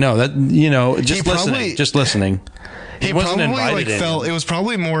know that just probably- listening. He wasn't probably invited like in. felt it was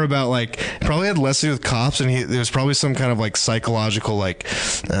probably more about like probably had less to do with cops, and there was probably some kind of like psychological like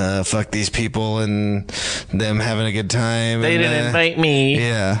fuck these people and them having a good time. They and, didn't invite me.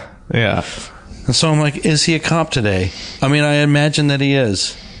 Yeah. Yeah. And so I'm like, is he a cop today? I mean, I imagine that he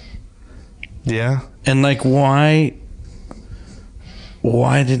is. Yeah. And like, why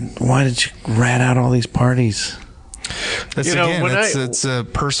did you rat out all these parties? That's You know, again, when it's a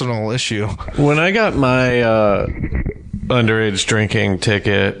personal issue. When I got my underage drinking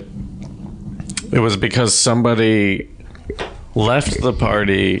ticket, it was because somebody left the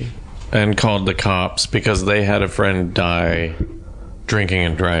party and called the cops because they had a friend die drinking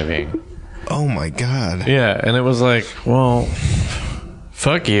and driving. Oh my god. Yeah, and it was like, well,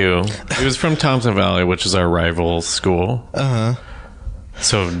 fuck you. He was from Thompson Valley, which is our rival school. Uh huh.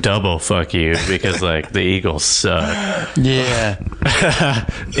 So double fuck you because like the Eagles suck. Yeah.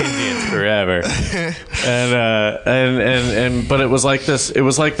 Indians forever. And but it was like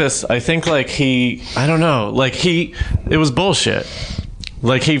this. I think like I don't know. Like it was bullshit.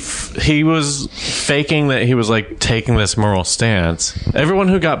 Like he was faking that he was like taking this moral stance. Everyone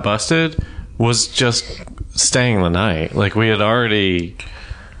who got busted was just staying the night. Like we had already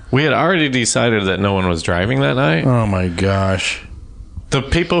decided that no one was driving that night. Oh my gosh. The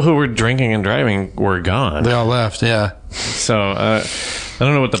people who were drinking and driving were gone. They all left. Yeah. So I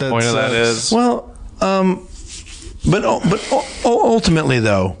don't know what the point of that is. Well, but ultimately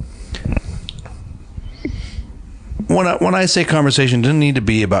though, when I say conversation, it doesn't need to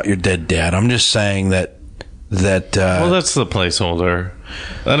be about your dead dad. I'm just saying that. Well, that's the placeholder.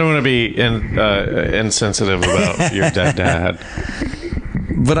 I don't want to be insensitive about your dead dad.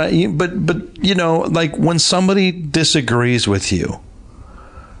 But you know, like when somebody disagrees with you,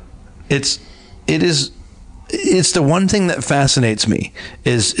 it's the one thing that fascinates me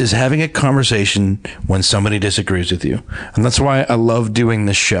is having a conversation when somebody disagrees with you. And that's why I love doing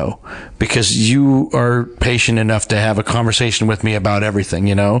this show, because you are patient enough to have a conversation with me about everything,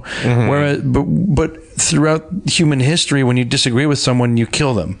 you know? Mm-hmm. Whereas, but throughout human history, when you disagree with someone, you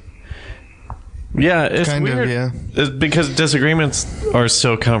kill them. Yeah, it's Kind of, weird. yeah. It's because disagreements are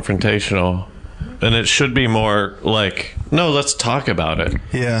so confrontational, and it should be more like, no, let's talk about it.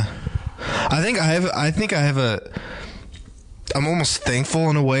 Yeah. I'm almost thankful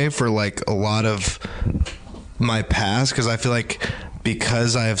in a way for like a lot of my past, because I feel like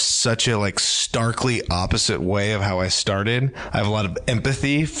because I have such a like starkly opposite way of how I started, I have a lot of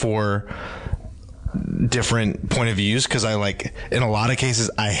empathy for different point of views, because I like in a lot of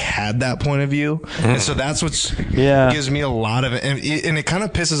cases I had that point of view, and so that's what's gives me a lot of and it kind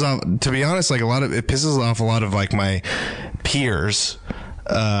of pisses off, to be honest, like it pisses off a lot of like my peers.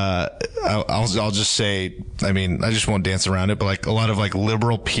 I'll just say, I mean, I just won't dance around it, but like a lot of like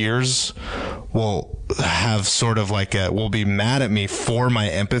liberal peers will have sort of like will be mad at me for my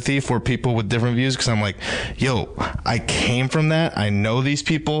empathy for people with different views, because I'm like, yo, I came from that. I know these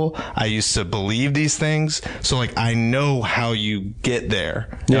people. I used to believe these things. So like, I know how you get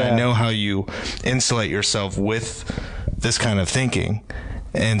there. Yeah. I know how you insulate yourself with this kind of thinking.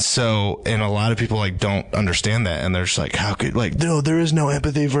 And so, and a lot of people like don't understand that, and they're just like, how could, like, no, there is no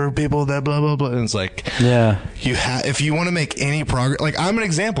empathy for people that blah blah blah. And it's like, yeah, if you want to make any progress, like I'm an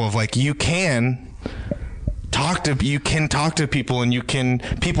example of like, you can talk to people,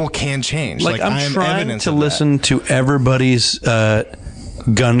 and people can change. Like I I'm am trying evidence to of that. listen to everybody's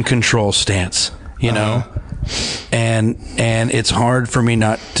gun control stance, you know, and it's hard for me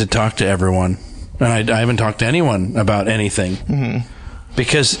not to talk to everyone, and I haven't talked to anyone about anything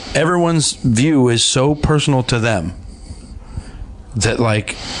because everyone's view is so personal to them that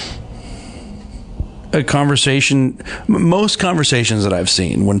like a conversation, most conversations that I've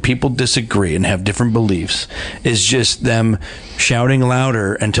seen when people disagree and have different beliefs is just them shouting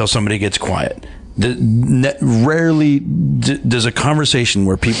louder until somebody gets quiet. Rarely does a conversation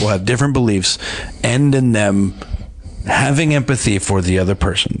where people have different beliefs end in them having empathy for the other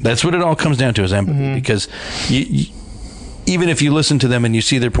person. That's what it all comes down to, is empathy. Because even if you listen to them and you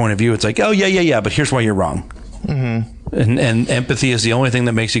see their point of view, it's like, oh yeah, but here's why you're wrong. And empathy is the only thing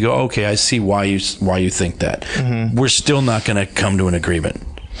that makes you go, okay, I see why you think that. We're still not going to come to an agreement.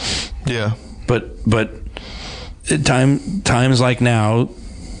 Yeah, but at times like now,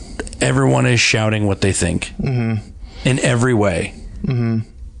 everyone is shouting what they think in every way.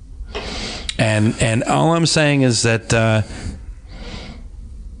 And all I'm saying is that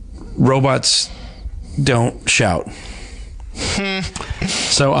robots don't shout.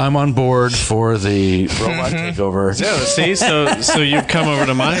 So I'm on board for the robot takeover. Yeah, see, so you've come over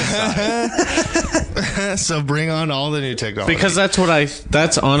to my side. So bring on all the new technology. Because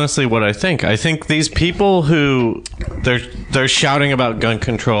that's honestly what I think. I think these people who they're shouting about gun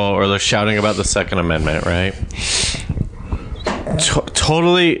control, or they're shouting about the Second Amendment, right?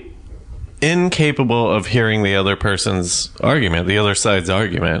 Totally incapable of hearing the other person's argument, the other side's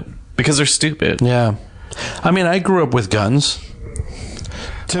argument, because they're stupid. Yeah. I mean, I grew up with guns.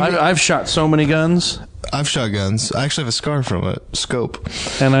 I've shot so many guns. I've shot guns. I actually have a scar from a scope.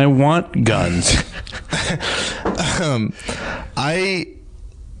 And I want guns.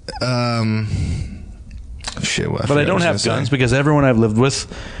 Shit, but I don't have guns because everyone I've lived with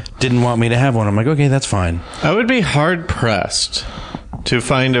didn't want me to have one. I'm like, okay, that's fine. I would be hard pressed to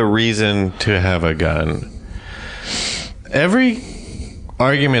find a reason to have a gun. Every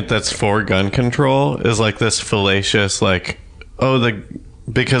argument that's for gun control is like this fallacious, like,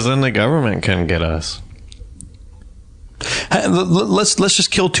 because then the government can get us. Let's just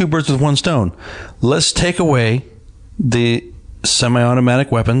kill two birds with one stone. Let's take away the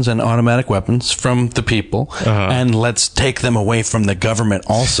semi-automatic weapons and automatic weapons from the people, and let's take them away from the government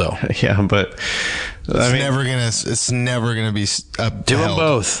also. Yeah, but it's never gonna be upheld. Do them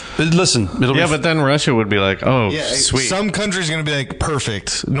both. Listen, but then Russia would be like, oh, sweet. Some country's gonna be like,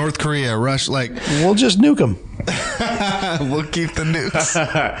 perfect. North Korea, Russia, like, we'll just nuke them. We'll keep the nukes.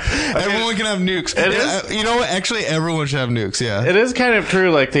 Everyone can have nukes. You know what? Actually, everyone should have nukes. Yeah, it is kind of true.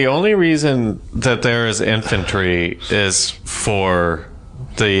 Like, the only reason that there is infantry is for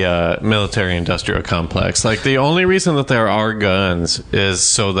the military-industrial complex. Like, the only reason that there are guns is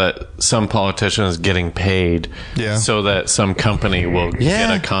so that some politician is getting paid, so that some company will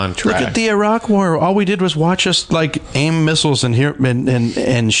get a contract. Look at the Iraq War. All we did was watch us like aim missiles and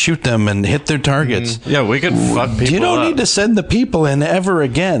shoot them and hit their targets. Yeah, we could fuck people up. You don't need to send the people in ever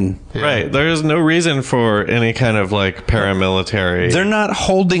again. Yeah. Right. There is no reason for any kind of like paramilitary. They're not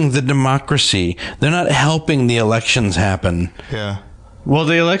holding the democracy. They're not helping the elections happen. Yeah. Well,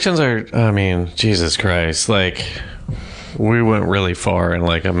 the elections are, I mean, Jesus Christ, like, we went really far in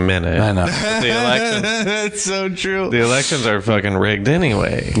like a minute. I know. The elections, that's so true. The elections are fucking rigged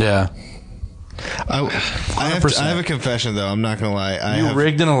anyway. Yeah. I have a confession, though. I'm not going to lie. You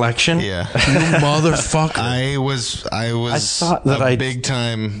rigged an election? Yeah. You motherfucker. I thought that big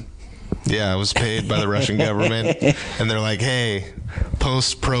time. Yeah, I was paid by the Russian government, and they're like, "Hey,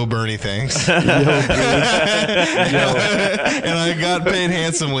 post pro Bernie things," and I got paid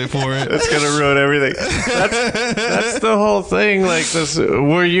handsomely for it. It's gonna ruin everything. That's the whole thing. Like this.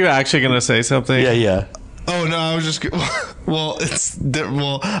 Were you actually gonna say something? Yeah. Oh no, I was just I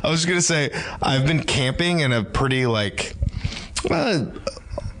was gonna say I've been camping in a pretty like, I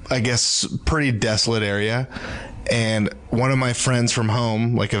guess pretty desolate area. And one of my friends from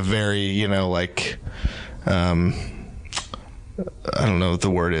home, like a very, like, I don't know what the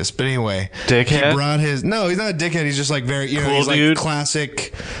word is, but anyway, dickhead. He brought his. No, he's not a dickhead. He's just like very, cool he's dude. Like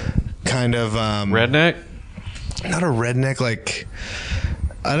classic kind of redneck. Not a redneck, like.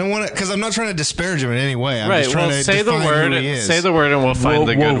 I don't want to, because I'm not trying to disparage him in any way. I'm right. just trying to say the word. Say the word, and we'll find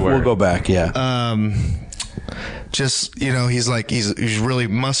the good word. We'll go back. Yeah. Just, he's like, he's really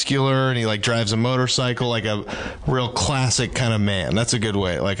muscular, and he like drives a motorcycle, like a real classic kind of man. That's a good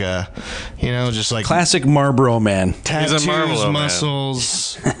way. Like just like classic Marlboro man. Tattoos, he's a Marlboro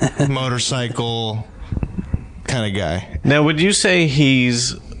muscles, motorcycle kind of guy. Now, would you say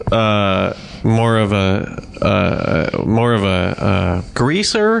he's more of more of a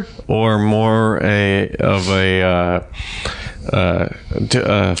greaser or more of a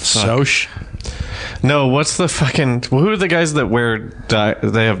Soch? No, what's the fucking... Who are the guys that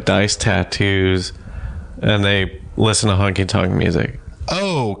they have dice tattoos and they listen to honky-tonk music?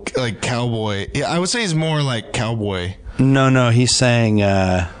 Oh, like cowboy. Yeah, I would say he's more like cowboy. No, he's saying...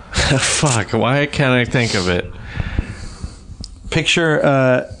 Fuck, why can't I think of it?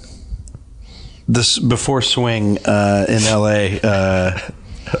 Picture this before swing in L.A.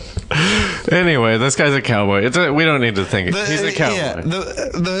 Anyway, this guy's a cowboy. We don't need to think. He's a cowboy. Yeah,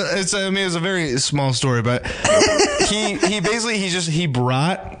 it's a very small story, but he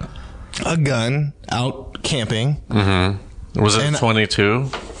brought a gun out camping. Mm-hmm. Was it 22?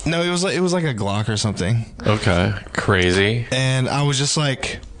 No, it was like a Glock or something. Okay, crazy. And I was just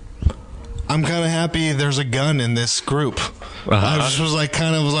like, I'm kind of happy there's a gun in this group. I just was like,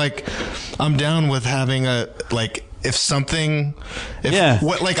 I'm down with having I am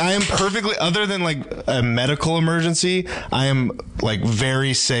perfectly, other than like a medical emergency, I am like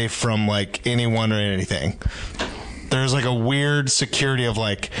very safe from like anyone or anything. There's like a weird security of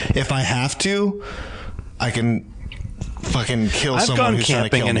like, if I have to, I can fucking kill someone who's trying to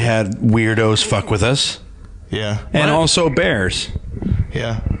kill me. I've gone camping and had weirdos fuck with us. Yeah. And also bears.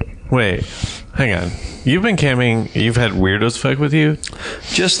 Yeah. Wait, hang on. You've been camping, you've had weirdos fuck with you?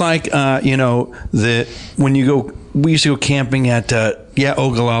 Just like, when you go, we used to go camping at,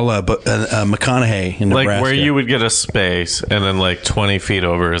 Ogallala, but McConaughey in Nebraska. Like where you would get a space and then like 20 feet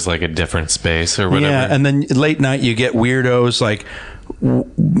over is like a different space or whatever. Yeah, and then late night you get weirdos like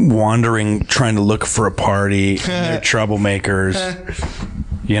wandering, trying to look for a party. They're troublemakers.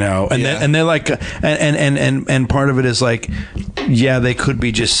 And they're like, and part of it is like, yeah, they could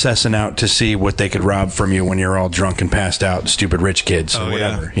be just sussing out to see what they could rob from you when you're all drunk and passed out, stupid rich kids or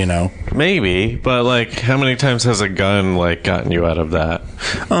whatever, Maybe, but like, how many times has a gun like gotten you out of that?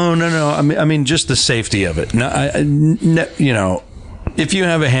 Oh no! I mean, just the safety of it. No, if you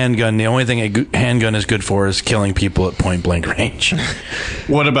have a handgun, the only thing a handgun is good for is killing people at point blank range.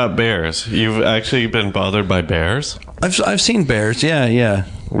 What about bears? You've actually been bothered by bears? I've seen bears. Yeah.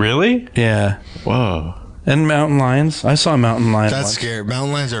 Really? Yeah. Whoa. And mountain lions. I saw a mountain lion. That's scary.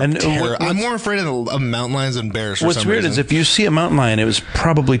 Mountain lions are terrible. I'm more afraid of mountain lions than bears for some reason. What's weird is if you see a mountain lion, it was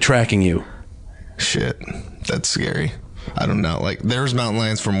probably tracking you. Shit. That's scary. I don't know. Like, there's mountain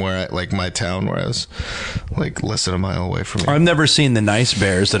lions from my town where I was like less than a mile away from me. I've never seen the nice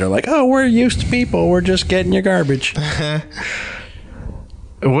bears that are like, oh, we're used to people. We're just getting your garbage.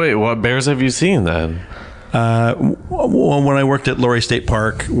 Wait, what bears have you seen then? Well, when I worked at Laurie State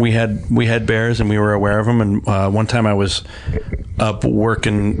Park, we had bears and we were aware of them. And one time I was up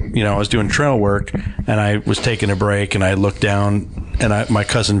working, I was doing trail work and I was taking a break and I looked down and my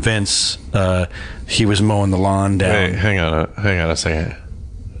cousin Vince, he was mowing the lawn down. Wait, hang on a second.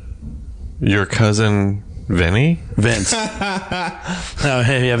 Your cousin Vinny? Vince. Oh,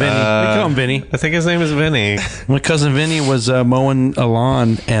 hey, yeah, Vinny. We call him Vinny. I think his name is Vinny. My cousin Vinny was mowing a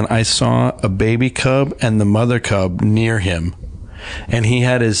lawn, and I saw a baby cub and the mother cub near him. And he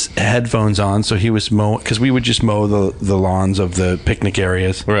had his headphones on, so he was mowing, because we would just mow the lawns of the picnic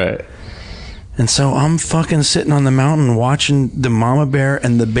areas. Right. And so I'm fucking sitting on the mountain watching the mama bear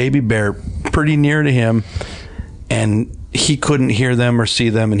and the baby bear pretty near to him, and he couldn't hear them or see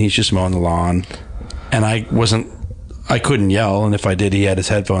them, and he's just mowing the lawn. And I couldn't yell, and if I did, he had his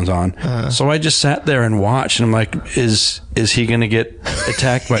headphones on. So I just sat there and watched, and I'm like, is he going to get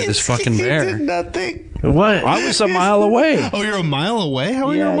attacked by this fucking bear? He did nothing. What? I was a mile away. Oh, you're a mile away? How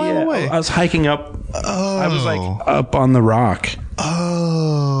are you a mile away? I was hiking up. Oh. I was like up on the rock.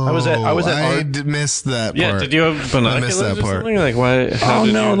 Oh. I was at I missed that part. Yeah, did you have binoculars I missed that or part. something? Like, why? Oh,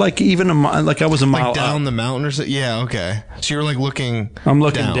 no, like even like I was a mile Like down up. the mountain or something? Yeah, okay. So you're like looking I'm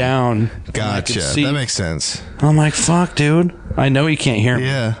looking down. Gotcha. That makes sense. I'm like, fuck, dude. I know he can't hear me.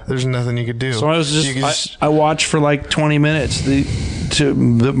 Yeah, there's nothing you could do. So I was I watched for like 20 minutes.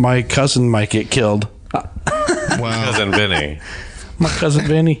 My cousin might get killed. Wow. Cousin Vinny. My cousin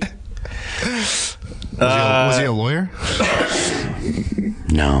Vinny. Was he a lawyer?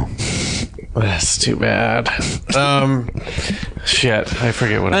 No. That's too bad. Shit, I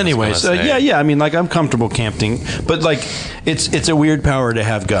forget what. Anyways, I was gonna say. yeah. I mean, like, I'm comfortable camping, but like, it's a weird power to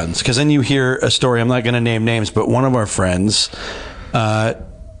have guns, because then you hear a story. I'm not going to name names, but one of our friends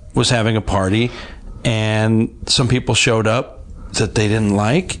was having a party, and some people showed up that they didn't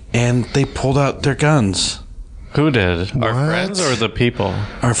like, and they pulled out their guns. Who did? What? Our friends or the people?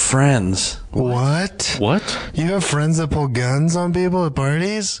 Our friends. What? You have friends that pull guns on people at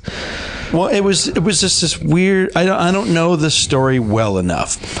parties? Well, it was just this weird. I don't know the story well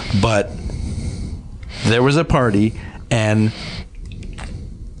enough, but there was a party and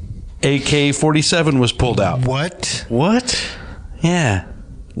AK-47 was pulled out. What? Yeah.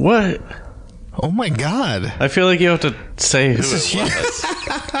 What? Oh my God! I feel like you have to say who This is it huge.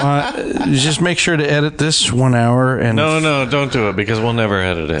 was. Just make sure to edit this 1 hour. And No, don't do it because we'll never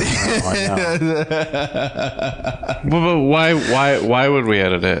edit it. But why would we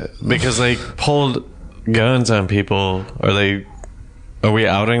edit it? Because they pulled guns on people. Are we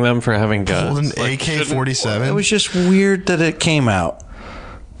outing them for having guns? Pulled an AK-47. It was just weird that it came out.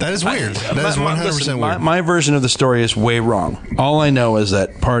 That is weird. That is 100% Listen, weird. my version of the story is way wrong. All I know is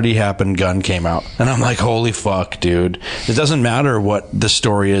that party happened, gun came out. And I'm like, holy fuck, dude. It doesn't matter what the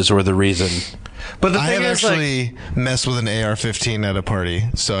story is or the reason. But the I thing have is, actually messed with an AR-15 at a party,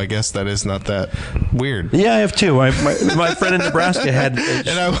 so I guess that is not that weird. Yeah, I have too. My friend in Nebraska had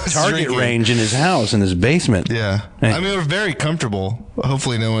I a was target drinking. range in his house, in his basement. Yeah, Hey. I mean, we're very comfortable.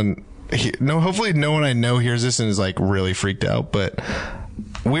 Hopefully, hopefully, no one I know hears this and is like really freaked out. But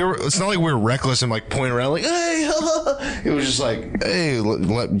it's not like we were reckless and like pointing around like, hey, it was just like, hey,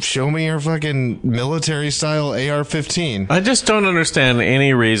 show me your fucking military style AR-15. I just don't understand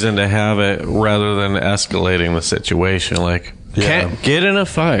any reason to have it rather than escalating the situation. Like, can't get in a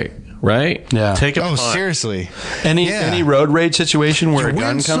fight, right? Yeah. Take a Oh, punt. seriously? Any road rage situation where a You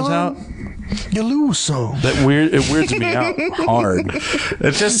gun win comes some, out, you lose some. it weirds me out hard.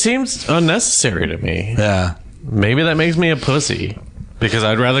 It just seems unnecessary to me. Yeah. Maybe that makes me a pussy because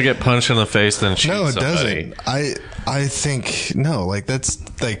I'd rather get punched in the face than shoot No, it somebody. doesn't. I think no. Like that's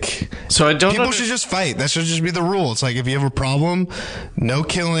like. So I don't. People should just fight. That should just be the rule. It's like if you have a problem, no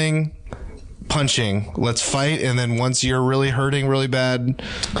killing, punching. Let's fight, and then once you're really hurting really bad,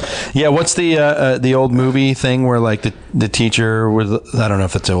 Yeah, what's the old movie thing where like the teacher was, I don't know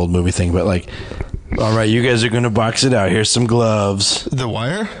if it's an old movie thing, but like, all right, you guys are going to box it out. Here's some gloves. The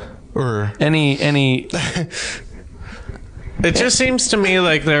Wire, or Any It just seems to me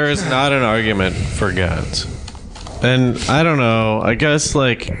like there is not an argument for guns. And I don't know. I guess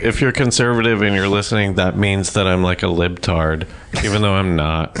like if you're conservative and you're listening, that means that I'm like a libtard, even though I'm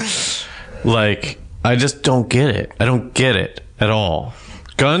not. Like, I just don't get it. I don't get it at all.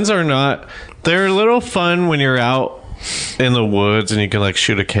 Guns are not. They're a little fun when you're out in the woods and you can like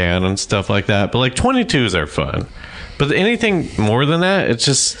shoot a can and stuff like that. But like 22s are fun. But anything more than that,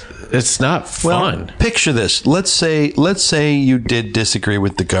 it's not fun. Well, picture this. Let's say you did disagree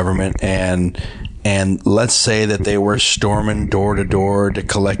with the government and let's say that they were storming door to door to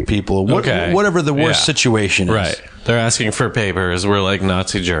collect people. Whatever the worst situation is. Right. They're asking for papers. We're like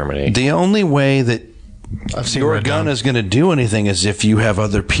Nazi Germany. The only way that your Red gun Dawn. is going to do anything is if you have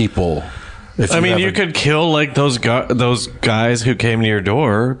other people. If I mean, have you a- could kill like those guys who came to your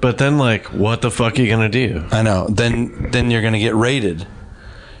door, but then like, what the fuck are you gonna do? I know. Then you're going to get raided.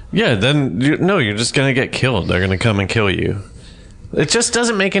 Yeah, then you're just gonna get killed. They're gonna come and kill you. It just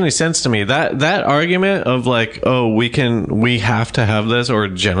doesn't make any sense to me. That argument of like, oh, we have to have this or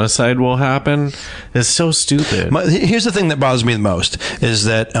genocide will happen is so stupid. Here's the thing that bothers me the most is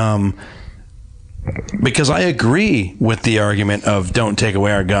that because I agree with the argument of don't take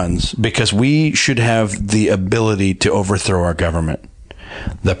away our guns because we should have the ability to overthrow our government.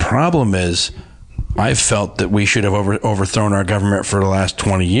 The problem is I've felt that we should have overthrown our government for the last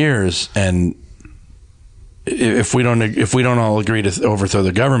 20 years, and if we don't all agree to overthrow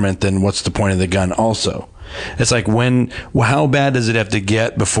the government, then what's the point of the gun also? It's like how bad does it have to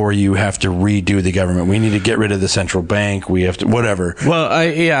get before you have to redo the government? We need to get rid of the central bank. We have to whatever. Well,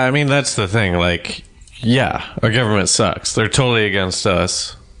 I mean that's the thing. Like, yeah, our government sucks. They're totally against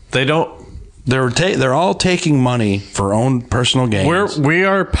us. They don't. They're all taking money for own personal gains. We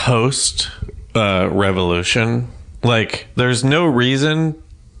are post revolution. Like, there's no reason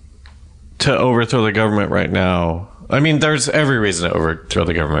to overthrow the government right now. I mean, there's every reason to overthrow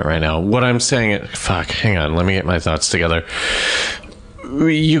the government right now. What I'm saying hang on, let me get my thoughts together.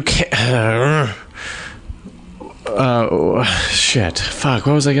 You can't. Shit. Fuck.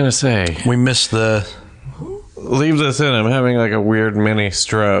 What was I gonna say? We missed the. Leave this in. I'm having like a weird mini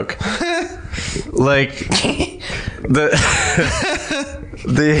stroke. Like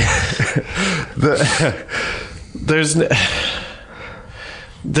there's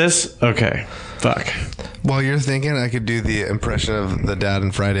this. Okay. Fuck. While you're thinking, I could do the impression of the dad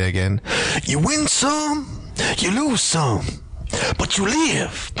in Friday again. You win some, you lose some, but you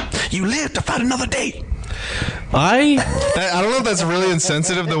live. You live to fight another day. I don't know if that's really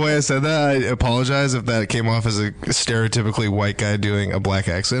insensitive the way I said that. I apologize if that came off as a stereotypically white guy doing a black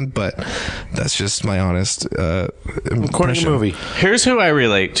accent, but that's just my honest According to impression. the movie. Here's who I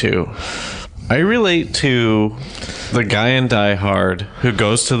relate to. I relate to the guy in Die Hard who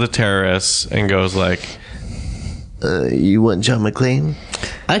goes to the terrorists and goes like, "You want John McClane?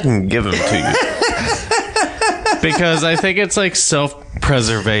 I can give him to you." Because I think it's like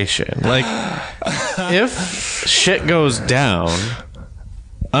self-preservation. Like, if shit goes down,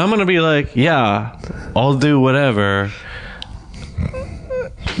 I'm gonna be like, "Yeah, I'll do whatever."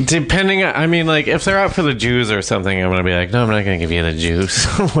 Depending, I mean, like, if they're out for the Jews or something, I'm gonna be like, no, I'm not gonna give you the Jews.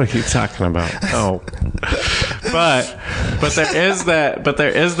 What are you talking about? No. But there is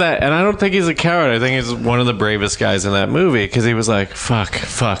that, and I don't think he's a coward. I think he's one of the bravest guys in that movie, because he was like, fuck.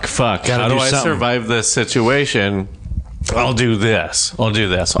 How do I survive this situation? I'll do this.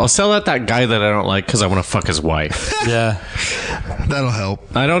 I'll sell out that guy that I don't like because I want to fuck his wife. Yeah, that'll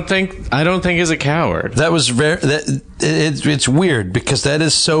help. I don't think he's a coward. That was it's weird because that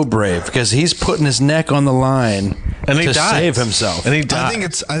is so brave, because he's putting his neck on the line and he to dies. save himself. And he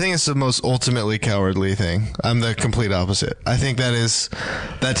dies. I think it's the most ultimately cowardly thing. I'm the complete opposite. I think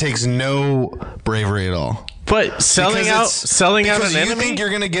that takes no bravery at all. But selling out an enemy. You think you're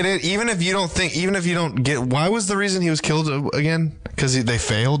gonna get it, even if you don't get. Why was the reason he was killed again? Because they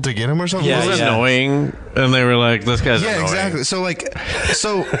failed to get him or something. Yeah, it was annoying, and they were like, "This guy's annoying." Exactly.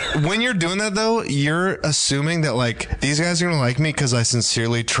 So when you're doing that though, you're assuming that like these guys are gonna like me because I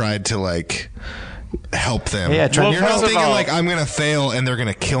sincerely tried to like help them. Yeah, you're not thinking like I'm gonna fail and they're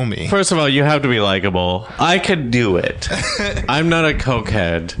gonna kill me. First of all, you have to be likable. I could do it. I'm not a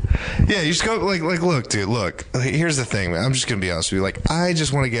cokehead. Yeah, you just go like look, dude, look. Here's the thing, man. I'm just gonna be honest with you. Like, I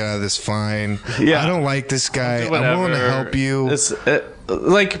just want to get out of this fine. Yeah, I don't like this guy. I'm willing to help you.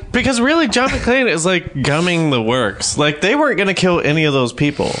 Because really, John McClane is like gumming the works. Like, they weren't gonna kill any of those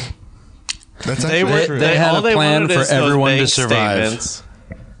people. That's actually true. They had a plan for everyone to survive. Statements.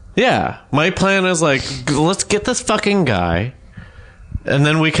 Yeah, my plan is like, let's get this fucking guy, and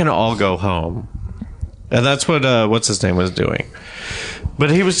then we can all go home. And that's what what's his name was doing.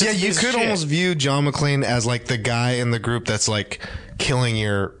 But he was just you could almost view John McClane as like the guy in the group that's like killing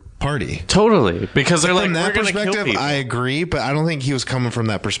your party. Totally, because they're like, from that we're gonna perspective, kill people. I agree, but I don't think he was coming from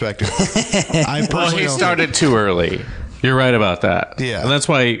that perspective. He started too early. You're right about that. Yeah, and that's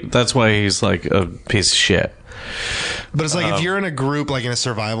why he's like a piece of shit. But it's like if you're in a group, like in a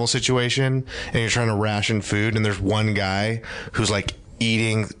survival situation, and you're trying to ration food, and there's one guy who's like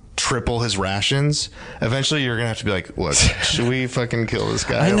eating triple his rations, eventually you're gonna have to be like, look, should we fucking kill this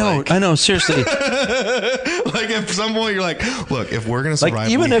guy? I know, seriously. Like, at some point you're like, look, if we're gonna survive,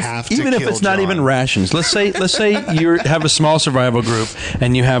 like, even if it's not even rations, let's say you have a small survival group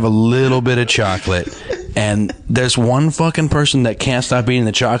and you have a little bit of chocolate, and there's one fucking person that can't stop eating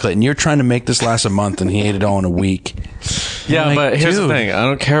the chocolate, and you're trying to make this last a month, and he ate it all in a week. Yeah, like, but here's the thing: I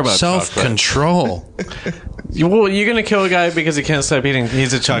don't care about self-control. Well, you're gonna kill a guy because he can't stop eating.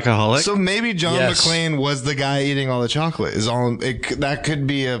 He's a chocoholic. So maybe John McClane was the guy eating all the chocolate. That could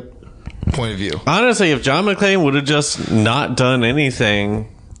be a point of view. Honestly, if John McClane would have just not done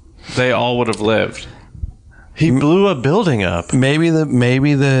anything, they all would have lived. He blew a building up. Maybe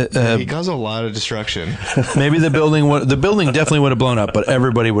he caused a lot of destruction. Maybe the building definitely would have blown up, but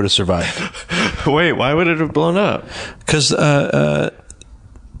everybody would have survived. Wait, why would it have blown up? Because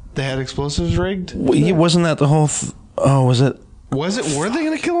they had explosives rigged. Wasn't that the whole? Was it? Was it? Were they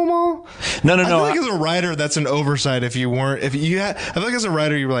going to kill them all? No. I feel like as a writer, that's an oversight. If you weren't, I feel like as a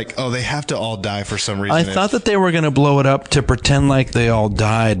writer, you were like, oh, they have to all die for some reason. I thought that they were going to blow it up to pretend like they all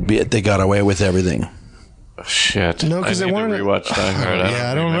died, but they got away with everything. Shit. No, because they wanted to rewatch Die Hard.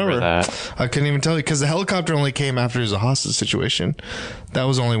 I don't remember that. I couldn't even tell you because the helicopter only came after it was a hostage situation. That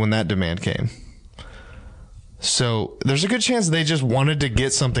was only when that demand came. So there's a good chance they just wanted to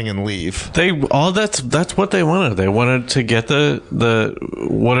get something and leave. That's what they wanted. They wanted to get the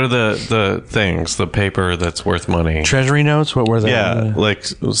what are the things, the paper that's worth money. Treasury notes? What were they? Yeah, like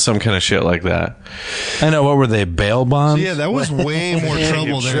some kind of shit like that. I know. What were they? Bail bonds? So yeah, that was way more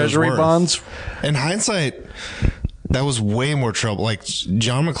trouble than Treasury it was worth. bonds. In hindsight, that was way more trouble. Like,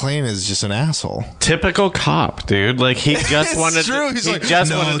 John McClane is just an asshole. Typical cop, dude. Like, he just wanted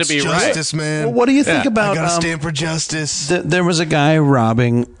to be justice, right. Man. Well, what do you think about? I gotta stand for justice. There was a guy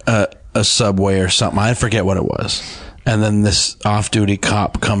robbing a subway or something. I forget what it was. And then this off-duty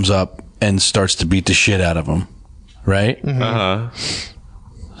cop comes up and starts to beat the shit out of him. Right? Mm-hmm. Uh-huh.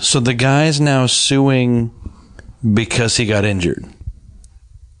 So the guy's now suing because he got injured.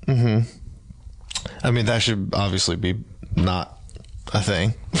 Mm-hmm. I mean, that should obviously be not a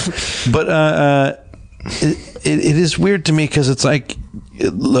thing. But it is weird to me because it's like,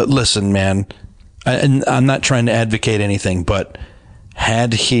 listen, man, I'm not trying to advocate anything, but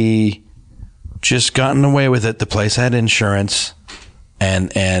had he just gotten away with it, the place had insurance,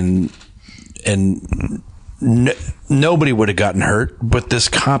 and nobody would have gotten hurt, but this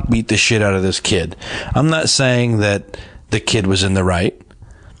cop beat the shit out of this kid. I'm not saying that the kid was in the right,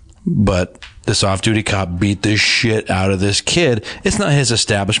 but this off-duty cop beat the shit out of this kid. It's not his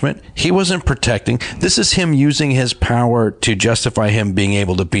establishment. He wasn't protecting. This is him using his power to justify him being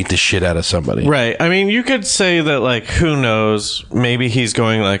able to beat the shit out of somebody. Right. I mean, you could say that, like, who knows? Maybe he's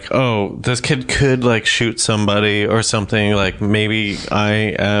going like, oh, this kid could, like, shoot somebody or something. Like, maybe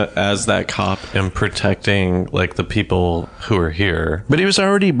I, as that cop, am protecting, like, the people who are here. But he was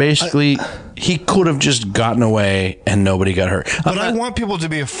already basically... he could have just gotten away and nobody got hurt. But I want people to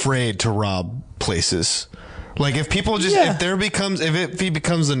be afraid to rob places. Like, if people just, if it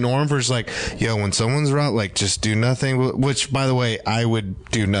becomes the norm for just like, yo, when someone's robbed, like, just do nothing, which, by the way, I would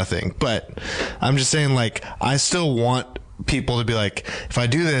do nothing. But I'm just saying, like, I still want people to be like, if I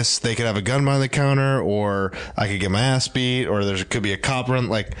do this, they could have a gun behind the counter, or I could get my ass beat, or there could be a cop run.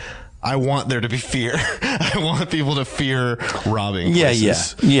 Like, I want there to be fear. I want people to fear robbing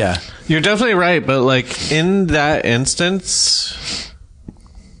places. Yeah. You're definitely right, but, like, in that instance,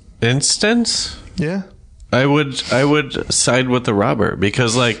 Yeah. I would side with the robber,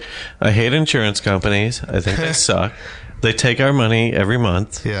 because, like, I hate insurance companies. I think they suck. They take our money every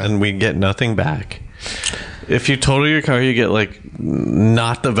month, and we get nothing back. If you total your car, you get, like,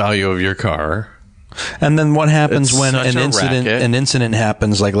 not the value of your car. And then what happens It's when such an incident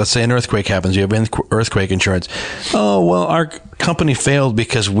happens? Like, let's say an earthquake happens. You have earthquake insurance. Oh, well, our company failed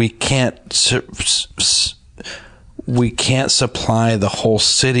because we can't supply the whole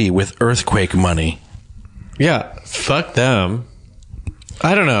city with earthquake money. Yeah, fuck them.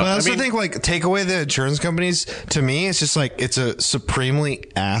 I don't know. But I also think, like, take away the insurance companies, to me, it's just like, it's a supremely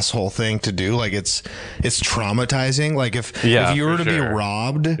asshole thing to do. Like, it's traumatizing. Like, if you were to be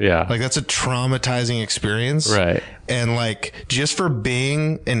robbed, like, that's a traumatizing experience. Right. And, like, just for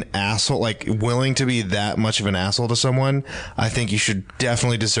being an asshole, like, willing to be that much of an asshole to someone, I think you should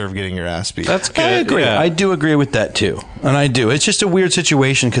definitely deserve getting your ass beat. That's good. I agree. Yeah. I do agree with that too. And I do. It's just a weird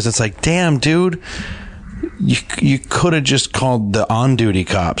situation because it's like, damn, dude, you could have just called the on-duty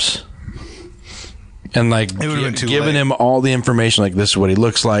cops and, like, given him all the information. Like, this is what he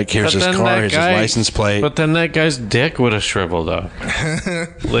looks like. Here's his car. Here's his license plate. But then that guy's dick would have shriveled up.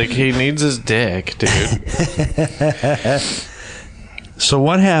 Like, he needs his dick, dude. So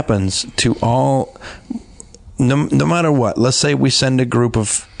what happens to all... No matter what, let's say we send a group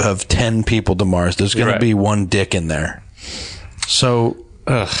of 10 people to Mars. There's going to be one dick in there. So...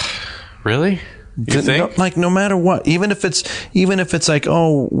 Really? You think? No matter what, even if it's like,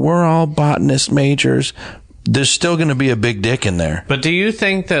 oh, we're all botanist majors, there's still going to be a big dick in there. But do you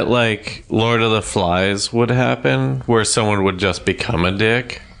think that, like, Lord of the Flies would happen, where someone would just become a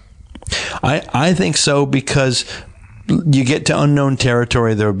dick? I think so, because you get to unknown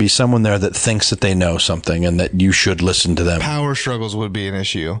territory, there would be someone there that thinks that they know something and that you should listen to them. Power struggles would be an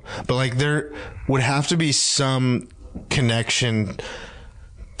issue, but, like, there would have to be some connection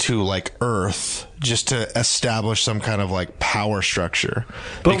to, like, Earth just to establish some kind of, like, power structure.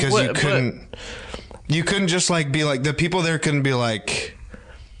 But because you couldn't just, like, be like, the people there couldn't be like,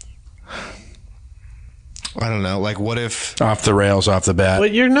 I don't know, like, what if off the rails, off the bat.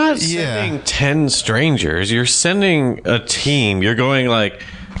 But you're not sending 10 strangers. You're sending a team. You're going, like,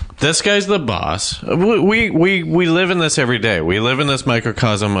 this guy's the boss. We live in this every day. We live in this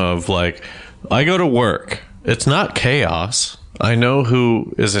microcosm of, like, I go to work. It's not chaos. I know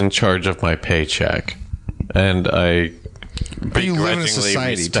who is in charge of my paycheck, and I But you live in a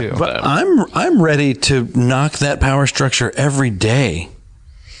society too. But I'm ready to knock that power structure every day.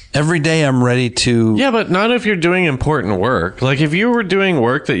 Every day I'm ready to... Yeah, but not if you're doing important work. Like, if you were doing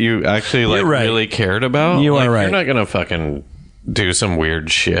work that you actually, like, really cared about, you like, are right. You're not going to fucking do some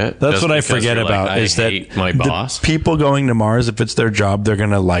weird shit. That's what I forget about, like, is that my boss. People going to Mars, if it's their job, they're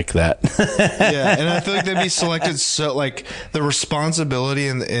going to like that. Yeah, and I feel like they'd be selected so, like, the responsibility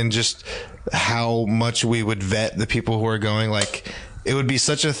and just how much we would vet the people who are going, like, it would be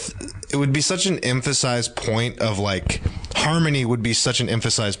such an emphasized point of, like, harmony would be such an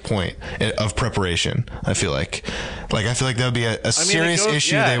emphasized point of preparation. I feel like that would be a serious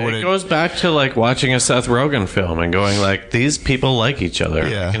issue. It goes back to, like, watching a Seth Rogen film and going, like, these people like each other.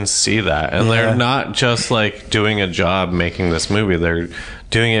 Yeah. You can see that. And they're not just, like, doing a job making this movie. They're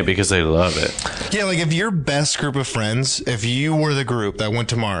doing it because they love it. Yeah, like, if your best group of friends, if you were the group that went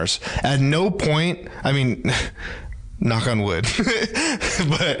to Mars, at no point, I mean, knock on wood,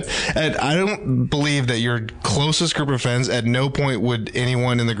 but I don't believe that your closest group of friends, at no point would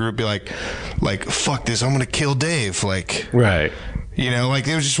anyone in the group be like, fuck this, I'm gonna kill Dave. Like, right. You know, like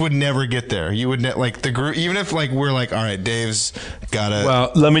they just would never get there. You would like the group, even if like we're like, all right, Dave's gotta.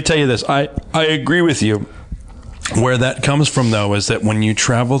 Well, let me tell you this. I agree with you. Where that comes from, though, is that when you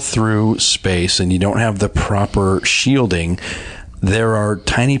travel through space and you don't have the proper shielding, there are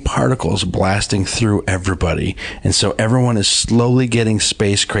tiny particles blasting through everybody. And so everyone is slowly getting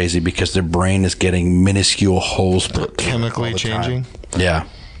space crazy because their brain is getting minuscule holes put chemically changing. Yeah.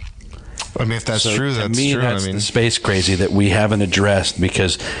 I mean, if that's true, to that's me, true. That's I mean, the space crazy that we haven't addressed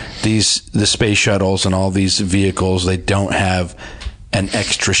because the space shuttles and all these vehicles, they don't have an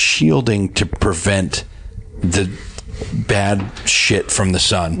extra shielding to prevent the bad shit from the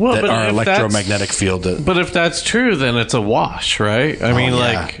sun that our electromagnetic field does. But if that's true, then it's a wash, right? I mean,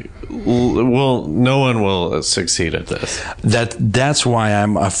 no one will succeed at this. That's why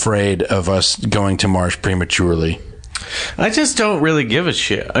I'm afraid of us going to Mars prematurely. I just don't really give a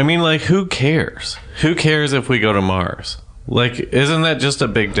shit. I mean, like, who cares? Who cares if we go to Mars? Like, isn't that just a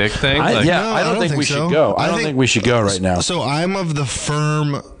big dick thing? I don't think we should go. I don't think we should go right now. So I'm of the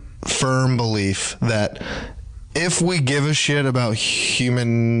firm belief that if we give a shit about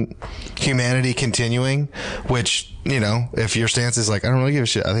humanity continuing, which, you know, if your stance is like, I don't really give a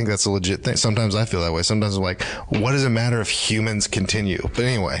shit, I think that's a legit thing. Sometimes I feel that way. Sometimes I'm like, what does it matter if humans continue? But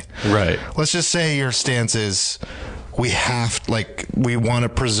anyway, right. Let's just say your stance is we want to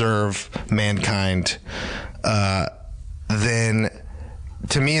preserve mankind. Then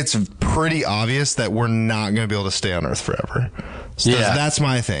to me, it's pretty obvious that we're not going to be able to stay on Earth forever. So that's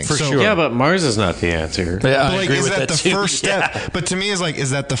my thing. For sure. Yeah, but Mars is not the answer. Yeah, I agree with that the first step? Yeah. But to me, is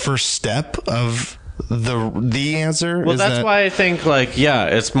that the first step of the answer? Well, that's why I think, like, yeah,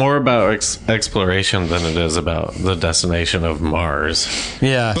 it's more about exploration than it is about the destination of Mars.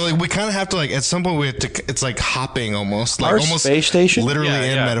 Yeah. But, like, we kind of have to, like, at some point, we have to, it's like hopping almost. Like, our almost space station? literally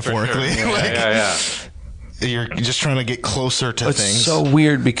and metaphorically. Sure. Yeah. You're just trying to get closer to things. It's so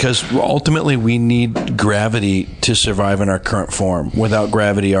weird because ultimately we need gravity to survive in our current form. Without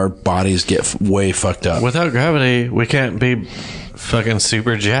gravity, our bodies get way fucked up. Without gravity, we can't be fucking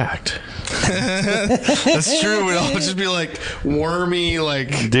super jacked. That's true. We'd all just be like wormy,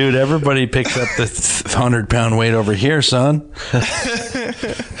 like. Dude, everybody picks up the 100-pound weight over here, son.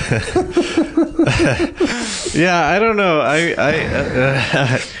 Yeah, I don't know.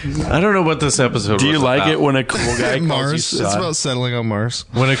 I don't know what this episode. Do you was like about. it when a cool guy calls Mars? you son? It's about settling on Mars.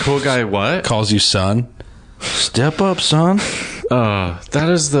 When a cool guy what? Calls you son. Step up, son. That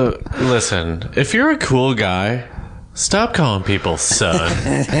is the listen. If you're a cool guy, stop calling people son.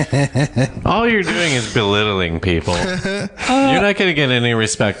 All you're doing is belittling people. You're not going to get any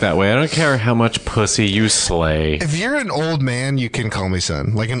respect that way. I don't care how much pussy you slay. If you're an old man, you can call me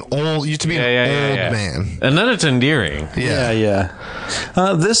son. Like an old, you used to be an old man. And then it's endearing. Yeah.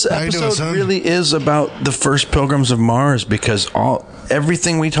 This episode really is about the first Pilgrims of Mars because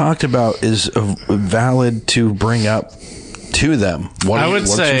everything we talked about is valid to bring up to them.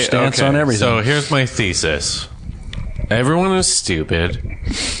 What's your stance on everything? So here's my thesis. Everyone is stupid.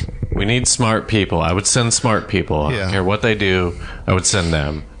 We need smart people. I would send smart people. I don't care what they do. I would send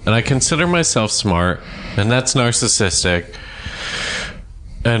them. And I consider myself smart, and that's narcissistic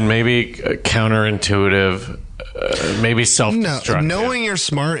and maybe counterintuitive, maybe self-destructive. No, knowing you're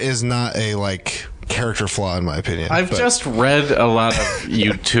smart is not a, like, character flaw in my opinion. I've just read a lot of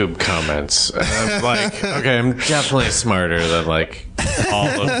YouTube comments, and I'm like, okay, I'm definitely smarter than, like, all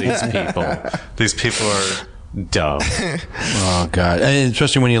of these people. These people are dumb. Oh God! And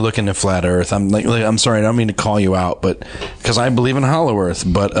especially when you look into flat Earth. I'm sorry, I don't mean to call you out, but because I believe in hollow Earth.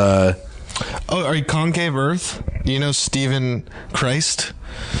 But are you concave Earth? You know Stephen Christ?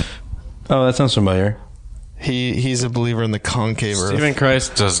 Oh, that sounds familiar. He's a believer in the concave Earth. Stephen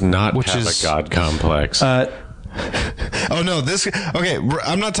Christ does not have a God complex. Oh no! Okay.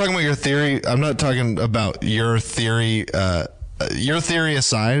 I'm not talking about your theory. I'm not talking about your theory. Your theory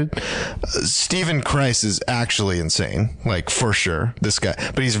aside, Stephen Christ is actually insane, like for sure. This guy,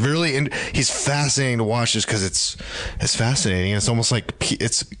 but he's he's fascinating to watch just because it's fascinating. It's almost like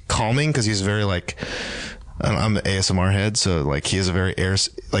it's calming because he's very like. I'm an ASMR head, so like he has a very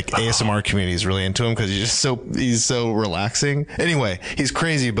ASMR community is really into him because he's so relaxing. Anyway, he's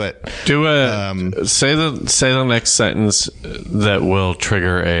crazy, but say the next sentence that will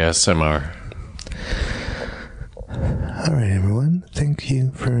trigger ASMR. All right, everyone. Thank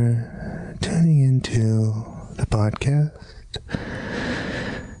you for tuning into the podcast.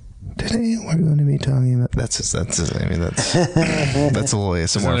 Today we're going to be talking about that's a little ASMR.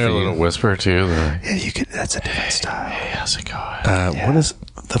 Isn't there a little whisper too? Yeah, you could. That's a different style. Hey, how's it going? What is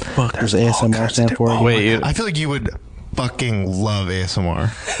the fuck does ASMR stand for? Wait, I feel like you would. fucking love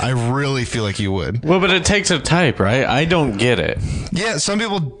ASMR. I really feel like you would. Well, but it takes a type, right? I don't get it. Yeah, some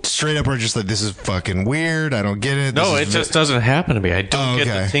people straight up are just like, this is fucking weird. I don't get it. No, This it just doesn't happen to me. I don't get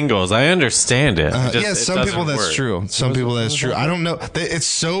the tingles. I understand it. Yeah, some people that's true. Some people that's true. I don't know. It's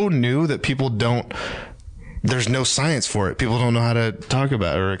so new that people don't. There's no science for it. People don't know how to talk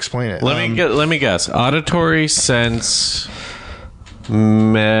about it or explain it. Let me guess. Auditory sense.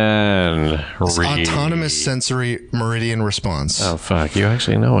 Autonomous sensory meridian response. Oh fuck! You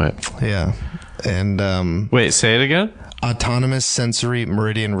actually know it. Yeah, and wait, say it again. Autonomous sensory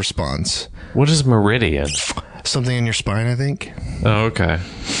meridian response. What is meridian? Something in your spine, I think. Oh, okay.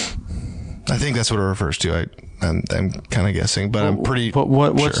 I think that's what it refers to. I'm kind of guessing, but I'm pretty. But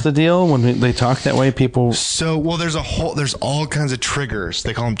what's the deal when they talk that way? People. So there's all kinds of triggers.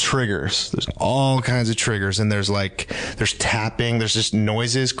 They call them triggers. There's all kinds of triggers, and there's tapping. There's just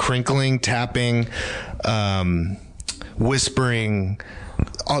noises, crinkling, tapping, whispering.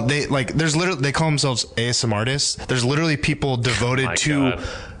 They call themselves ASMR artists. There's literally people devoted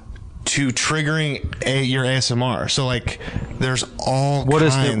to triggering your ASMR. So there's all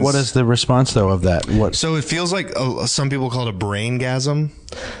kinds. What is the response though of that? So it feels like some people call it a brain-gasm.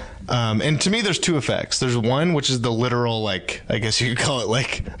 And to me, there's two effects. There's one, which is the literal, I guess you could call it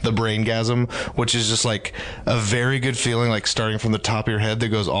the brain-gasm, which is just a very good feeling, starting from the top of your head that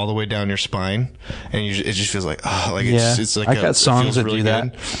goes all the way down your spine. And it just feels like, it's like, I got songs that do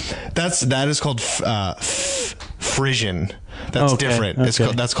that. That is called, frisson. That's different.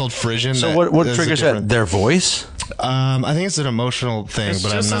 Okay. That's called frisson. So what triggers that? Their voice? I think it's an emotional thing,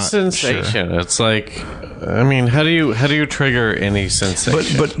 but I'm not sensation. sure. It's how do you trigger any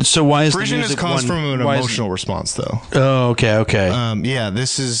sensation? But so why is frisson the music is caused from an emotional response, though. Oh, okay. Yeah,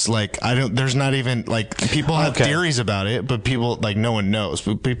 this is there's not even people have theories about it, but people no one knows,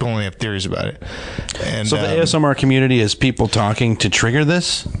 but people only have theories about it. And so the ASMR community is people talking to trigger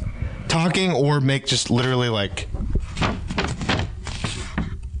this? Talking or make just literally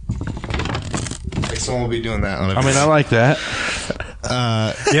someone will be doing that on a I like that.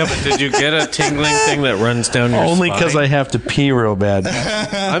 Yeah, but did you get a tingling thing that runs down your Only spine? because I have to pee real bad.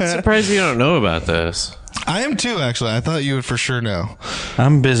 I'm surprised you don't know about this. I am too, actually. I thought you would for sure know.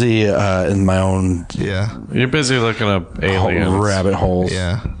 I'm busy in my own You're busy looking up aliens. rabbit holes.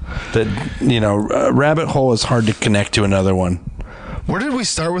 Yeah. That a rabbit hole is hard to connect to another one. Where did we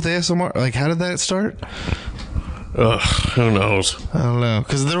start with ASMR? How did that start? Ugh, who knows? I don't know,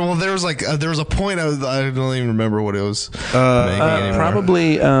 because there was there was a point I don't even remember what it was.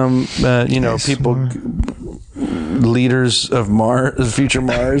 Probably people, leaders of Mars, future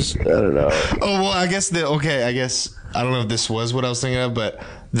Mars. I don't know. Oh well, I guess I don't know if this was what I was thinking of, but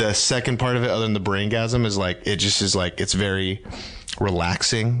the second part of it, other than the brain-gasm, is it just is it's very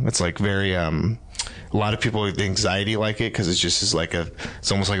relaxing. It's very a lot of people with anxiety like it because it's just it's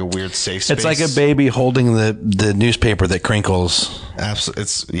almost like a weird safe space. It's like a baby holding the newspaper that crinkles.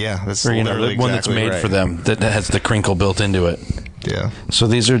 Absolutely, that's or, literally the one that's made for them that has the crinkle built into it. Yeah. So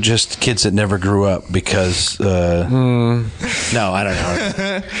these are just kids that never grew up because. No, I don't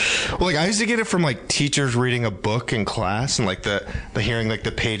know. Well, I used to get it from teachers reading a book in class and the hearing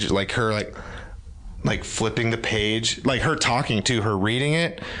the page her flipping the page, her talking to her reading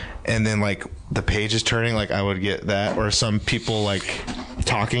it, and then the page is turning. I would get that, or some people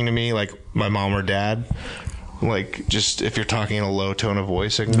talking to me, my mom or dad. Just if you're talking in a low tone of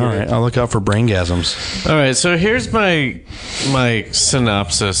voice, I can All right, I'll look out for brain-gasms. All right, so here's my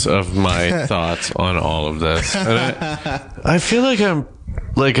synopsis of my thoughts on all of this. And I feel like I'm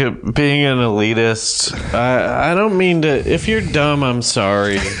being an elitist. I don't mean to. If you're dumb, I'm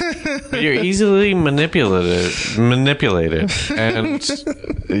sorry, but you're easily manipulated, and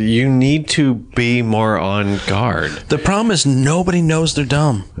you need to be more on guard. The problem is nobody knows they're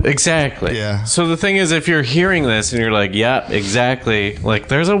dumb. Exactly. Yeah. So the thing is, if you're hearing this and you're like, "Yep, exactly,"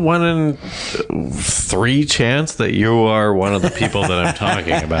 there's a 1 in 3 chance that you are one of the people that I'm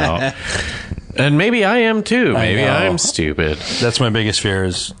talking about. And maybe I am too. Maybe I'm stupid. That's my biggest fear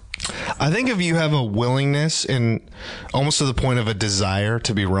is... I think if you have a willingness and almost to the point of a desire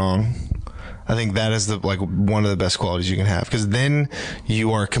to be wrong, I think that is one of the best qualities you can have, because then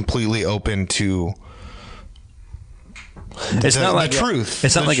you are completely open to the truth.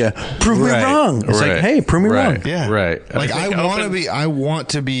 It's not prove me wrong. It's hey, prove me wrong. Yeah. Right. I want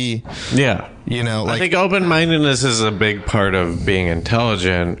to be. Yeah. I think open-mindedness is a big part of being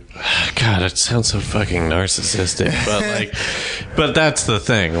intelligent. God, it sounds so fucking narcissistic, but that's the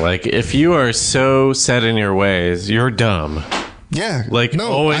thing. If you are so set in your ways, you're dumb. Yeah.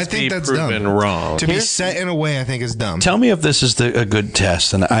 Always I think be that's proven dumb. wrong. To be set in a way, I think is dumb. Tell me if this is a good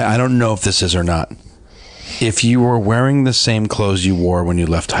test, and I don't know if this is or not. if you were wearing the same clothes you wore when you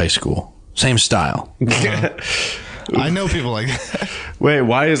left high school, same style. I know people like that. Wait,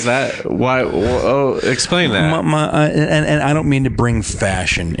 why is that? Why? Oh, explain that. And I don't mean to bring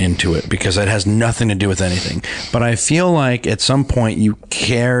fashion into it because it has nothing to do with anything. But I feel like at some point you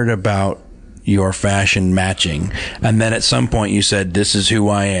cared about your fashion matching, and then at some point you said, "This is who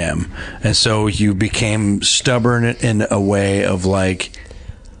I am," and so you became stubborn in a way of like,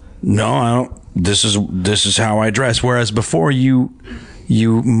 "No, I don't. This is how I dress." Whereas before you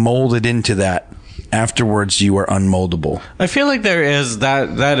molded into that. Afterwards, you are unmoldable. I feel like there is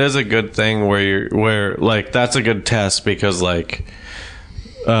that is a good thing where like that's a good test because like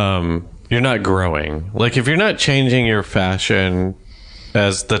you're not growing. Like if you're not changing your fashion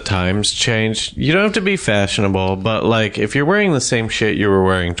as the times change, you don't have to be fashionable, but like if you're wearing the same shit you were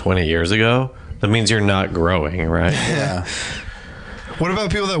wearing 20 years ago, that means you're not growing, right? Yeah. What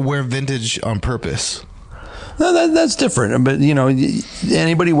about people that wear vintage on purpose? No, that's different. But, you know,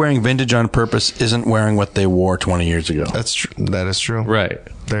 anybody wearing vintage on purpose isn't wearing what they wore 20 years ago. That's true. That is true. Right.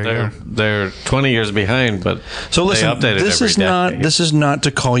 There you go. They're 20 years behind, but so listen, they update it this every is decade. this is not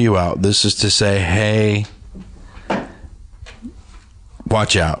to call you out. This is to say, hey,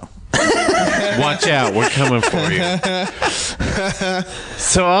 watch out. Watch out, we're coming for you.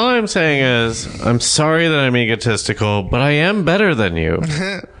 So all I'm saying is, I'm sorry that I'm egotistical, but I am better than you.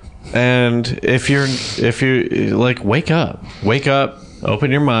 And if you like, wake up,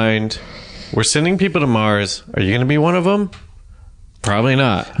 open your mind. We're sending people to Mars. Are you going to be one of them? Probably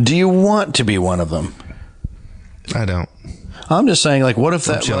not. Do you want to be one of them? I don't. I'm just saying, like, what if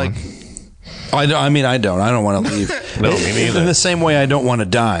that, chilling. like, I don't want to leave. No, me neither. In the same way I don't want to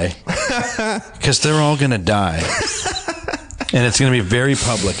die. Because they're all going to die. And it's going to be very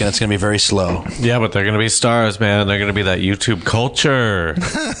public, and it's going to be very slow. Yeah, but they're going to be stars, man. They're going to be that YouTube culture.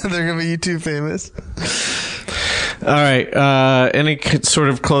 They're going to be YouTube famous. All right. Any sort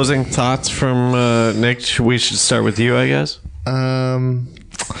of closing thoughts from Nick? We should start with you, I guess.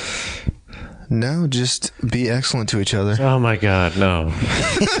 No, just be excellent to each other. Oh my God, no!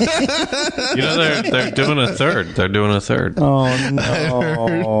 You know they're doing a third. They're doing a third. Oh,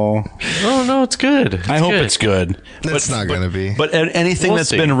 no. Oh no, it's good. I hope it's good. It's not going to be. But anything We'll that's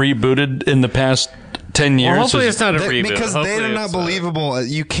see. been rebooted in the past 10 years. Well, hopefully it's not a reboot. Because Hopefully they're not it's, believable.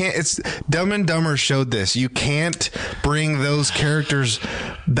 You can't. It's Dumb and Dumber showed this. You can't bring those characters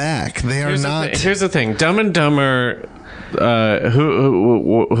back. They are not. Here's the thing. Dumb and Dumber.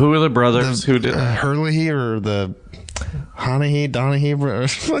 Who are the brothers? Who did Hurley or the Donahue?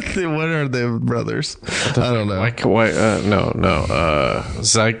 What are the brothers? I don't know.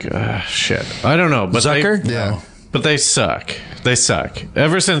 Shit. I don't know. But Zucker? Yeah. But they suck. They suck.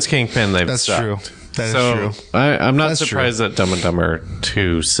 Ever since Kingpin, they've That's sucked. true. That is So true. I'm not That's surprised that Dumb and Dumber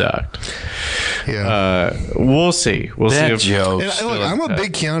 2 sucked. Yeah. We'll see. We'll That see. joke. And look, I'm a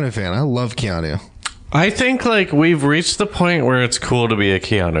big Keanu fan. I love Keanu. I think like we've reached the point where it's cool to be a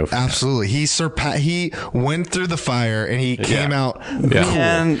Keanu fan. Absolutely. He went through the fire and he came out Yeah.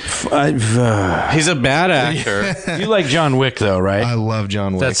 And He's a bad actor. you like John Wick, though, right? I love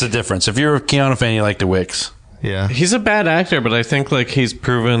John Wick. That's the difference. If you're a Keanu fan, you like the Wicks. yeah. He's a bad actor, but I think like he's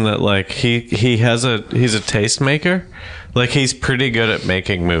proven that like he's a tastemaker. Like he's pretty good at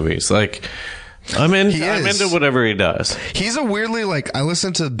making movies. Like I'm into whatever he does. He's a weirdly, like, I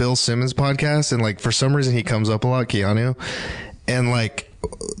listen to Bill Simmons podcast and like for some reason he comes up a lot, Keanu, and like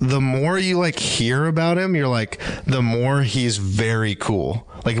the more you like hear about him, you're like the more he's very cool.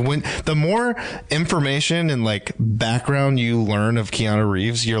 Like the more information and like background you learn of Keanu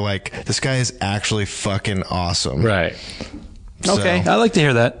Reeves, you're like, this guy is actually fucking awesome. Right. Okay, So, I like to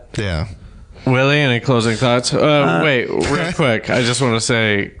hear that. yeah. Willie, any closing thoughts? Wait, real quick. I just want to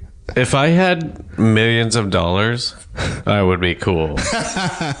say, if I had millions of dollars, I would be cool.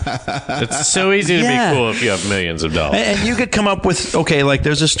 It's so easy to Yeah. be cool if you have millions of dollars. And you could come up with, okay, like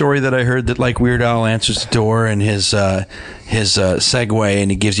there's a story that I heard that like Weird Al answers the door in his Segway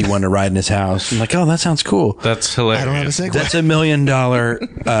and he gives you one to ride in his house. I'm like, oh, that sounds cool. That's hilarious. I don't have a segue. That's $1 million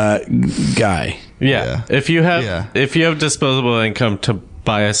guy. Yeah. If you have disposable income to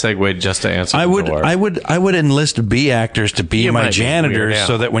buy a Segway just to answer I the would, door. I would enlist B actors to be You my might be janitors, weird, yeah.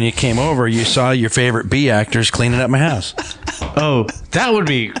 so that when you came over, you saw your favorite B actors cleaning up my house. Oh, that would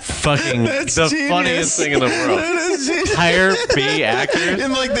be fucking the genius. funniest thing in the world. Hire B actors.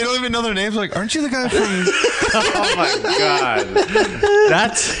 And like they don't even know their names. Like, aren't you the guy from? Oh my god,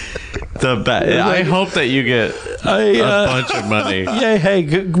 that's the best. I hope that you get a bunch of money. Yeah, hey,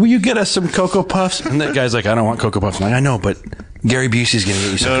 will you get us some Cocoa Puffs? And that guy's like, I don't want Cocoa Puffs. I'm like, I know, but Gary Busey's going to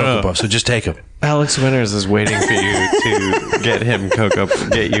get you some Cocoa Puffs, so just take them. Alex Winters is waiting for you to get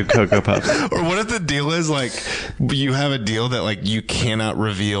you Cocoa Puffs. Or what if the deal is like you have a deal that like you cannot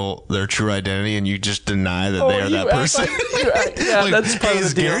reveal their true identity and you just deny that they are that person? Yeah, that's part of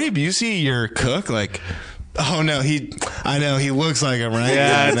is the deal. Gary Busey your cook? Like, oh no, I know he looks like him, right?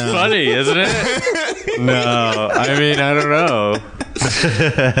 Yeah, it's funny, isn't it? No, I mean, I don't know.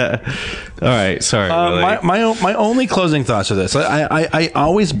 All right, sorry. My only closing thoughts are this: I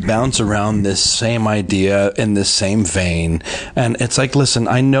always bounce around this same idea in this same vein, and it's like, listen,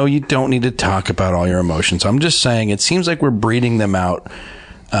 I know you don't need to talk about all your emotions. I'm just saying, it seems like we're breeding them out,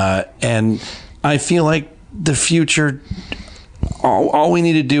 and I feel like the future. All we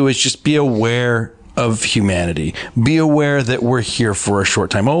need to do is just be aware of humanity. Be aware that we're here for a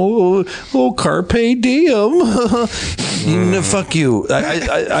short time. Oh, carpe diem. No, fuck you.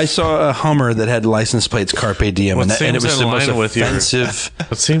 I saw a Hummer that had license plates carpe diem, and it was the most offensive.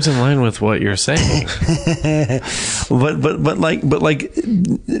 It seems in line with what you're saying. but like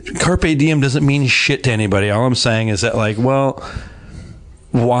carpe diem doesn't mean shit to anybody. All I'm saying is that, like, well,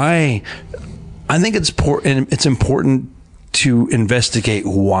 why? I think it's important to investigate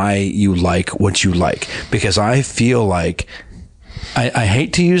why you like what you like, because I feel like I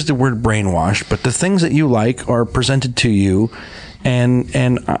hate to use the word brainwash, but the things that you like are presented to you, and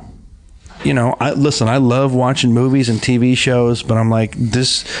you know, I love watching movies and TV shows, but I'm like,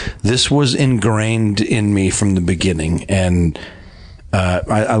 this was ingrained in me from the beginning, and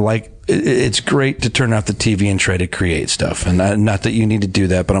I like. It's great to turn off the TV and try to create stuff, and not that you need to do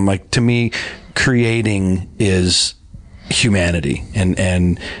that, but I'm like, to me, creating is humanity,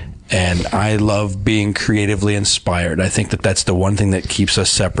 and I love being creatively inspired. I think that's the one thing that keeps us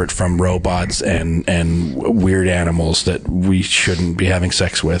separate from robots and weird animals that we shouldn't be having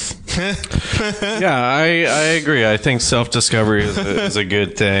sex with. Yeah, I agree. I think self-discovery is a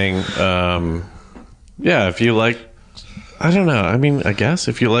good thing. Yeah, if you like, I don't know. I mean, I guess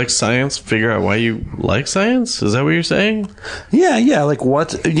if you like science, figure out why you like science. Is that what you're saying? Yeah. Like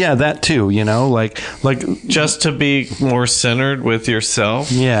what? Yeah, that too. You know, like just to be more centered with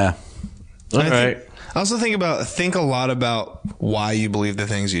yourself. Yeah. All right. I also think a lot about why you believe the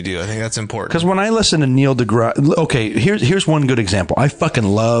things you do. I think that's important. Because when I listen to Neil deGrasse, okay, here's one good example. I fucking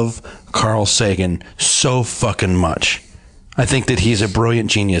love Carl Sagan so fucking much. I think that he's a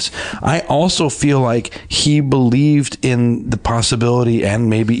brilliant genius. I also feel like he believed in the possibility and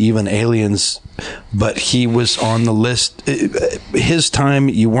maybe even aliens, but he was on the list. His time,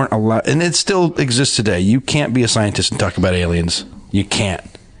 you weren't allowed, and it still exists today. You can't be a scientist and talk about aliens. You can't.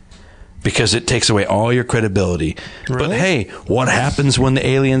 Because it takes away all your credibility. Really? But hey, what happens when the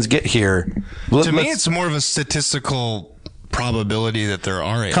aliens get here? To me, it's more of a statistical probability that there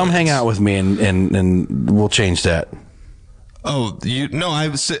are aliens. Come hang out with me and we'll change that. Oh,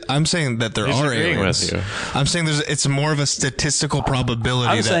 I'm saying that there are aliens. With you. I'm saying it's more of a statistical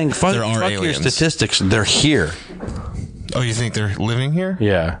probability there are aliens. Your statistics. They're here. Oh, you think they're living here?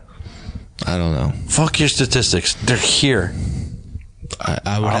 Yeah. I don't know. Fuck your statistics. They're here.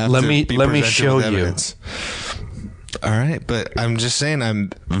 I would have let to me be let me presented show with you. evidence. All right, but I'm just saying I'm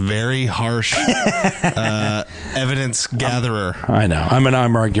very harsh evidence gatherer. I know.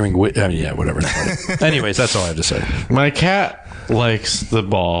 I'm arguing with. Yeah, whatever. Anyways, that's all I have to say. My cat likes the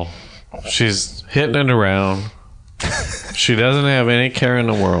ball. She's hitting it around. She doesn't have any care in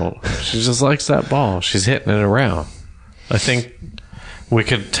the world. She just likes that ball. She's hitting it around. I think we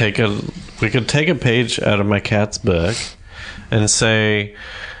could take a page out of my cat's book and say,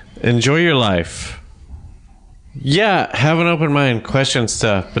 enjoy your life. Yeah, have an open mind, question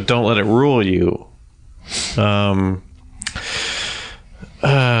stuff, but don't let it rule you. I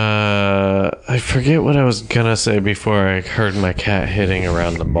forget what I was gonna say before I heard my cat hitting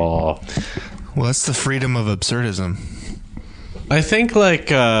around the ball. Well, that's the freedom of absurdism. I think like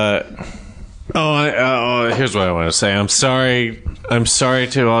here's what I want to say. I'm sorry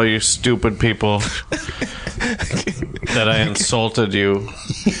to all you stupid people that I insulted you.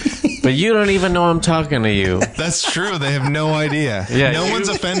 But you don't even know I'm talking to you. That's true. They have no idea. Yeah, no one's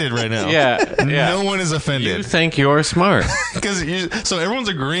offended right now. Yeah. No one is offended. You think you're smart. So everyone's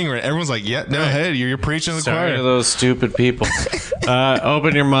agreeing, right? Everyone's like, yeah, no, hey, you're preaching the Sorry choir. to those stupid people.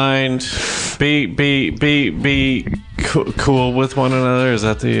 Open your mind. Be cool with one another. Is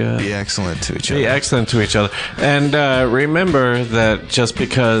that the... Be excellent to each other. Be excellent to each other. And remember that just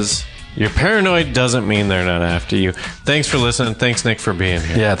because you're paranoid doesn't mean they're not after you. Thanks for listening. Thanks, Nick, for being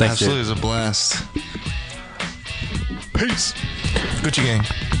here. Yeah, thanks. Absolutely, it was a blast. Peace. Gucci gang.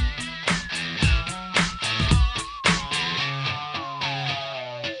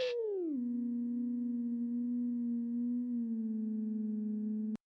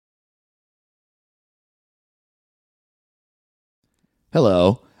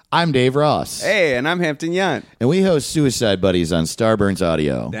 Hello, I'm Dave Ross. Hey, and I'm Hampton Yount. And we host Suicide Buddies on Starburns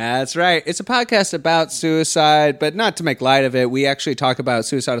Audio. That's right. It's a podcast about suicide, but not to make light of it. We actually talk about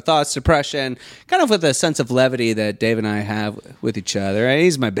suicidal thoughts, depression, kind of with a sense of levity that Dave and I have with each other.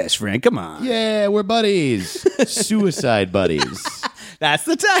 He's my best friend. Come on. Yeah, we're buddies. Suicide Buddies. That's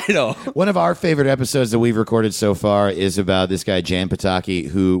the title. One of our favorite episodes that we've recorded so far is about this guy, Jan Potocki,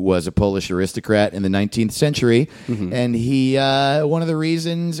 who was a Polish aristocrat in the 19th century. Mm-hmm. And he, one of the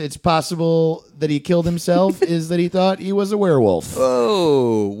reasons it's possible that he killed himself is that he thought he was a werewolf.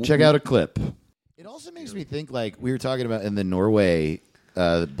 Oh. Check out a clip. It also makes me think, like, we were talking about in the Norway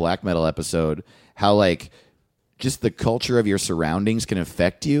black metal episode, how, like, just the culture of your surroundings can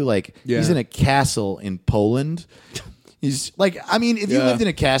affect you. Like, he's in a castle in Poland. He's like, I mean, if you lived in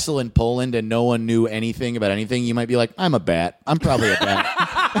a castle in Poland and no one knew anything about anything, you might be like, I'm a bat. I'm probably a bat.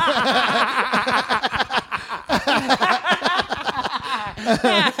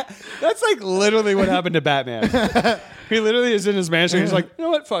 That's like literally what happened to Batman. He literally is in his mansion. He's like, you know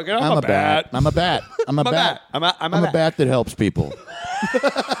what? Fuck it. I'm a bat. I'm a bat. I'm a bat. I'm a bat that helps people.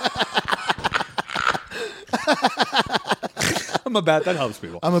 I'm a bat that helps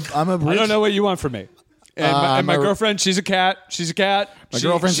people. I'm a rich, I don't know what you want from me. And my girlfriend, she's a cat. She's a cat. My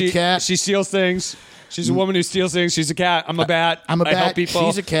girlfriend's a cat. She steals things. She's a woman who steals things. She's a cat. I'm a bat. I'm a bat. I help people.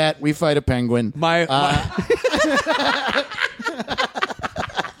 She's a cat. We fight a penguin.